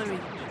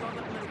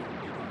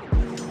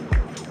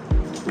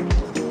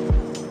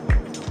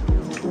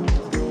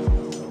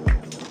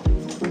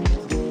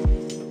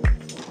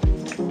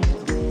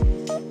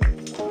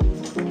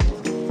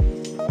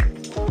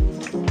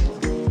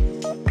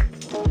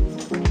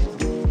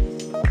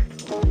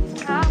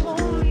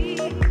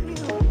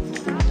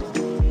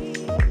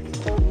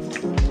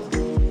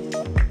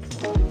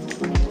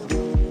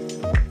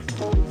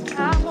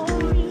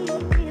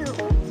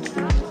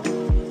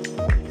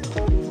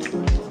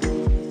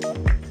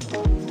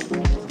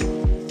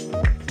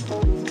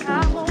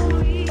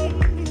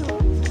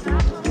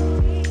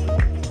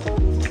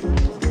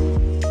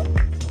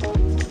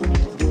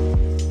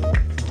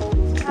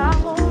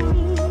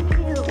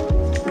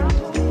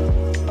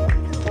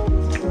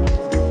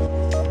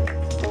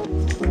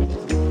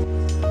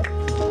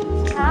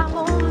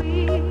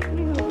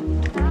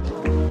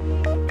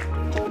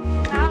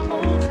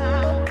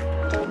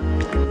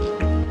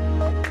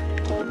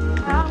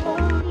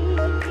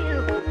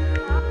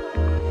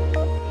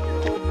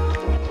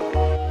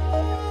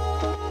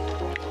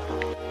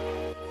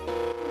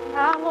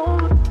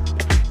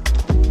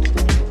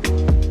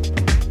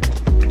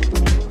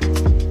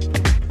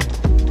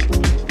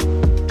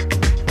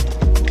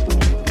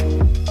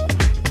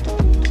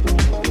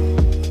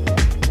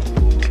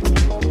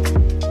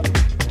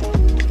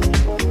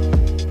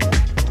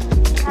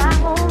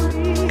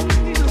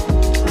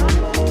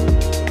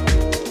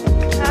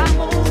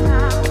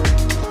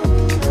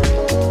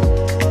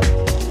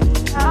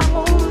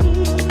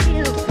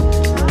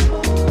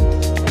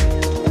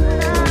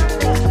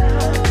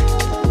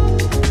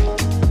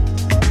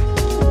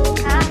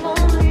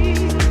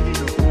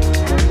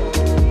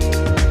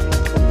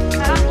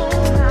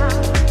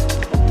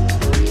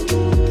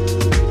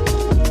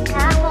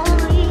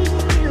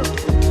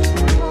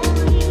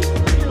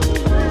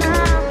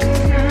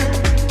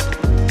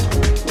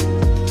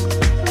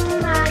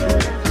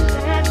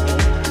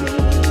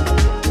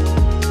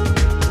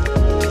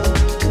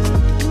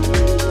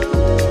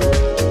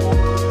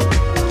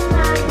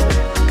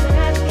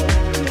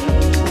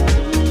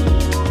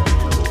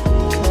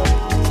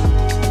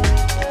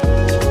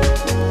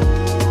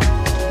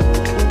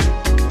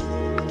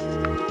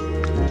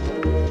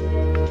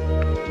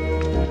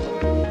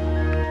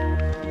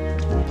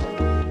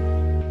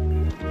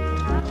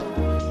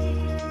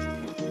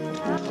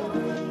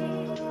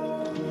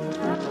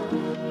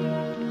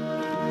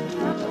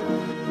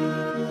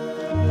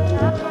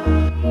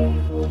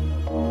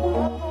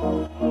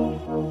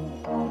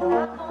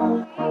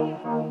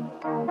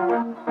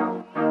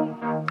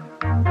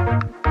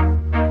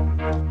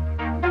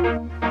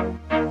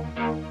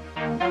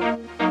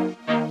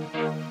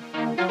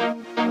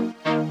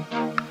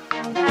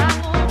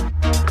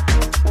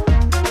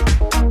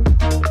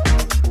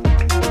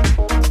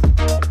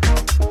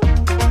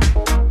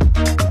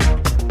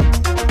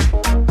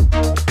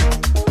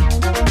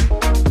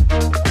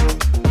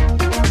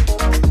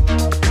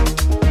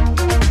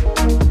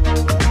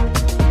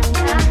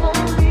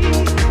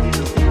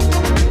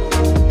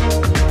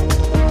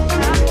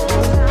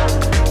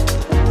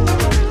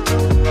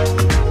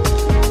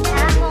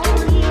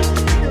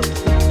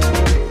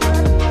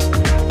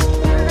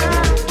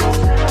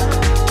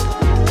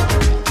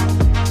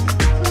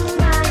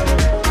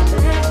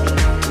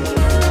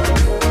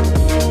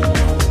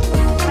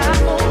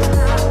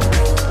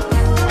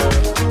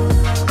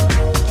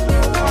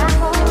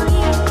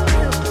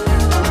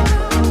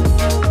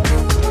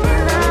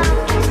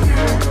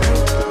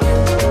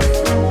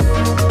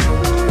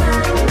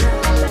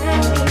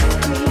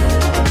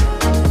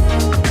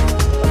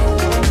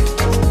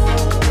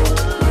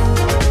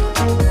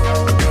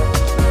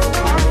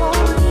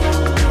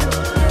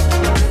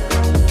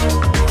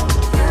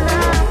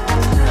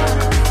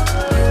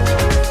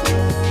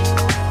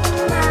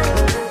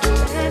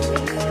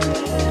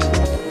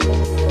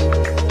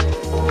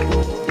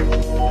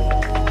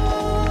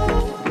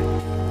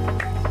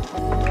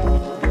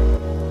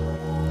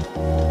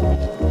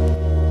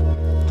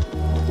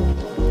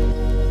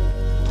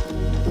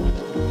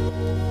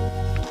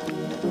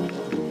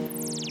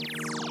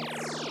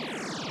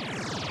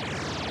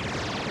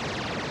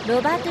 ロ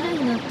バート・ルイ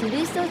のトゥル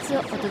ーストーツを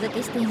お届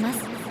けしていま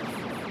す。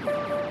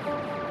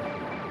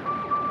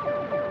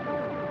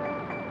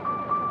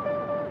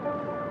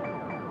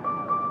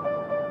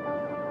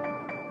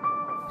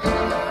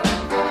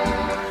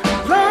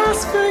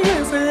Last few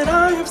years that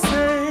I have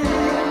seen,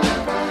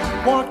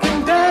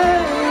 walking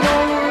dead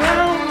all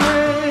around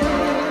me,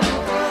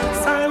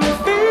 silent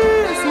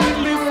fears,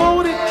 neatly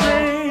folded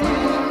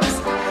dreams,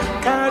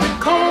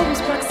 catacombs,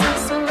 plexus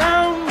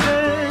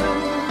surrounding,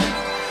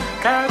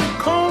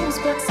 catacombs,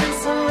 plexus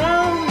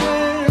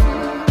surrounding,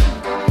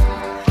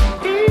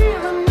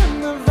 even in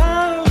the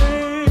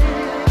valley,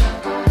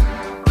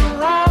 the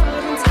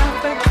riding's half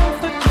that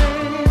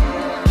comforting,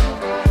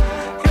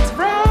 it's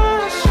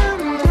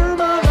rushing through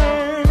my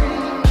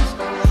veins,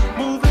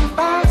 moving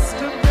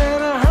faster than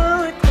a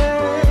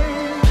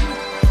hurricane,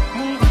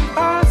 moving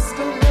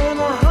faster than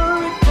a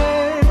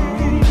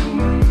hurricane.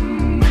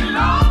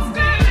 Lost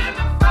in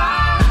the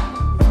fire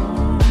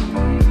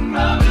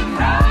of the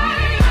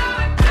pain and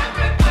the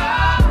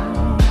temperature.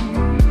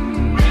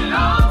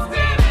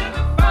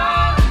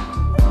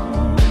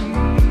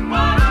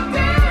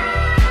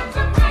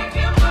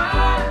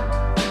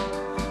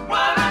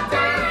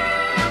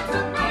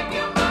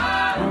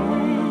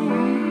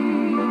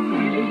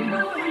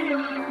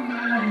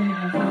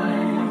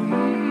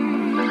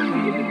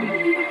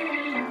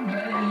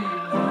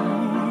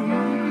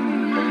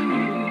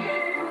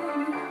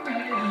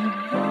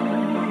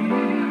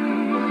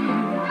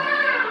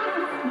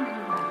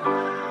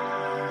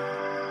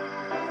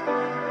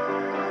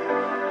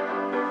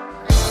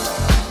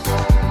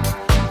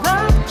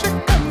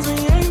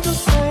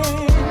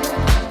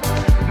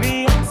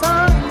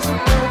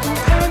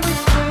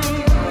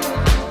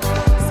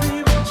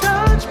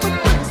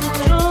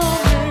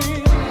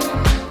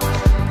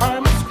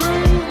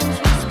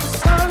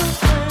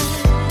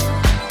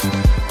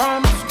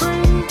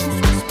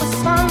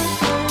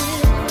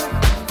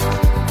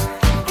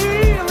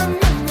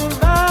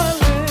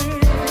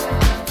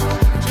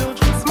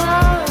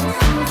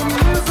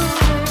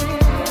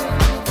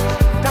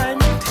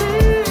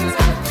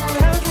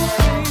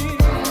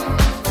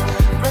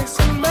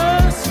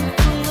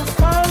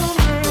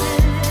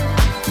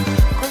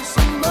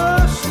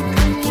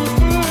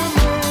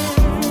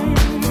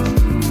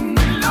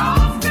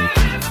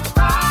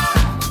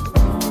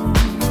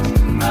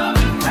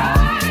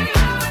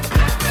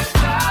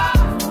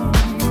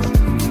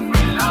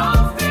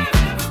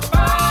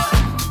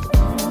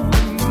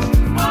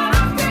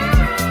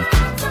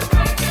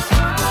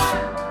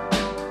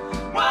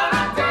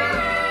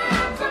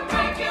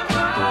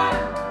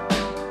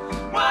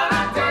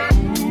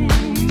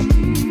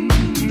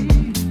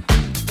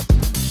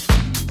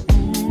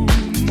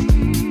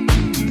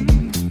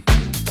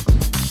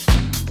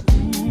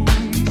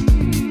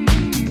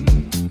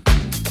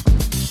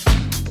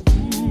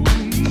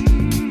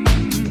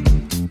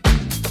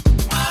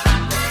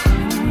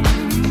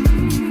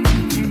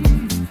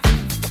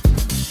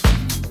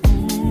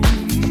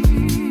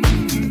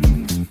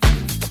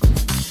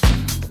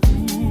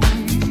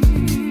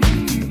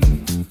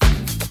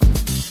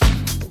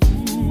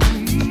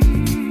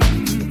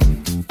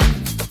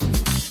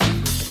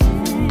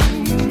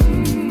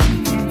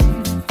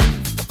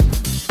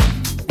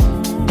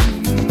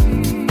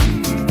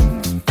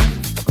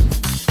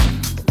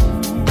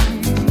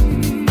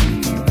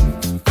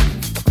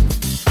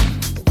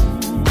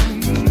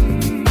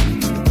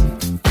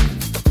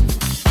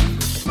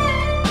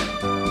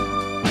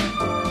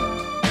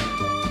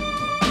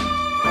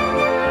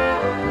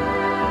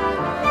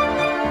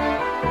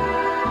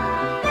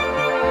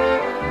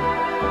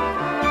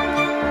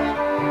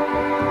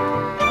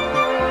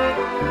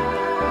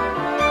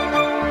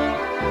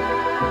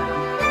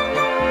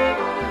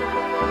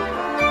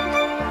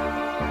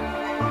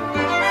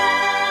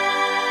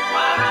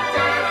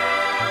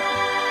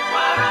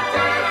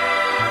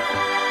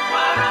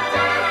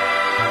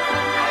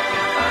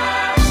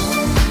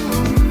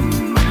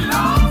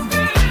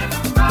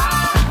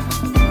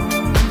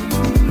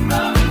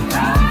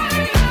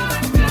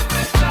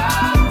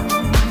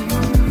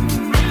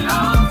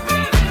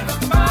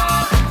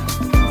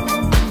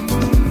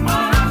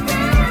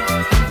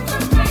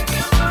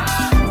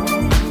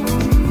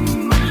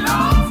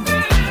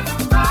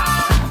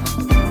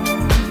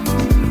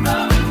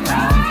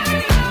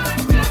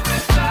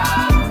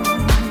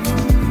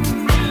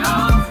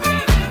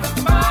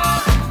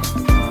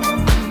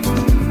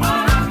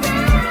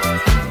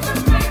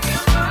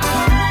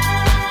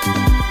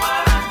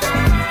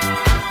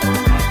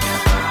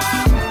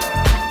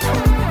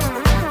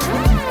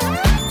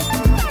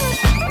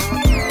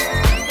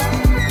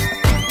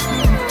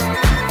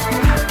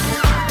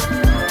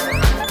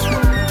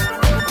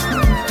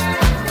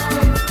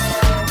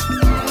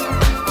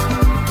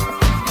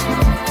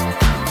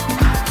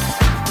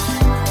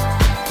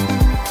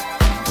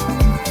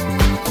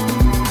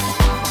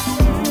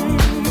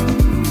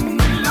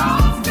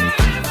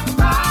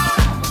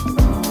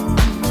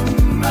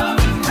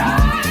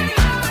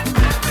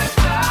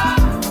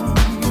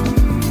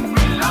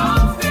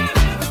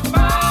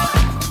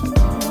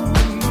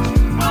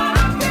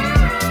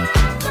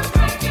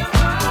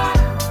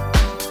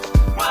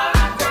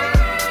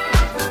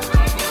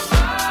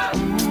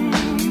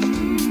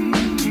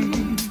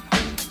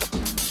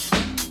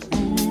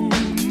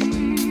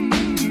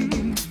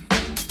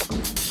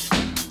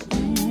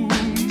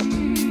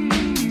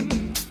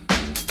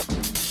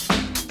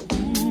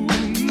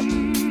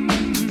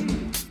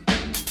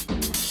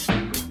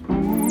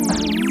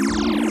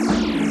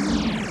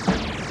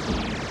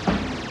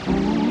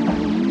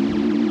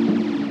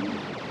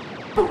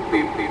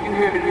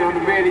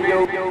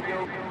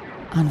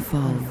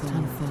 Unfold.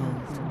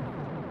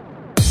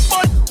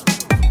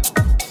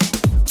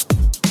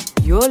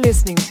 You're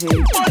listening to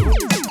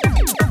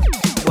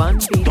One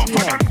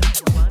BTS.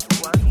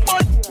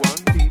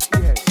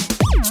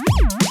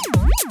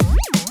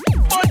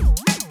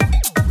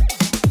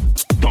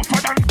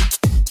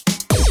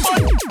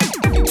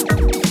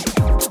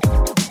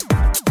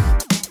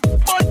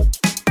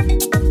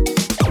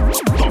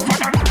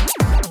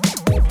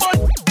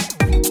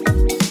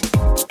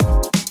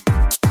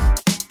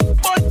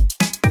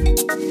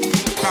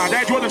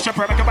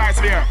 Shepherd, make a bias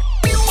there.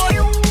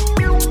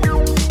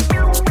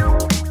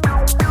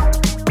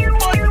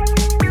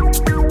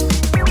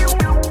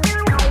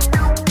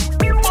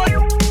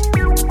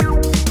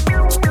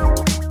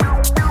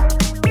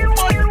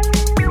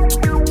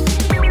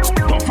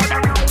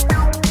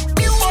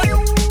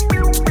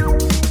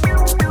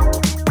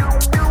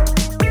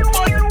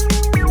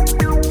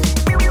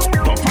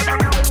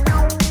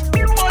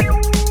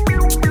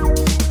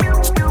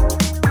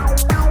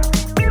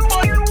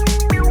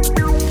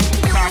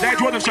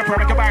 Shepherd,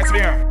 make a bias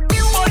there.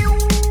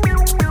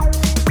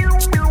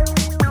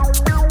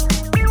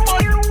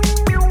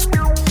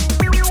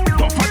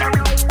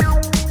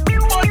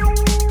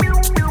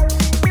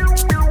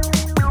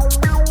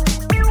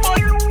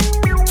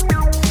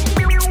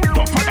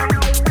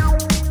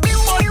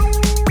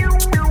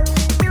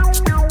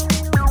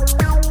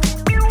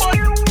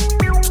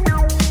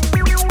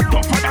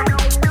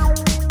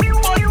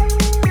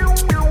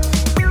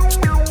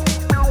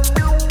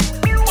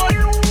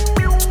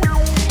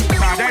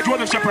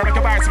 Shepherd, make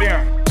a bias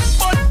there.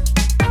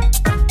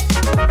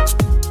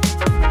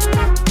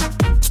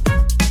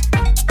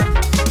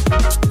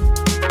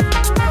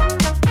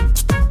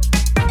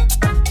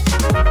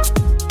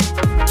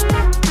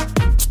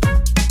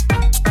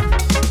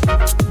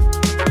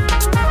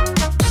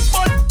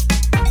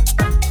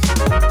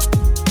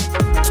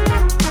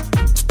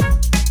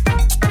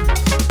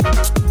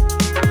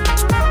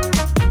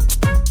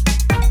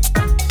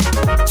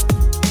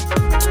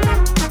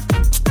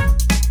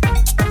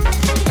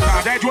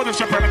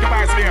 Shepherd, make a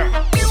bias there.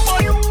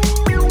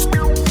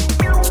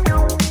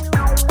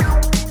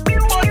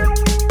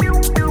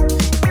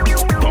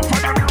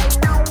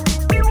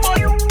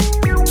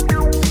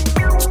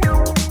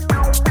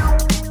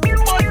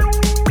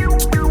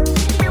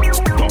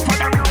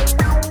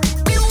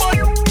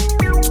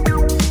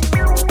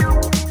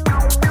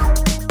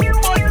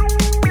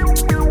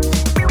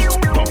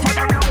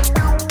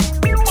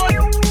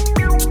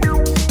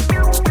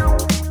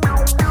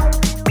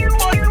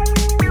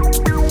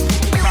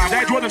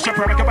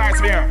 Shepherd, make a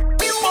bias there.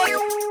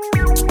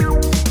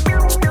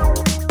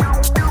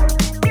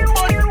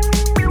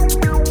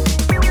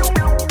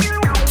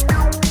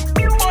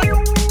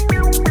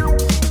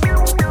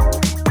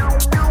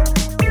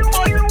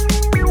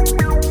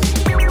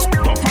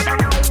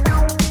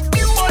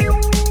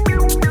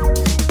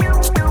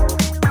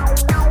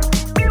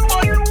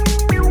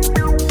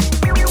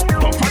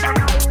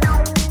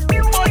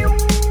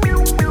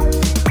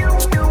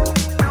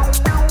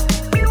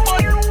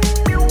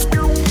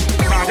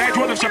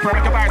 Shepherd,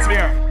 make a bias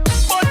there.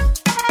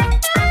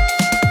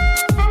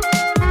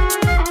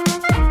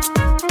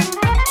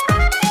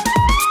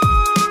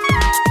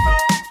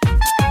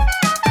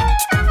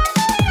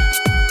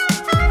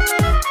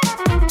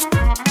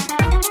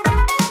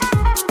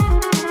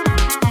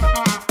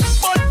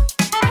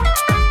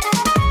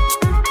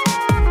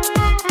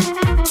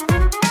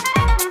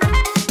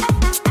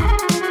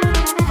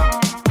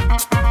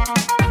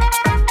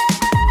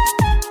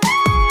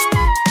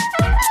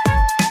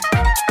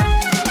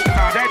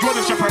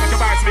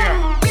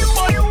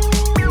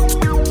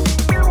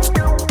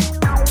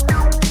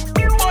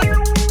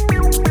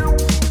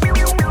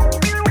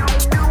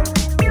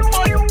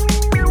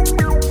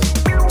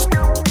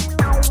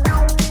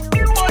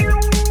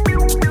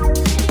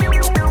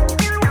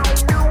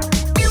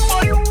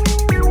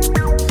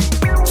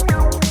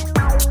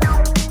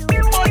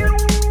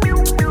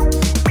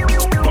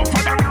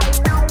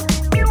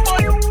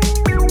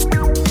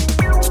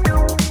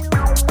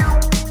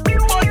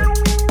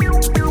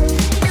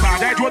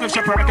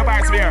 Shepherd, make a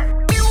bias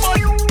there.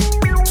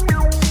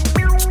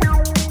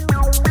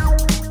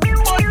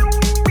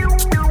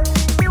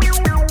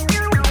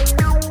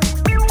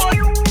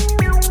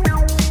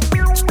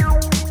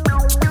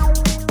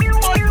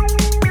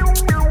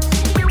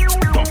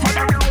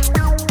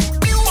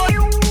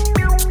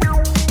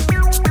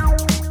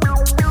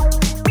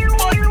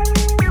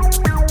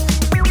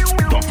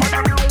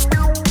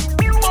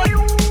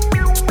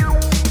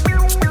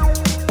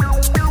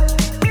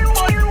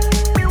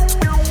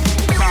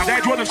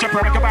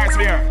 Shepherd, make a bias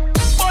there.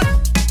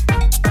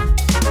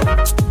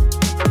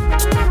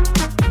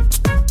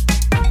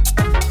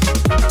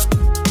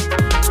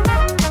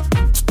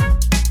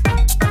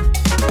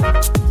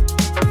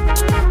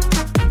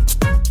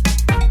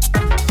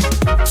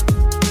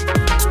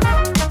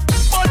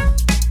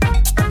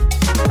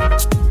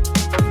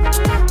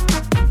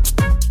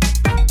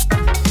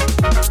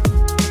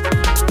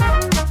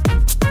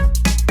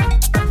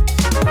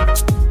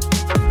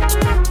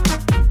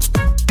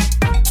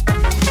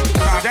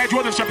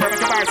 ownership and the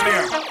device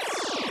here.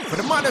 For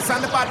the mothers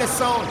and the baddest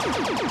sound.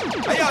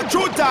 Hey, yo,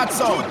 true that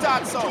sound. True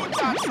that sound.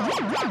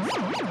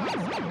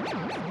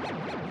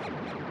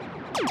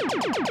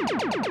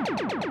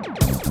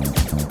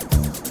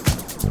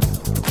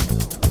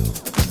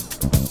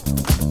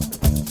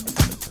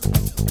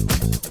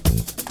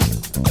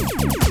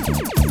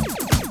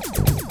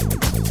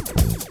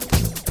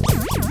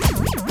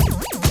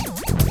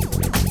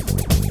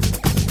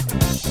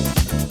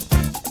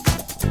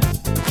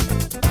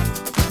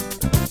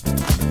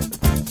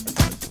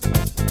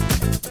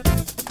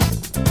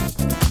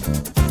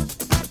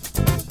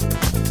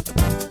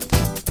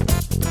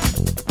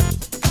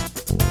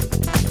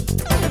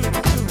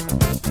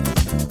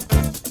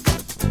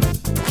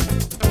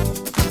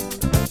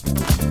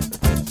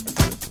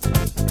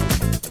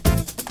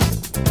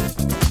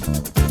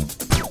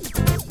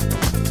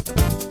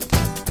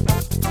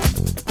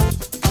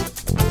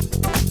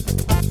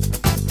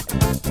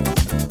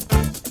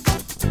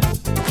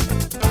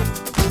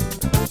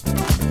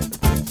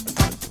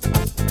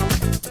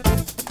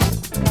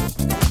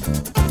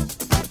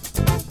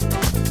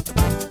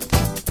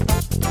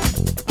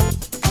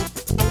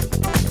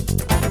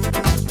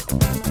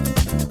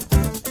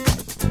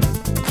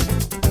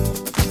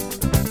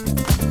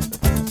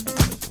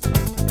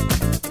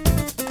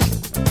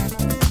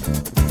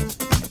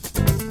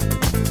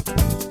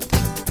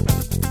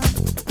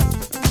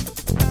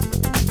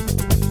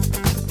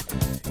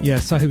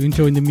 Yes, I hope you're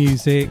enjoying the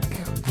music.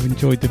 We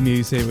enjoyed the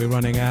music. We're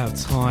running out of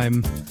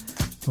time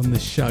on the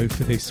show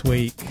for this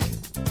week.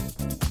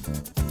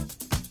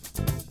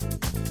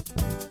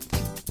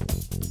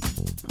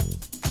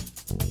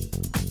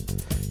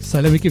 So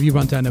let me give you a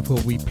rundown of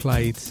what we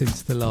played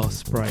since the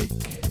last break.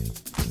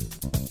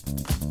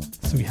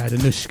 So we had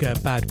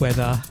Anushka, Bad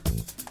Weather,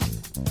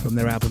 from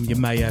their album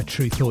Yamaya,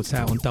 True Thoughts,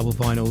 out on double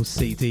vinyl,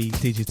 CD,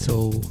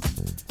 digital.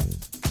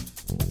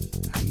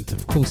 And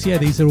of course, yeah,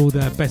 these are all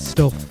the best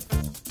of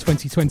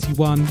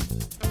 2021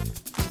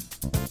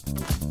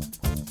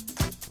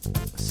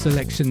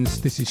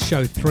 selections. This is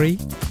show 3.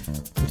 We'll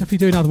definitely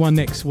do another one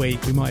next week.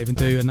 We might even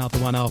do another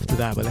one after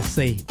that, but let's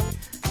see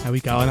how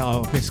we go. And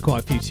I've missed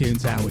quite a few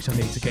tunes out which I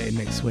need to get in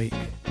next week.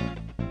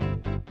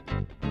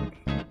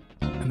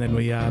 And then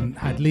we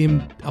had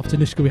Liam, after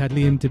Nushka we had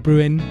Liam De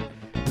Bruin,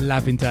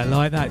 Lavender.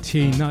 Like that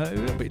tune,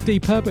 a bit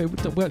deeper but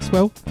it works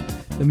well.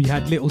 Then we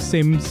had Little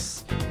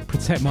Sims,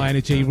 Protect My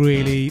Energy.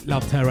 Really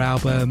loved her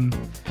album.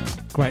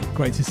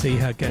 Great to see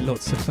her get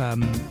lots of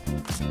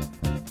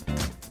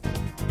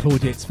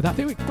plaudits for that. I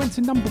think it went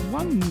to number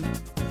 1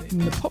 in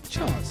the pop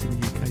charts in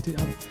the UK.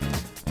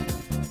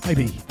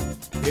 Maybe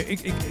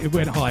it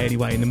went high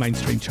anyway in the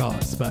mainstream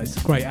charts, but it's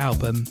a great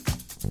album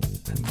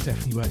and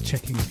definitely worth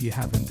checking if you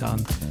haven't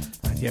done.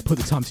 And yeah, put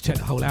the time to check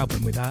the whole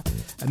album with that.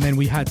 And then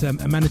we had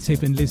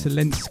Emanative and Liz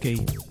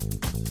Zelensky.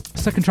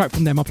 Second track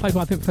from them. I played,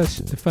 I think,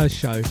 the first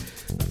show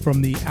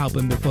from the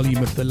album, The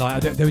Volume of the Light.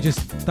 They were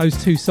just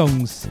those 2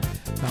 songs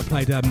that I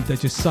played. They're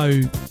just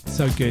so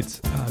good.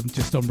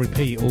 Just on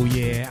repeat all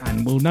year,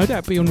 and will no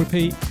doubt be on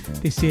repeat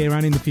this year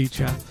and in the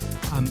future.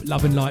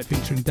 Love and Light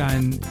featuring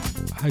Dan,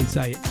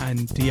 Jose,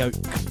 and Dioke.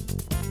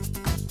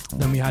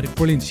 Then we had a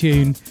brilliant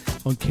tune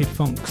on Kid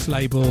Funk's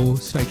label,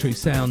 Stay True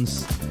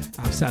Sounds,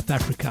 out of South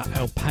Africa,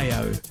 El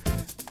Payo,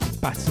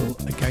 Battle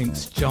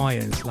Against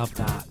Giants. Love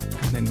that.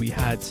 And then we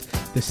had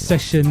the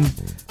session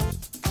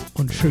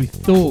on True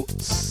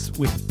Thoughts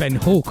with Ben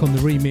Hawke on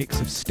the remix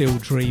of Still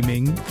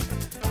Dreaming.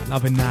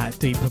 Loving that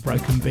deeper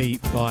broken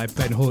beat by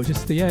Ben Hawke.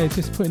 Just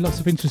putting lots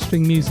of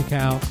interesting music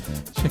out.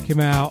 Check him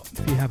out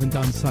if you haven't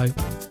done so.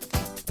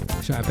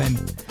 Shout out Ben.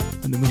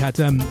 And then we had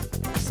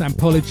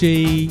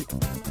Sampology.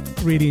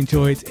 Really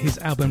enjoyed his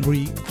album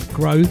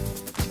Regrowth.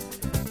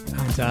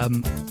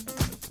 And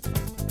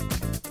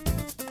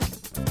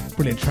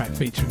brilliant track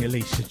featuring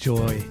Alicia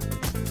Joy,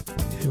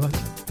 who I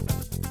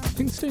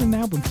think is doing an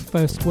album for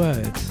First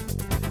Word,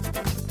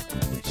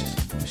 which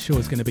I'm sure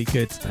is going to be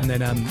good. And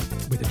then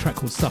with a track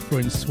called Suffer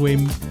and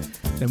Swim.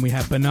 Then we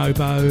have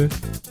Bonobo,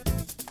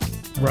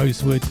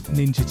 Rosewood,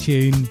 Ninja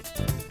Tune,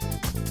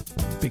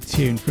 big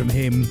tune from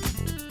him.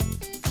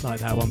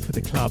 Like that one for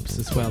the clubs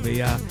as well.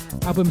 The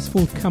album's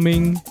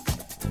forthcoming,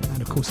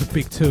 and of course a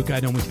big tour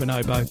going on with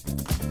Bonobo.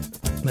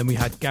 And then we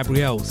had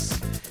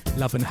Gabrielle's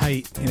Love and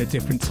Hate in a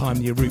Different Time,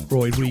 the Root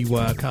Roy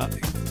rework. I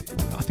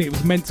think it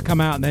was meant to come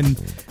out and then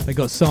they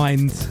got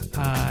signed.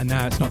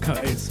 Now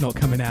it's not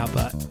coming out,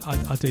 but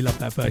I do love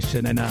that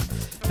version. And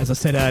as I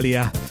said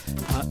earlier,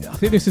 I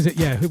think this is it.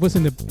 Yeah, it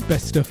wasn't the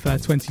best of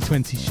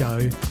 2020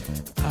 show,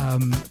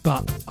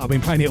 but I've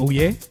been playing it all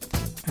year,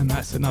 and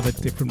that's another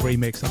different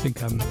remix. I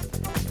think a lot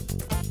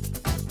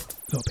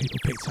of people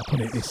picked up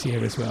on it this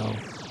year as well,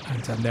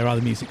 and their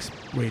other music's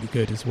really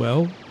good as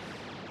well.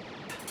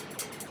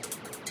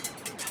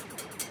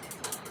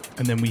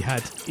 And then we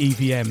had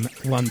EVM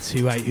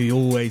 128, who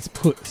always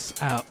puts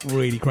out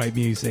really great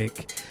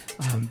music.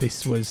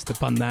 This was the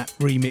Bun That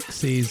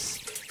remixes,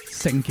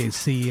 Sengiz,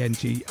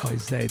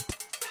 Cengiz,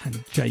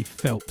 and Jay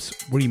Phelps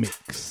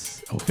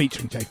remix, or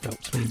featuring Jay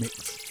Phelps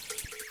remix.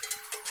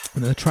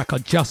 And then the track I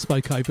just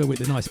spoke over with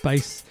the nice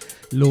bass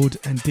Lord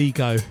and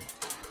Digo,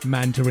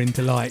 Mandarin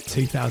Delight,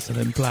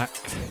 2000 Black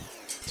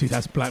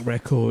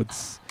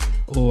Records,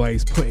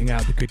 always putting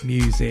out the good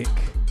music.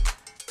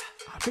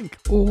 I think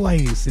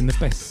always in the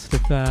best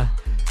of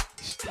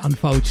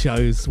Unfold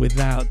shows,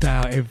 without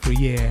doubt, every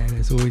year.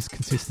 There's always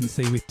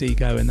consistency with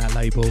Digo and that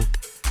label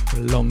for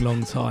a long,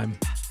 long time.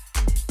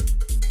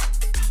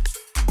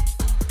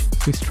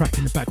 This track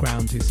in the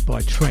background is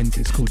by Trent,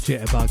 it's called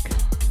Jitterbug.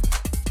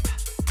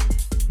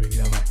 Really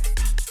love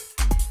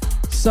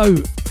it. So,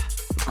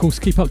 of course,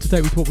 keep up to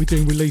date with what we're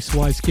doing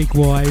release-wise,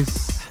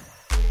 gig-wise.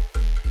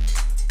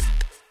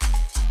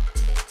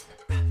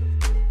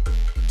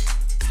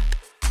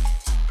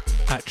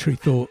 At True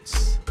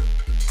Thoughts.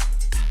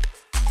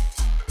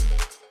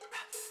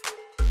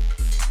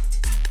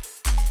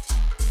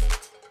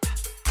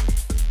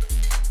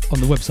 On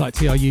the website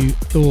TRU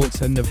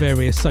Thoughts and the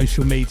various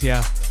social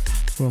media.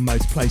 We're on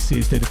most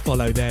places. Do the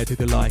follow there, do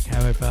the like,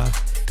 however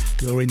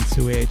you're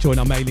into it. Join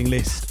our mailing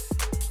list.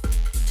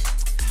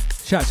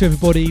 Shout out to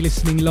everybody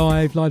listening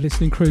live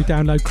listening crew,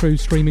 download crew,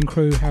 streaming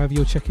crew, however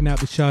you're checking out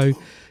the show.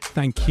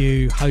 Thank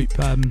you. Hope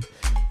you're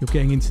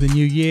getting into the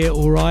new year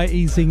all right,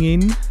 easing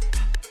in.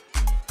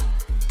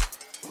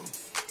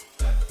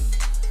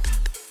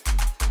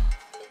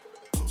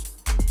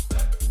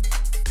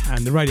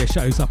 And the radio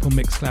show's up on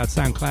Mixcloud,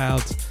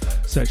 Soundcloud.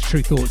 Search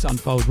True Thoughts,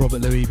 Unfold,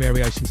 Robert Louis,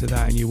 variations of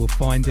that, and you will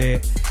find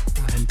it.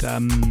 And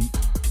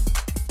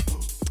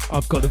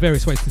I've got the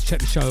various ways to check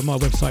the show on my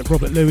website,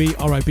 Robert Louis,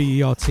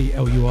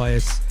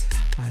 ROBERTLUIS.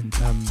 And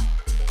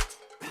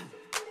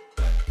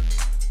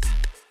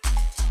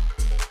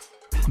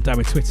I'm down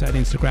with Twitter and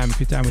Instagram. If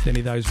you're down with any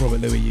of those,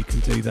 Robert Louis, you can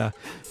do the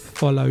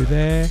follow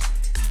there.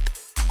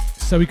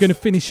 So we're going to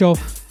finish off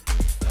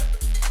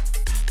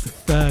the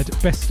third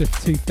Best of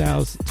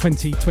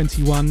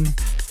 2021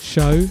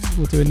 show.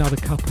 We'll do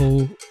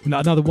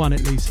another one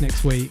at least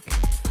next week.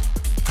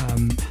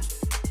 And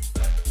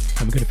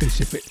we're going to finish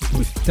it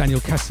with Daniel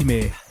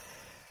Casimir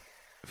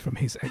from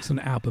his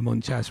excellent album on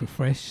Jazz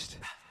Refreshed.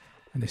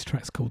 And this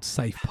track's called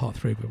Safe Part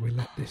 3, but we'll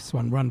let this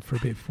one run for a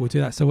bit before we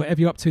do that. So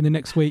whatever you're up to in the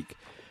next week,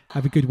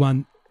 have a good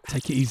one,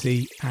 take it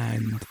easy,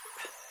 and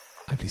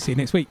hopefully see you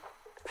next week.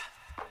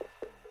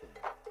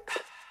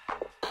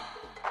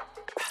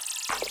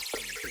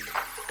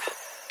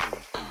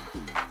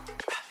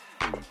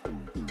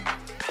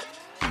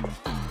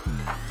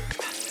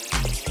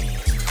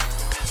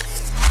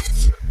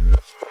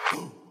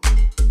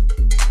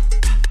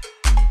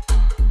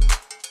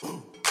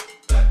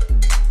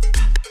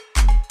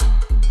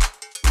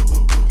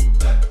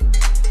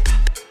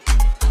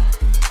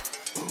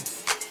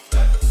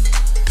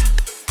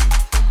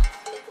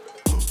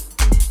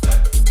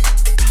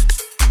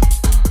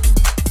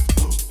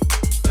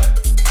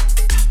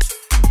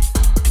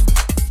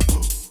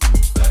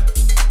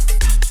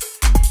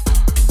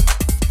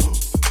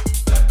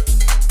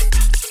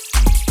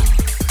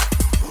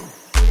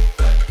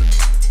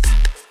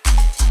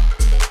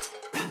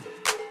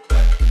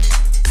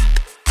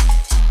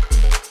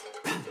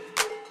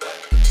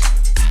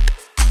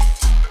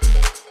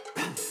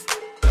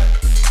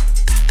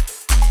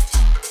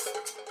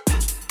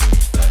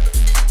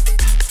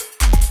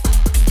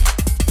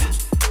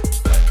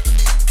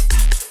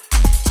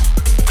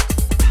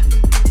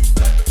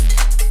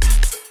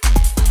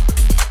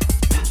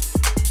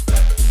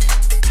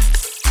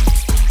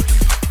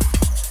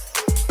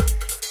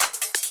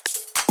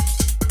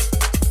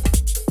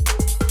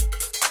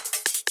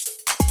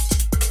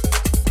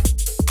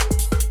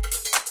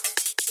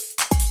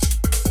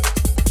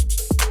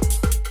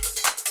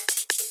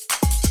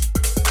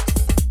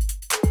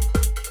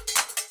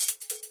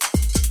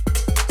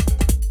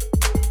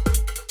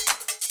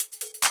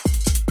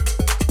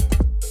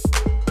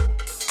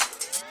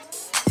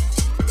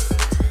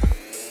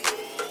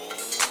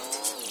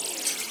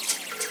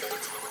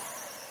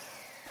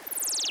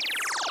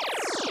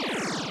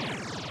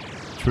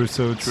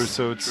 Trousseau.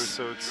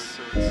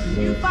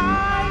 You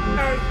find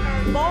her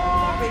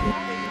boring.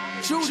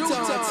 True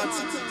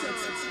thoughts.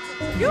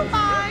 You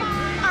find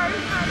her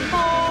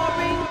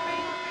boring.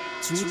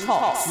 True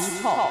thoughts.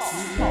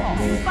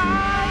 You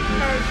find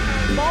her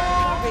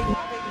boring.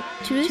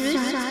 True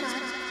thoughts.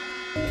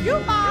 You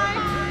find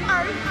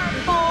her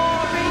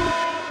boring.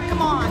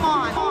 Come on.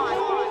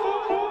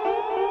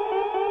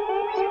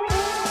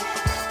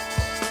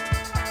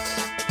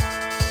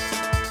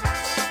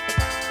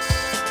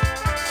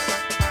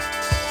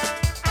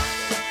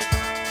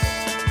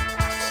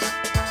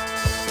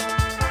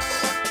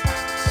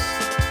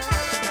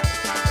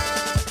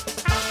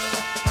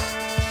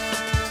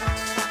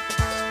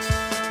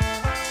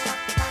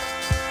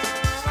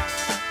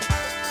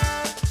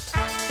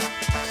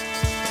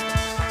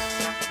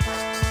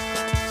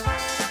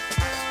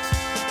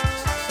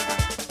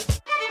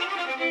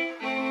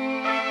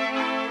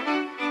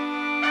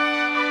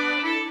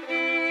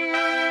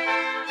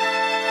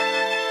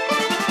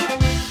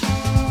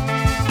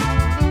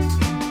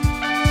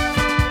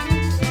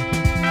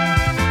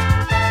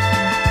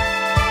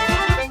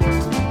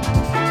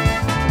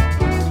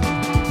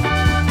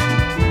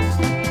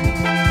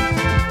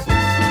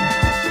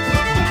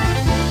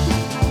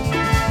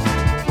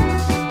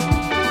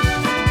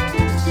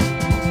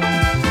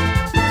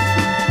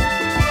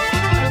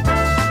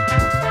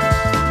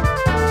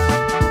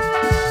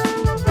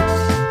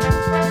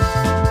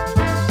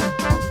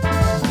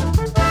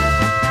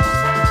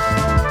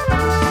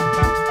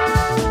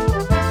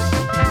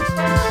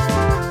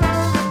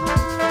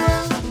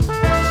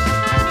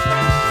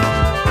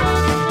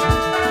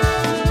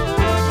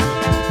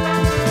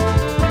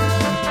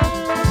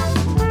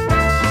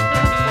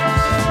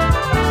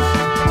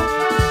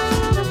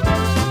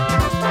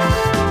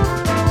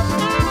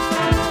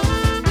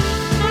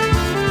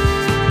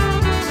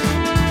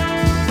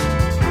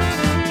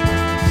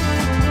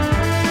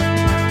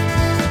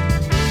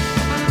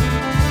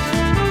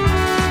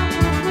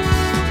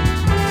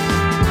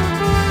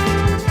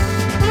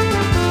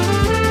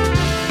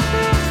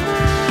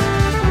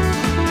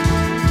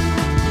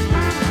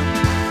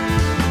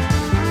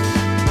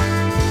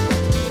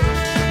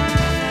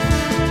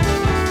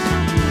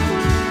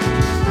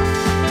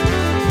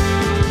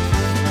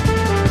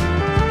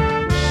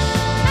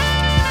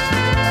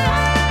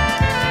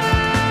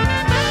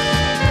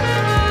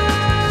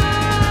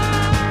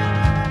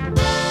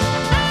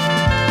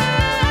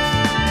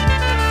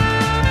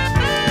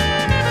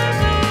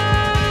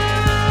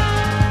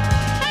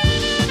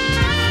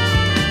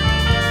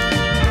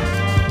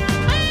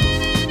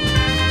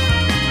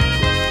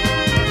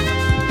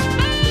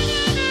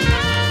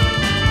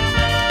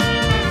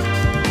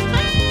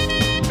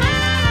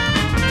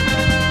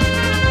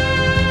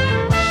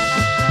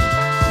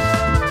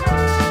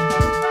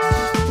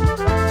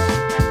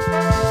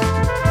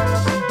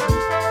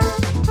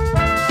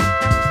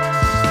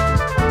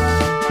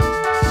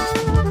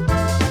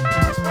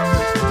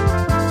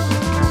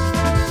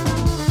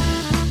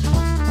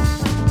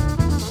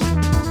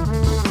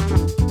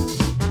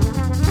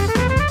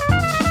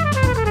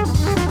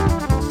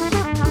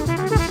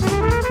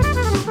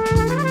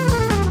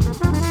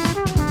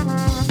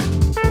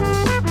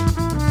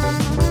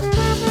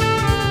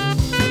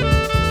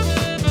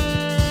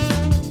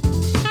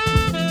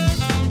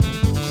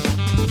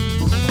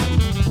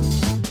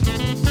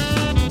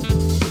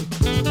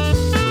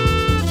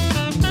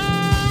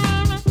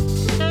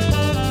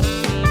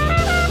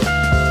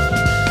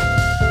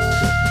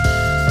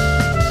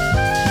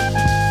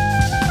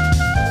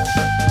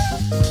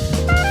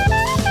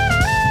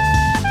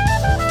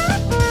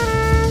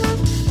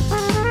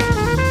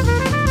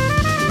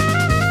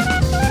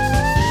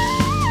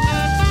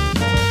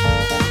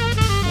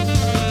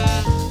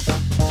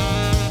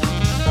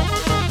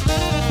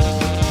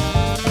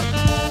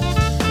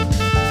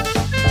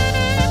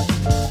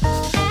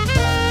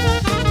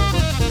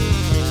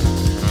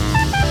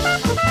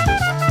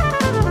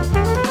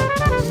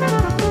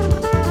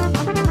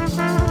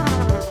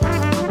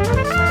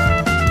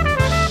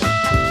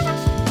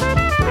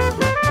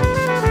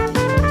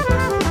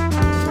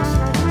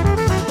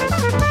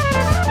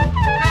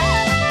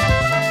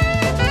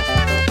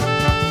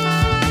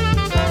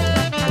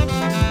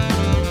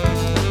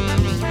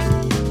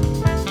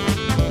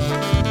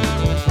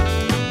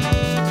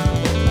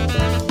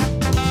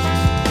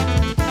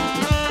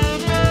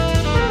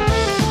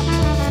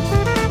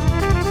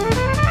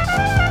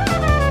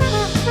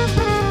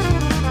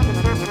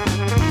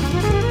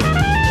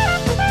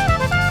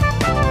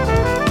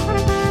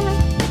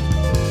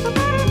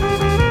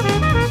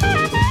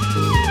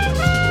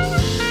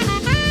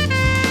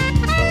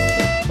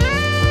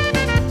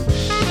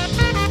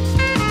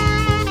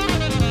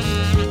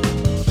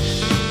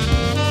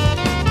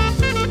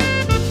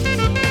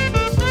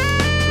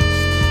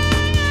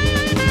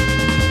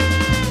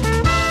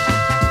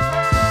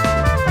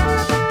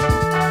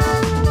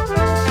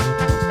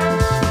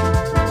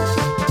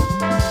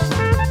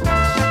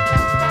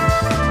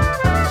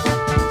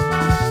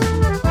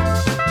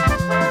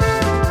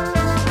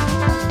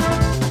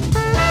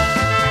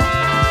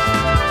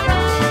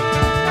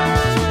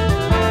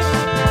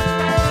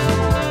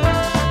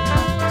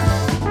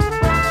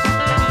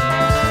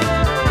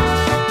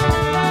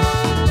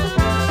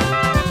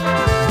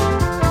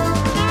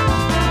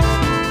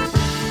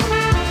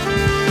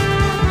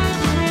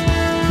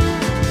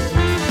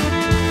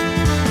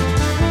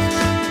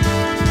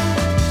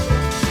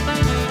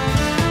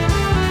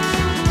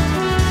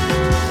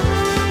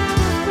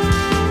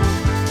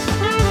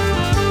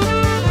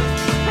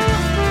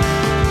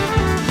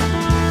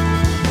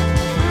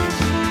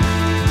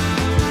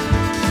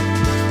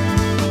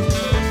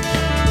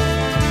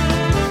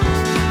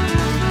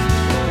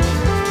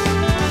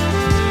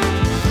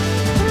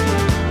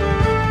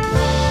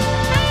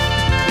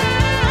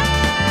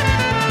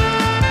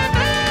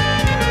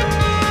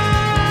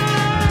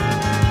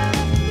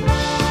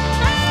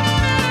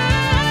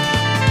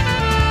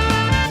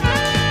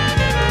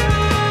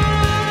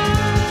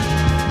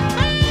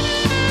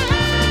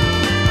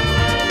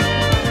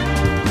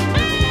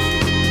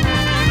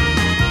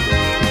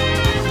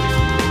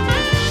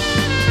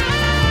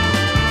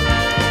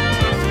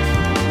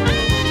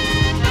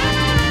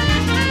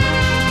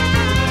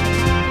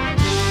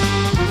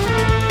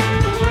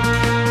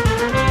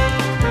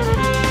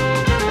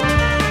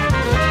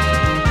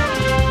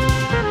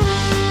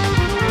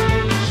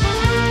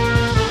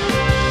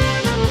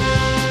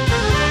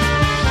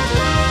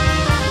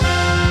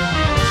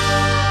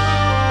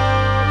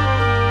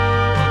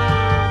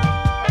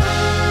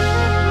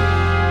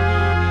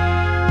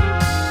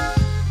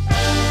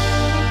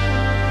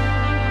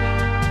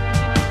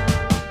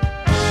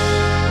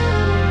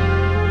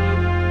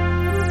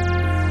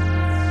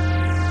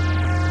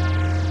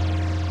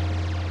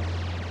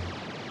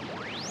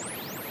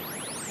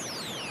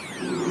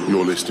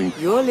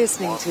 listening. You're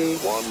listening to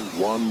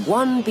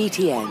 1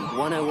 BTN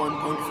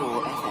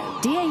 101.4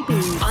 FM. DAB.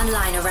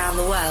 Online around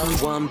the world.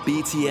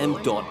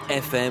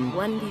 1BTM.FM.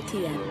 1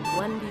 BTN.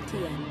 1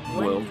 BTN.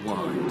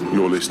 Worldwide.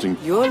 You're listening.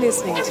 You're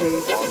listening to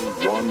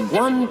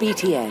 1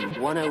 BTN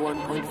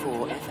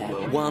 101.4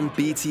 FM.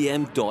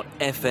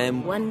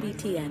 1BTM.FM. 1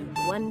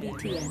 BTN. 1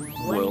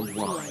 BTN.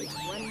 Worldwide.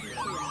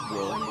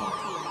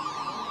 Worldwide.